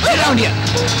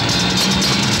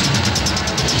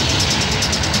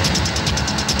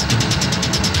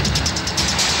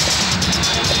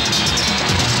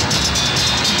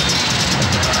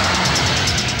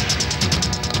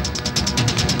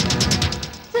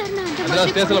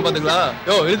 ஏதாவது ஸ்டேஷன்ல பாத்துக்கலாம்.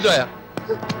 யோ இழுத்துவாயா.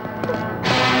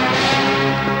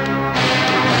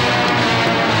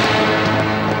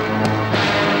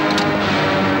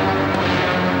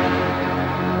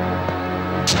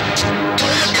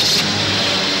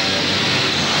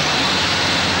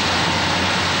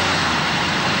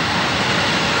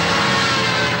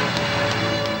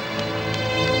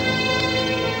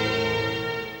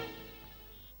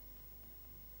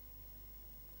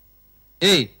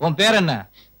 ஏய் உன் பேர் என்ன?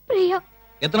 பிரியா.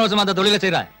 எத்தனை வருஷமா அந்த தொழிலை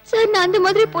செய்யற? சார் நான் அந்த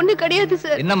மாதிரி பொண்ணு கிடையாது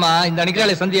சார். என்னம்மா இந்த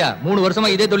அன்னைக்காலே சந்தியா 3 வருஷமா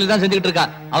இதே தொழில் தான் செஞ்சுக்கிட்டு இருக்கா.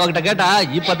 அவகிட்ட கேட்டா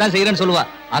இப்பதான் செய்யறேன்னு சொல்லுவா.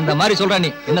 அந்த மாதிரி சொல்ற நீ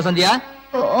என்ன சந்தியா?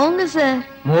 போங்க சார்.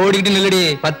 மூடிக்கிட்டு நில்லடி.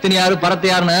 பத்தினி யாரு பரத்து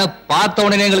யாருன்னு பார்த்த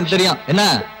உடனே எங்களுக்கு தெரியும். என்ன?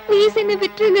 ப்ளீஸ் என்ன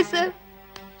விட்டுருங்க சார்.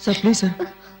 சார் ப்ளீஸ் சார்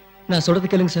நான்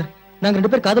சொல்றது கேளுங்க சார். நாங்க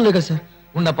 2 பேர் காதல் இருக்கோம் சார்.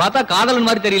 உன்னை பார்த்தா காதலன்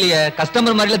மாதிரி தெரியலையே,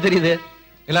 கஸ்டமர் மாதிரில தெரியுது.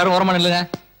 எல்லாரும் ஓரமா நில்லுங்க.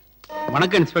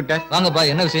 வணக்கம் இன்ஸ்பெக்டர். வாங்கப்பா,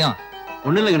 என்ன விஷயம்?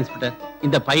 ஒண்ணு இல்லைங்க இன்ஸ்பெக்டர்,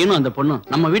 இந்த பையனும் அந்த பொண்ணும்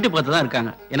நம்ம வீட்டு பக்கத்துல தான்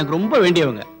இருக்காங்க. எனக்கு ரொம்ப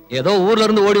வேண்டியவங்க. ஏதோ ஊர்ல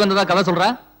இருந்து ஓடி வந்ததா கதை சொல்ற?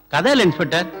 கதை இல்ல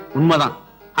இன்ஸ்பெக்டர், உண்மைதான்.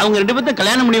 அவங்க 2 பேர்த்த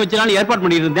கல்யாணம் பண்ணி வச்சனால ஏற்பாடு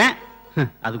பண்ணிட்டு இருந்தேன்.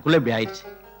 அதுக்குள்ள இப்படி ஆயிடுச்சு.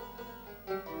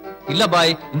 இல்ல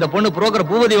பாய், இந்த பொண்ணு புரோக்கர்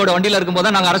பூவதியோட வண்டியில இருக்கும்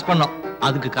போது நாங்க அரெஸ்ட் பண்ணோம்.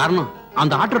 அதுக்கு காரணம்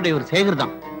அந்த ஆட்டோ டிரைவர் சேகர்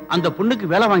தான். அந்த பொண்ணுக்கு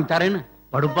வேலை வாங்கி தரேன்னு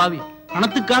படுப்பாவி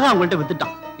பணத்துக்காக அவங்கள்ட்ட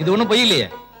வித்துட்டான். இது ஒண்ணும் பொய் இல்லையே.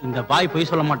 இந்த பாய் பொய்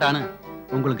சொல்ல மாட்டான்னு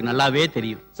உங்களுக்கு நல்லாவே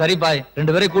தெரியும். சரி பாய்,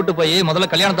 2 பேரையும் கூட்டு போய் முதல்ல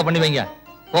கல்யாணத்தை பண்ணி வைங்க.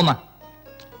 போமா.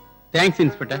 தேங்க்ஸ்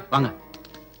இன்ஸ்பெக்டர், வாங்க.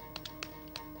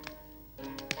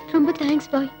 ரொம்ப தேங்க்ஸ்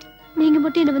பாய். நீங்க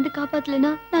மட்டும் என்ன வந்து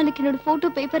காப்பாத்தலனா நாளைக்கு என்னோட போட்டோ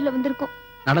பேப்பர்ல வந்திருக்கும்.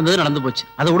 நடந்தது நடந்து போச்சு,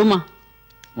 அதை விடுமா.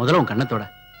 முதல்ல உன் கண்ணத்தோட.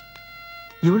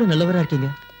 இவ்வளவு நல்லவரா இருக்கீங்க.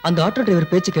 அந்த ஆட்டோ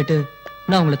டிரைவர் பேச்சு கேட்டு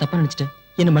நான் உங்களை தப்பா நினைச்சிட்டேன்.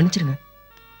 என்ன மன்னிச்சிருங்க.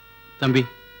 தம்பி,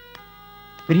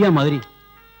 பிரியா மாதிரி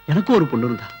எனக்கும் ஒரு பொண்ணு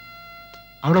இருந்தா.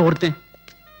 அவளை ஒருத்தன்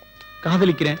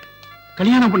காதலிக்கிறேன்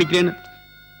கல்யாணம் பண்ணிக்கிறேன்னு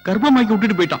கர்ப்பமாக்கி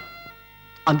விட்டுட்டு போயிட்டான்.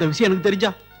 அந்த விஷயம் எனக்கு தெரிஞ்சா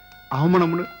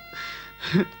அவமானம்னு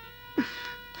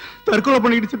தற்கொலை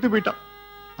பண்ணிக்கிட்டு செத்து போயிட்டான்.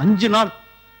 5 நாள்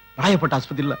ராயப்பட்ட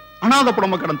ஆஸ்பத்திரியில அனாதை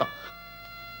படமா கிடந்தான்.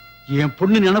 என்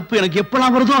பொண்ணு நினைப்பு எனக்கு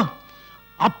எப்பெல்லாம் வருதோ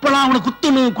அப்பெல்லாம் அவனை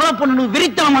குத்தணும் கொலை பண்ணணும்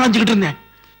வெறித்தனம் அடைஞ்சுக்கிட்டு இருந்தேன்.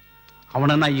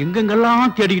 அவனை நான்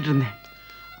எங்கெங்கெல்லாம் தேடிக்கிட்டு இருந்தேன்.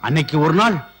 அன்னைக்கு ஒரு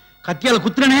நாள் கத்தியால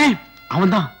குத்துறனே,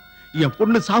 அவன் தான் என்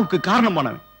பொண்ணு சாவுக்கு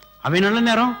காரணமானவன். அவன் நல்ல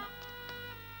நேரம்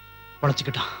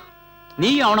பழச்சுக்கிட்டான். நீ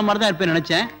அவன மாதிரிதான் இருப்பேன்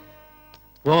நினைச்சேன்.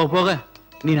 போக போக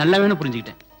நீ நல்லாவேன்னு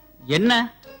புரிஞ்சுக்கிட்டேன். என்ன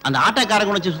அந்த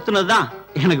ஆட்டோக்காரங்க வச்சு சுத்தினதுதான்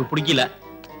எனக்கு பிடிக்கல.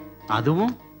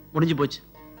 அதுவும் முடிஞ்சு போச்சு.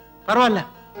 பரவாயில்ல,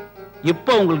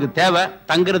 இப்ப உங்களுக்கு தேவை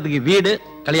தங்குறதுக்கு வீடு,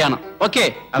 கல்யாணம். ஓகே,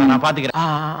 அதை நான் பாத்துக்கிறேன்.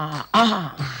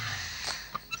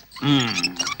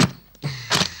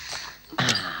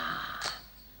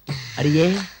 அடியே,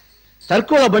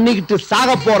 தற்கொலை பண்ணிக்கிட்டு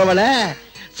சாக போறவள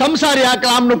சம்சாரி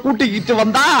ஆக்கலாம்னு கூட்டிக்கிட்டு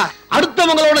வந்தா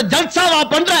அடுத்தவங்களோட ஜல்சாவா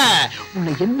பண்ற.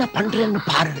 உன்னை என்ன பண்றேன்னு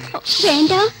பாரு.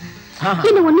 வேண்டாம்,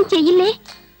 என்ன ஒண்ணும் செய்யல.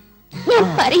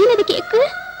 நான் பறையினது கேக்கு.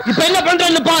 இப்ப என்ன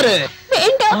பண்றேன்னு பாரு.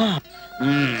 வேண்டாம்.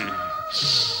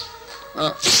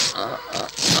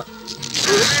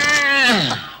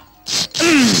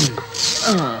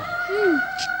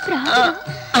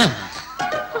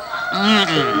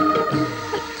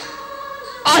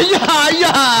 ஐயா ஐயா,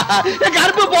 என்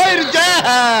கருப்பு போயிருச்சு.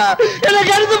 என்ன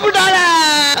கருத்து போட்டால.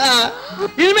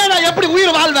 இனிமே நான் எப்படி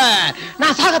உயிர் வாழ்வேன்?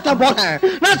 நான் சாகத்தான் போறேன்,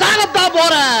 நான் சாகத்தான்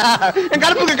போறேன். என்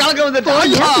கருப்புக்கு கலக்க வந்துட்டு.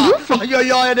 ஐயா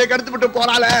ஐயோ, என்னை கருத்து விட்டு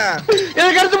போறாள,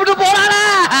 என்னை கருத்து விட்டு போறாள,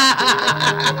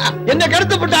 என்ன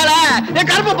கருத்து விட்டால.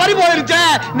 என் கருப்பு பறி போயிருச்சு.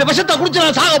 இந்த விஷத்தை குடிச்சு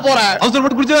நான் சாக போறேன்.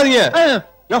 அவசரப்பட்டு குடிச்சிடாதீங்க.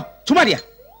 யோ சுமாரியா,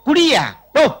 குடியா?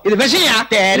 இது விஷயா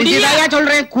தெரிஞ்சுதாயா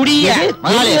சொல்றேன், குடியா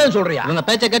சொல்றியா? இவங்க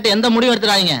பேச்ச கேட்டு எந்த முடிவு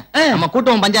எடுத்துறாங்க? நம்ம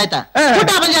கூட்டம் பஞ்சாயத்தா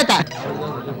கூட்டா பஞ்சாயத்தா.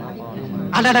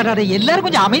 எல்லாரும்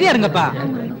கொஞ்சம் அமைதியா இருங்கப்பா.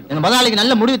 எங்க முதலாளிக்கு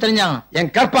நல்ல முடிவு தெரிஞ்சாங்க.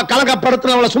 என் கற்ப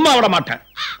கலங்கப்படுத்துறவளை சும்மா விட மாட்டேன்.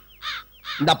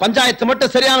 இந்த பஞ்சாயத்து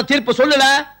மட்டும் சரியான தீர்ப்பு சொல்லல,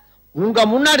 உங்க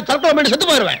முன்னாடி தற்கொலை பண்ணி செத்து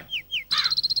போயிருவேன்.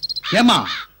 ஏமா,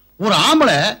 ஒரு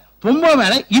ஆம்பளை பொம்பளை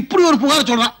மேல இப்படி ஒரு புகார்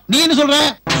சொல்றான், நீ என்ன சொல்ற?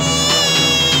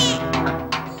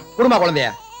 குடுமா குழந்தைய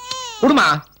குடுமா.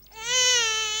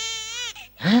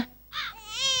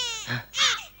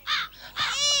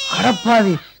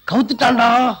 அடப்பாவி, கவுத்துட்டான்டா.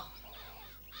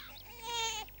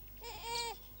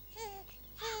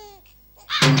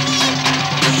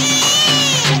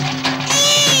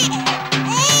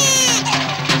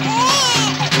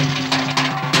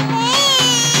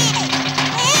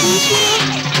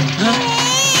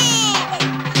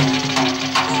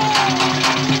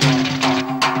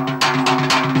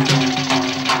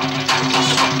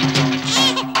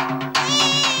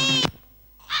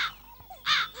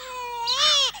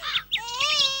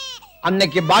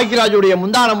 அன்னைக்கு பாக்யராஜுடைய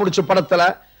முந்தான முடிச்சு படத்துல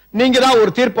நீங்க தான்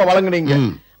ஒரு தீர்ப்பை வழங்குனீங்க.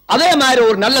 அதே மாதிரி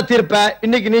ஒரு நல்ல தீர்ப்பை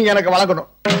இன்னைக்கு நீங்க எனக்கு வழங்கணும்.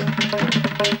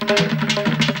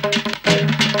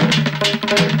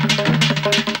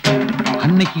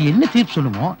 அன்னைக்கு என்ன தீர்ப்பு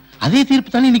சொல்லுமோ அதே தீர்ப்பு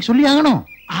தானே இன்னைக்கு சொல்லி ஆகணும்.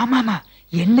 ஆமாமா,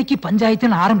 என்னைக்கு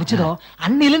பஞ்சாயத்துன்னு ஆரம்பிச்சதோ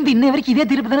அன்னையில இருந்து இன்னை வரைக்கும் இதே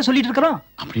தீர்ப்பு தானே சொல்லிட்டு இருக்கிறோம்.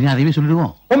 அப்படின்னு அதையே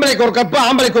சொல்லிடுவோம். பொம்பளைக்கு ஒரு கற்பு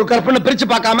ஆம்பளைக்கு ஒரு கற்புன்னு பிரிச்சு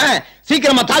பார்க்காம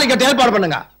சீக்கிரமா தாலி கட்ட ஏற்பாடு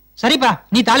பண்ணுங்க. சரிப்பா,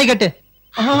 நீ தாலி கட்டு.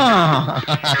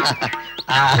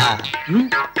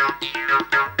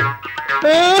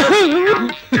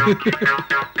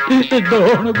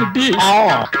 குட்டி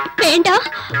வேண்டாம்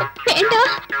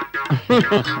வேண்டாம்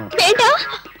வேண்டாம்.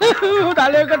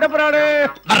 தலையை கட்ட போறாரு.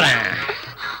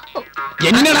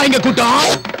 என்னடா இங்க கூட்டம்?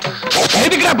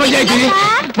 எதுக்குடா பஞ்சாயத்து?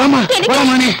 மாமா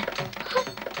போலாமானே.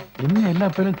 என்ன எல்லா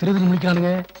பேரும் திருதி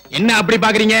முடிக்கிறானுங்க. என்ன அப்படி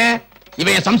பாக்குறீங்க?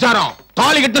 இவன் சம்சாரம்,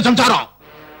 தாலி கட்ட சம்சாரம்.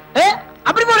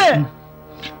 அப்படி போடு.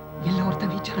 இல்ல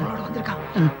ஒருத்தன் வீச்சனோட வந்திருக்கான்.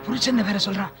 புருஷன் வேற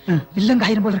சொல்றான். வில்லங்க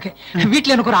ஆயிரம் போல இருக்கு.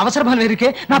 வீட்டுல எனக்கு ஒரு அவசரமான இருக்கு.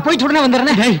 நான் போயிட்டு உடனே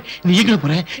வந்துடுறேன். நீ எங்க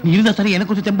போற? நீ இருந்தா தானே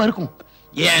எனக்கு கொஞ்சம் தெம்பா இருக்கும்.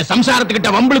 என் சம்சாரத்துக்கிட்ட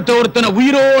வம்பளுத்த ஒருத்தனை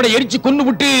உயிரோட எரிச்சு கொண்டு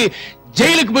விட்டு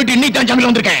ஜெயிலுக்கு போயிட்டு இன்னைக்கு தான் ஜாமீன்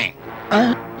வந்திருக்கேன்.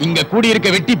 இங்க கூடி இருக்க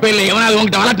வெட்டி பேர்ல எவனாவது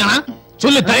உங்ககிட்ட வளர்த்தானா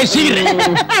சொல்லு. தலை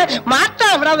மாட்டா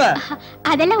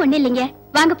அதெல்லாம் ஒண்ணு இல்லைங்க,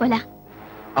 வாங்க போலாம்.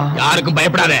 யாருக்கும்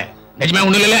பயப்படாத. நிஜமா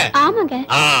ஒண்ணு இல்ல. ஆமாங்க.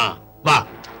 வா.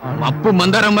 அப்பு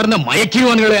மந்தாரம் மருந்த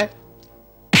மயக்கிடுவானுங்களே.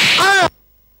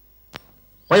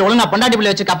 போய் ஒழுங்கா பொண்டாட்டி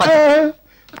பிள்ளை வச்சு காப்பாத்து.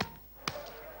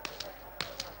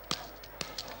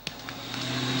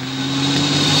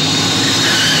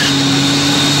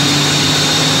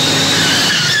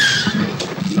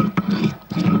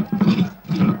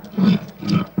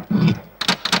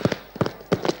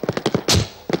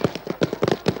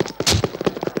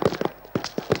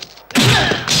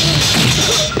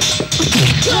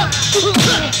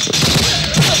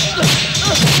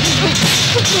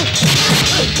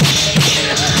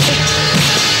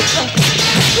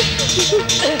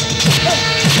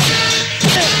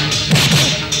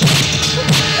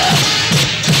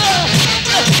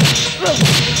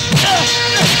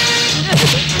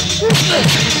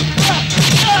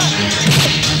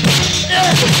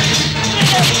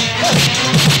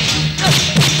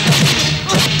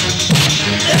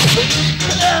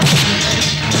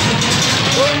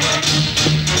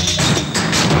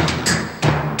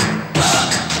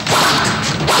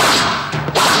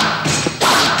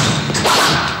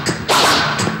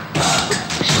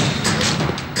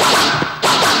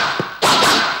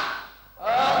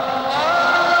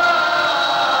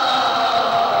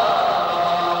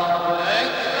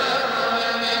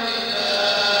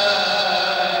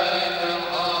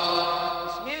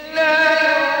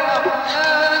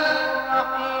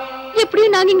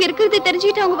 நாங்க இங்க இருக்கிறது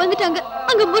தெரிஞ்சுட்டு அவங்க வந்துட்டாங்க.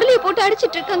 அங்க முரளியை போட்டு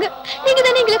அடிச்சிட்டு இருக்காங்க. நீங்க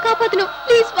தானே எங்களை காப்பாத்தணும்.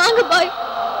 ப்ளீஸ் வாங்க பாய்.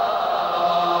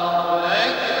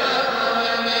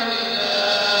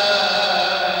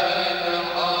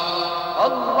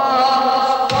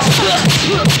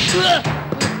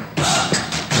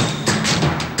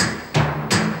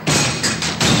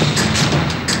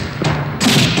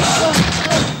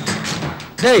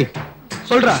 டேய்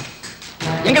சொல்றா,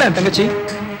 எங்கடா தங்கச்சி?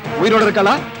 உயிரோட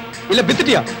இருக்காளா இல்ல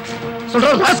பித்துட்டியா? சொல்ற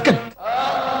ராஸ்கல்.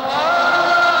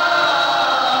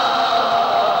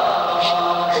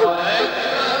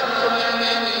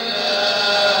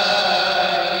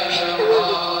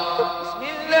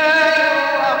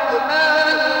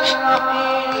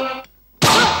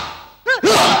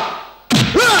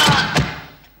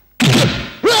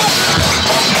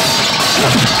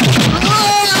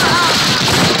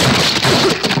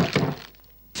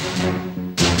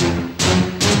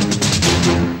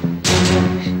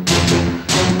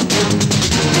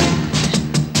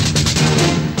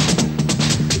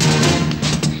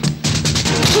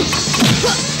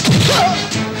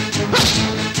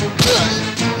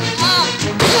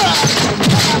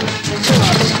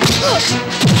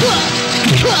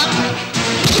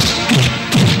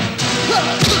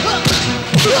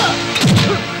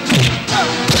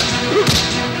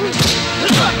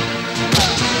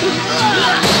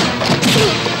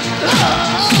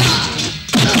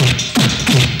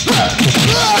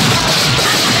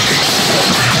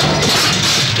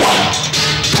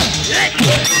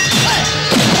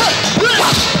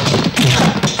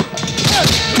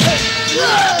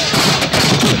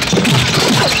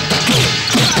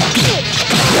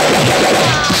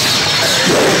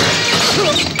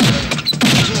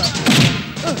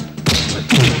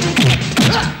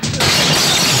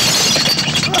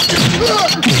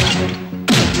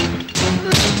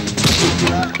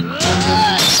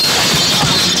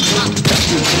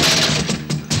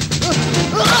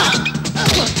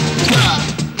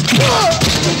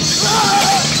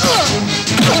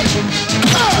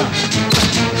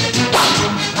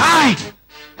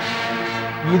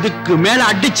 இதுக்கு மேல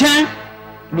அடிச்சேன்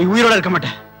நீ உயிரோட இருக்க மாட்ட.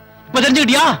 இப்ப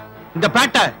தெரிஞ்சுக்கிட்டியா? இந்த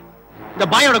பேட்டை, இந்த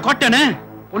பாயோட கோட்டைன்னு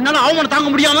உன்னால அவமானம் தாங்க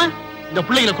முடியாம இந்த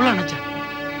பிள்ளைகளை கொள்ள நினைச்சேன்.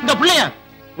 இந்த பிள்ளைய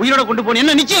உயிரோட கொண்டு போன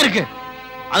என்ன நிச்சயம் இருக்கு?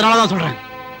 அதனாலதான் சொல்றேன்,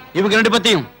 இவங்க 2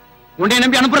 பேத்தையும் உன்னை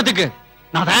நம்பி அனுப்புறதுக்கு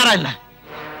நான் தயாரா இல்ல.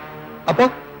 அப்போ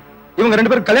இவங்க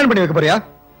 2 பேரும் கல்யாணம் பண்ணி வைக்க போறியா?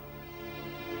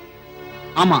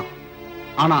 ஆமா,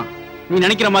 ஆனா நீ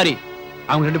நினைக்கிற மாதிரி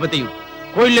அவங்க 2 பேத்தையும்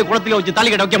கோயிலே குளத்திலே வச்சு தாலி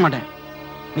கட்ட வைக்க மாட்டேன்.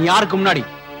 நீ யாருக்கு முன்னாடி,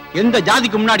 எந்த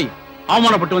ஜாதிக்கு முன்னாடி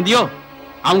அவமானப்பட்டு வந்தியோ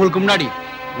அவங்களுக்கு முன்னாடி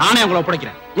நானே அவங்களை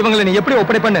ஒப்படைக்கிறேன். இவங்களை நீ எப்படி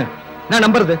ஒப்படைப்பன்னு நான்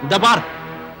நம்புறது? இந்த பார்,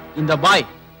 இந்த பாய்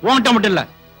உன்கிட்ட மட்டும் இல்ல,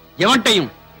 எவன்ட்டையும்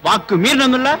வாக்கு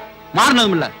மீறினதும் இல்ல,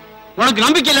 மாறினதும் இல்ல. உனக்கு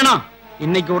நம்பிக்கை இல்லைனா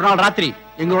இன்னைக்கு ஒரு நாள் ராத்திரி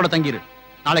எங்களோட தங்கிரு.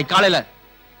 நாளை காலையில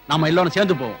நாம எல்லாரும்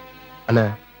சேர்ந்து போவோம். அண்ணா,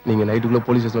 நீங்க நைட்டுக்குள்ள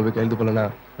போலீஸ் ஸ்டேஷன்ல போய் கையெழுத்து போலனா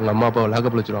உங்க அம்மா அப்பாவை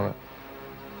லாக்கப்ல வச்சிருவாங்க.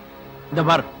 இந்த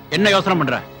பார், என்ன யோசனை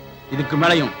பண்ற? இதுக்கு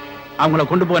மேலையும் அவங்கள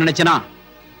கொண்டு போக நினைச்சனா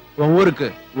உன் ஊருக்கு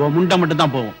உன் முண்டை மட்டும்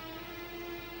தான் போவோம்.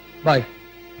 பாய்,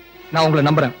 நான் உங்களை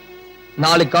நம்புறேன்.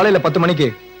 நாளைக்கு காலையில 10 மணிக்கு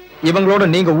இவங்களோட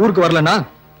நீங்க ஊருக்கு வரலன்னா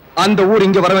அந்த ஊர்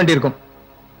இங்க வர வேண்டியிருக்கும்.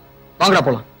 வாங்கடா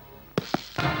போலாம்.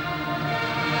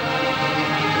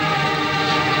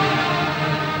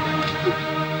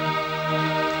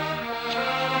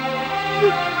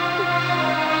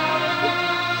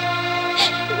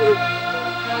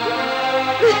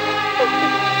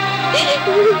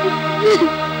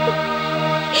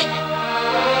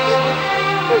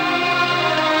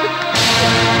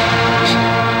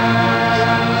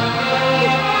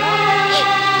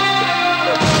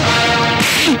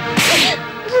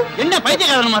 என்ன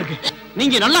பைத்தியக்காரமா இருக்கு?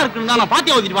 நீங்க நல்லா இருக்குன்னு தான் நான்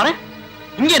பாத்தியா ஊத்திட்டு வரேன்.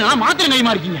 இங்க நான் மாத்திரை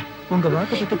கைமா இருக்கீங்க. உங்க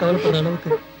வாழ்க்கை பத்தி கவலைப்படுற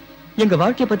அளவுக்கு எங்க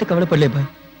வாழ்க்கைய பத்தி கவலைப்படல பாய்.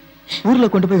 ஊர்ல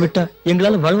கொண்டு போய் விட்டா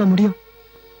எங்களால வாழ முடியும்.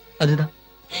 அதுதான்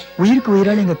உயிருக்கு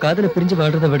உயிரான எங்க காதல பிரிஞ்சு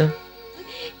வாழ்றதை விட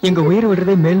எங்க உயிரை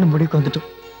விடுறதே மேல்னு முடிவுக்கு வந்துட்டோம்.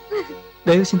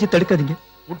 தயவு செஞ்சு தடுக்காதீங்க.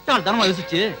 முட்டாள் தனமா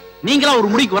யோசிச்சு நீங்களா ஒரு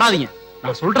முடிவுக்கு வராதீங்க.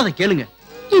 நான் சொல்றதை கேளுங்க.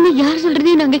 இனி யார்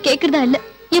சொல்றதையும் நாங்க கேக்குறதா இல்ல.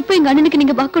 எப்ப எங்க அண்ணனுக்கு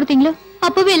நீங்க வாக்கு கொடுத்தீங்களோ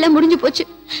அப்பவே எல்லாம் முடிஞ்சு போச்சு.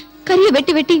 கரிய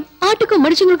வெட்டி வெட்டி ஆட்டுக்கும்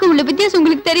மனுஷங்களுக்கும் உள்ள வித்தியாசம்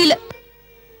உங்களுக்கு தெரியல.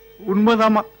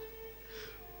 உண்மைதாமா,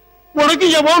 உனக்கு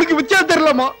என் மகனுக்கு வித்தியாசம்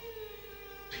தெரியலமா.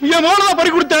 என் மகனை பறி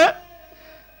கொடுத்த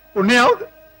உன்னையாவது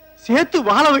சேர்த்து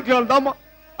வாழ வைக்கலாம் தாமா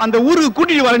அந்த ஊருக்கு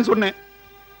கூட்டிட்டு வரேன்னு சொன்னேன்.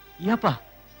 ஏப்பா,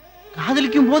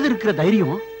 காதலிக்கும் போது இருக்கிற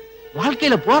தைரியம்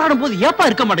வாழ்க்கையில போராடும் போது ஏப்பா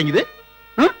இருக்க மாட்டேங்குது?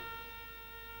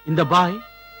 இந்த பாய்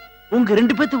உங்க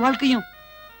 2 பேத்து வாழ்க்கையும்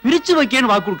பிரிச்சு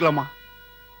வைக்கன்னு வாக்கு கொடுக்கலாமா?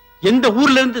 எந்த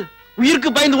ஊர்ல இருந்து உயிருக்கு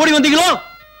பயந்து ஓடி வந்தீங்களோ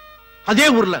அதே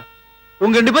ஊர்ல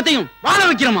உங்க 2 பேத்தையும் வாழ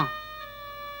வைக்கிறோமா?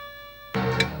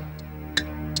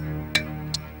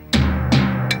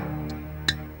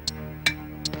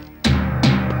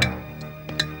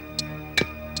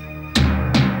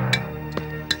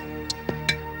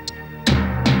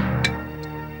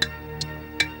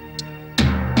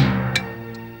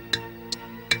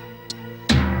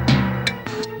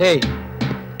 டேய்,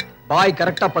 பாய்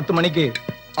கரெக்டா 10 மணிக்கு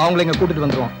அவங்களை இங்க கூட்டிட்டு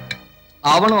வந்துருவான்.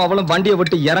 அவனும் அவளும் வண்டியை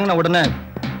விட்டு இறங்கின உடனே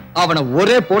அவனை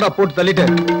ஒரே போடா போட்டு தள்ளிட்டு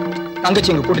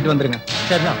தங்கச்சி இங்க கூட்டிட்டு வந்துருங்க.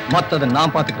 சரிண்ணா, மத்ததை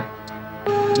நான் பாத்துக்கிறேன்.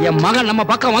 என் மகன் நம்ம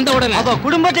பக்கம் வந்த உடனே அப்ப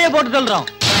குடும்பத்தையே போட்டு தள்ளுறோம்.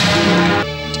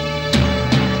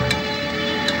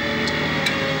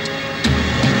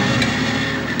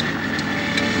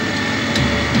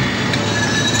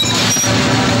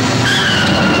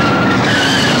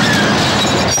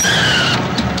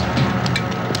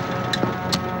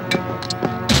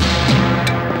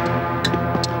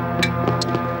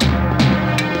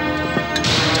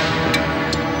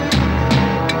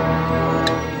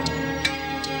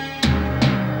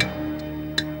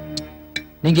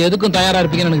 நீங்க எதுக்கும் தயாரா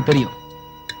இருப்பீங்கன்னு எனக்கு தெரியும்.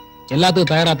 எல்லாத்துக்கும்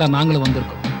தயாரா தான் நாங்களும்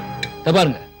வந்திருக்கோம். இத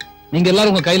பாருங்க, நீங்க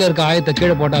எல்லாரும் உங்க கையில இருக்க ஆயத்தை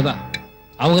கீழே போட்டாதான்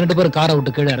அவங்க 2 பேரும் காரை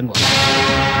விட்டு கீழே இறங்குவாங்க.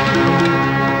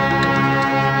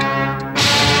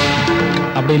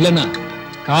 அப்படி இல்லைன்னா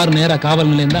கார் நேரா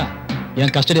காவல் நிலையம் தான்,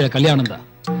 என் கஸ்டடியில கல்யாணம் தான்.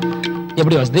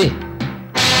 எப்படி வசதி?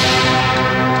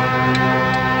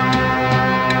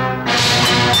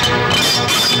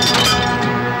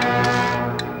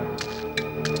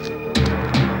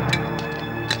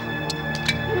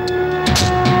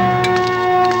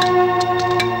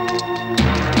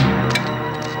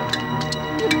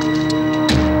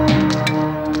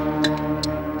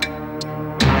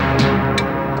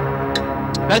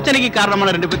 பிரச்சனைக்கு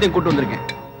காரணமான 2 பேத்தையும் கூட்டு வந்திருக்கேன்.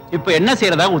 இப்ப என்ன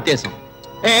செய்யறதா உத்தேசம்?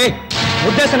 ஏய்,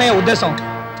 உத்தேசம்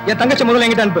என் தங்கச்சி முதல்ல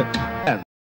என்கிட்ட அனுப்பு.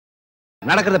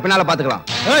 நடக்கிறத பின்னால பாத்துக்கலாம்.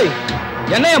 ஏய்,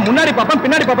 என்னைய முன்னாடி பாப்பன்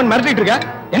பின்னாடி பாப்பன் மிரட்டிட்டு இருக்க?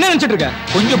 என்ன நினைச்சிட்டு இருக்க?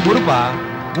 கொஞ்சம் பொறுப்பா.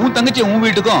 உன் தங்கச்சி உன்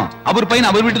வீட்டுக்கும் அவர் பையன்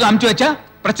அவர் வீட்டுக்கும் அனுப்பிச்சு வச்சா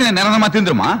பிரச்சனை நிரந்தரமா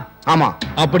தீர்ந்துருமா? ஆமா,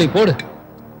 அப்படி போடு.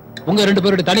 உங்க 2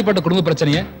 பேருடைய தனிப்பட்ட குடும்ப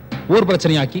பிரச்சனைய ஊர்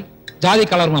பிரச்சனையாக்கி ஜாதி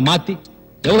கலர்களை மாத்தி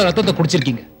எவ்வளவு ரத்தத்தை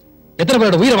குடிச்சிருக்கீங்க, எத்தனை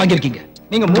பேரோட உயிரை வாங்கியிருக்கீங்க?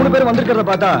 நீங்க 3 பேர் வந்திருக்கிறத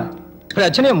பார்த்தா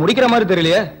பிரச்சனையை முடிக்கிற மாதிரி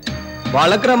தெரியலையே,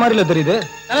 வளர்க்கிற மாதிரில தெரியுது.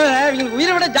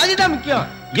 உயிரை விட ஜாதி தான் முக்கியம்.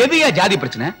 எதையா ஜாதி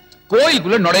பிரச்சனை?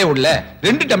 கோயிலுக்குள்ள நுழைய உள்ள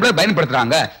 2 டம்ளர்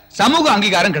பயன்படுத்துறாங்க, சமூக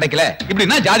அங்கீகாரம் கிடைக்கல,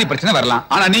 இப்படின்னா ஜாதி பிரச்சனை வரலாம்.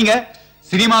 ஆனா நீங்க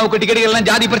சினிமாவுக்கு டிக்கெட் எல்லாம்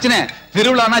ஜாதி பிரச்சனை,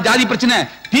 திருவிழானா ஜாதி பிரச்சனை,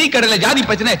 டீ கடையில ஜாதி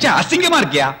பிரச்சனை. அசிங்கமா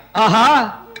இருக்கியா? ஆஹா,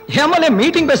 எம்எல்ஏ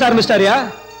மீட்டிங் பேச ஆரம்பிச்சிட்டாரியா?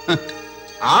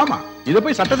 ஆமா, இத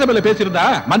போய் சட்டசபையில பேசியிருந்தா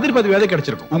மந்திரி பதவி வேலை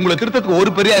கிடைச்சிருக்கும். உங்களை திருத்தத்துக்கு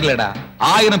ஒரு பெரியார் இல்லடா,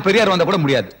 1000 பெரியார் வந்தா கூட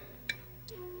முடியாது.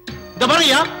 இந்த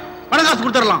பாருங்க, பணம் காசு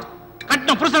கொடுத்துடலாம்,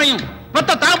 கட்டின புருஷனையும்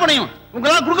மொத்த தாப்பனையும்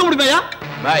உங்களால கொடுக்க முடியுமாயா?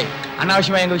 பாய்,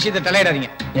 அனாவசியமா எங்க விஷயத்தை தலையிடாதீங்க.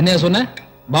 என்ன சொன்ன?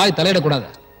 பாய் தலையிடக்கூடாது.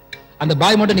 அந்த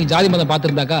பாய் மட்டும் நீங்க ஜாதி மதம்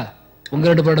பார்த்திருந்தாக்கா உங்க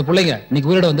 2 பேரோட பிள்ளைங்க இன்னைக்கு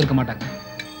உயிரோட வந்திருக்க மாட்டாங்க.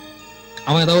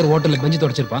 அவன் ஏதாவது ஒரு ஹோட்டல்ல பெஞ்சு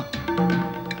தொடச்சிருப்பான்.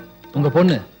 உங்க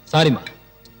பொண்ணு சாரிமா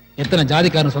எத்தனை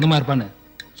ஜாதிக்காரன் சொந்தமா இருப்பான்னு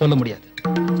சொல்ல முடியாது.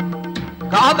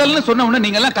 காதல்னு சொன்ன உடனே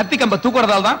நீங்க எல்லாம் கத்தி கம்ப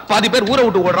தூக்குறதால தான் பாதி பேர் ஊரை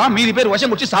விட்டு ஓடுறான், மீதி பேர்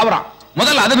விஷம் குடிச்சு சாவறான்.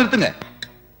 முதல்ல அதை நிறுத்துங்க.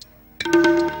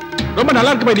 ரொம்ப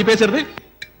நல்லா இருக்கு நீ பேசுறது.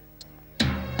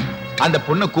 அந்த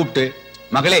பொண்ணை கூப்பிட்டு,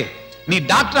 மகளே நீ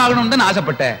டாக்டர் ஆகணும்னு தான்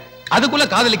ஆசைப்பட்ட, அதுக்குள்ள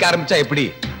காதலிக்க ஆரம்பிச்சா எப்படி?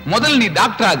 முதல்ல நீ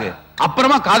டாக்டர் ஆகு,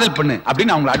 அப்புறமா காதல் பண்ணு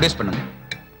அப்படின்னு அவங்களை அட்வைஸ் பண்ணுங்க.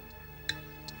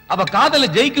 அவ காதல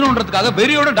ஜெயிக்கணும்ன்றதுக்காக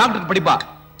வெறியோட டாக்டர் படிப்பா.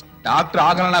 டாக்டர்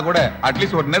ஆகலனா கூட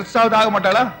அட்லீஸ்ட் ஒரு நர்ஸ் ஆவது ஆக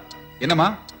மாட்டாளா? என்னமா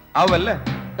அவல்ல?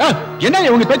 என்ன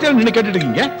உங்க பேச்ச நின்னு கேட்டுட்டு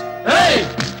இருக்கீங்க?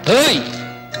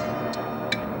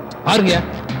 பாருங்க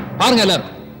பாருங்க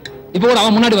எல்லாரும், இப்ப கூட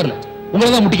அவன் முன்னாடி வரல,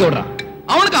 உங்களதான் முட்டிக்க விடுறான்.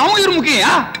 அவனுக்கு அவன் உயிர்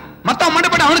முக்கியா? மத்த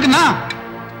மண்டப்பட்ட அவனுக்குன்னா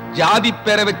ஜாதி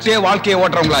பேரை வச்சே வாழ்க்கையை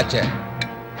ஓட்டுறவங்களாச்சே.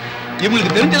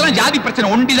 இவங்களுக்கு தெரிஞ்சதெல்லாம் ஜாதி பிரச்சனை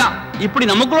ஒண்டிதான். இப்படி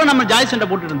நமக்குள்ள நம்ம ஜாதி சண்டை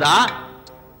போட்டு இருந்தா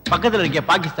பக்கத்துல இருக்க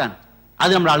பாகிஸ்தான்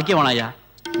அது நம்மள அழிக்க வேணாயா.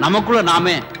 நமக்குள்ள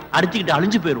நாமே அடிச்சுக்கிட்டு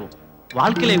அழிஞ்சு போயிருவோம்.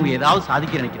 வாழ்க்கையில இவங்க ஏதாவது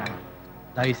சாதிக்க நினைக்கிறாங்க.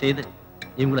 தயவு செய்து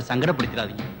இவங்களை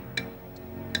சங்கடப்படுத்திடாதீங்க.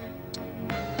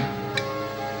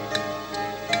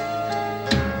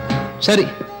 சரி,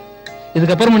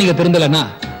 இதுக்கப்புறமா நீங்க திருந்தலன்னா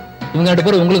இவங்க 2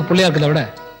 பேரும் உங்களுக்கு பிள்ளையா இருக்கிறத விட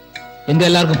எங்க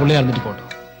எல்லாருக்கும் பிள்ளையா இருந்துட்டு போட்டோம்.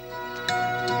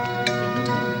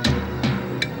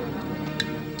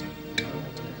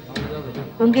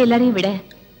 உங்க எல்லாரையும் விட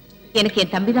எனக்கு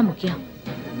என் தம்பி தான் முக்கியம்.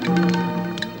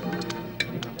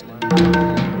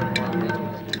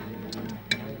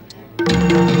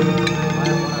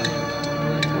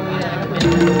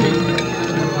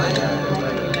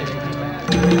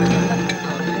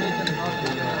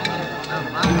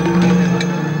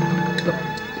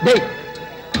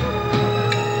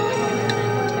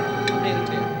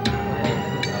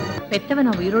 பெத்தவன்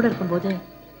நான் உயிரோட இருக்கும்போது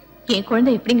என்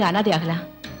குழந்தை எப்படிங்க அனாதை ஆகலாம்?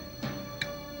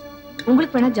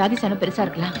 உங்களுக்கு வேணா ஜாதி சனம் பெருசா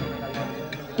இருக்கலாம்,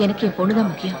 எனக்கு என் பொண்ணுதான்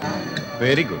முக்கியம்.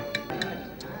 Very good.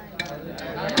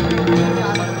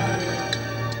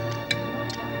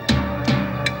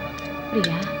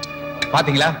 பிரியா,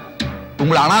 பாத்தீங்களா,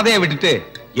 உங்களை அனாதையை விட்டுட்டு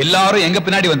எல்லாரும் எங்க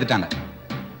பின்னாடி வந்துட்டாங்க.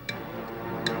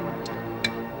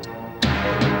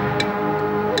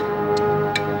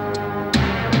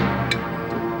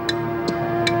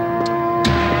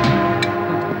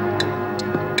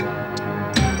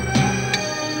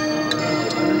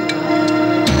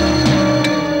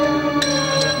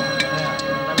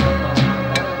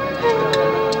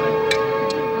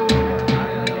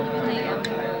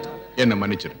 என்ன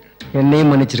மன்னிச்சிருங்க.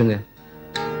 என்னையும் மன்னிச்சிருங்க.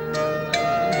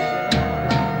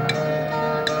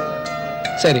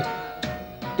 சரி,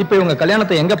 இப்ப இவங்க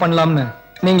கல்யாணத்தை எங்க பண்ணலாம்னு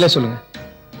நீங்களே சொல்லுங்க.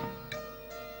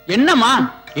 என்னம்மா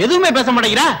எதுவுமே பேச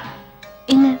மாட்டேங்கிறா?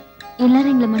 இல்ல,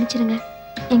 எல்லாரும் எங்களை மன்னிச்சிருங்க.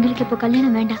 எங்களுக்கு இப்போ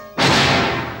கல்யாணம் வேண்டாம்.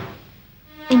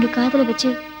 எங்க காதல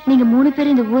வச்சு நீங்க 3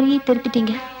 பேரும் இந்த ஊரையே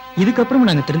திருத்திட்டீங்க. இதுக்கப்புறம்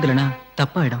நாங்க திருந்தலனா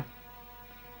தப்பாயிடும்.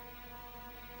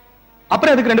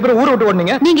 அப்புறம் அதுக்கு 2 பேரும் ஊரை விட்டு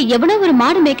ஓடுனீங்க. நீங்க எவ்வளவு ஒரு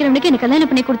மாடு மேய்க்கிறவனுக்கு எனக்கு கல்யாணம்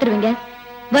பண்ணி கொடுத்துருவீங்க.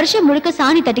 வருஷம் முழுக்க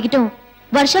சாணி தட்டிக்கிட்டும்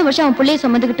வருஷம் வருஷம் அவன் பிள்ளைய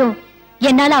சுமந்துக்கிட்டும்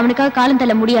என்னால அவனுக்காக காலம்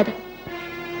தள்ள முடியாது.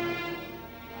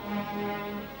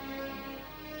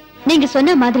 நீங்க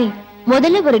சொன்ன மாதிரி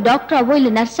முதல்ல ஒரு டாக்டராவோ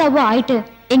இல்ல நர்ஸாவோ ஆயிட்டு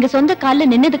எங்க சொந்த கால்ல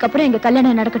நின்னதுக்கு அப்புறம் எங்க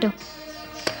கல்யாணம் நடக்கட்டும்.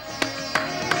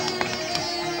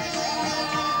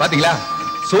 பாத்தீங்களா,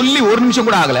 சொல்லி 1 நிமிஷம்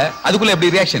கூட ஆகல, அதுக்குள்ள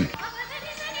எப்படி ரியாக்ஷன்?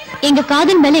 எங்க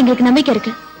காதல் மேல எங்களுக்கு நம்பிக்கை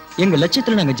இருக்கு. எங்க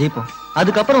லட்சியத்துல நாங்க ஜெயிப்போம்.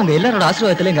 அதுக்கப்புறம் உங்க எல்லாரோட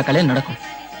ஆசீர்வாதத்துல எங்க கல்யாணம் நடக்கும்.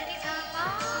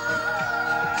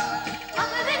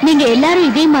 நீங்க எல்லாரும்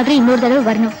இதே மாதிரி இன்னொரு தடவை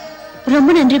வரணும்.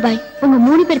 ரொம்ப நன்றி பாய். உங்க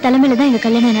 3 பேர் தலைமையில தான் எங்க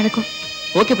கல்யாணம் நடக்கும்.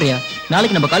 ஓகே பிரியா,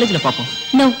 நாளைக்கு நம்ம காலேஜ்ல பாப்போம்.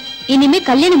 நோ, இனிமே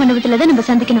கல்யாண மண்டபத்துல தான் நம்ம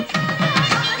சந்திக்கணும்.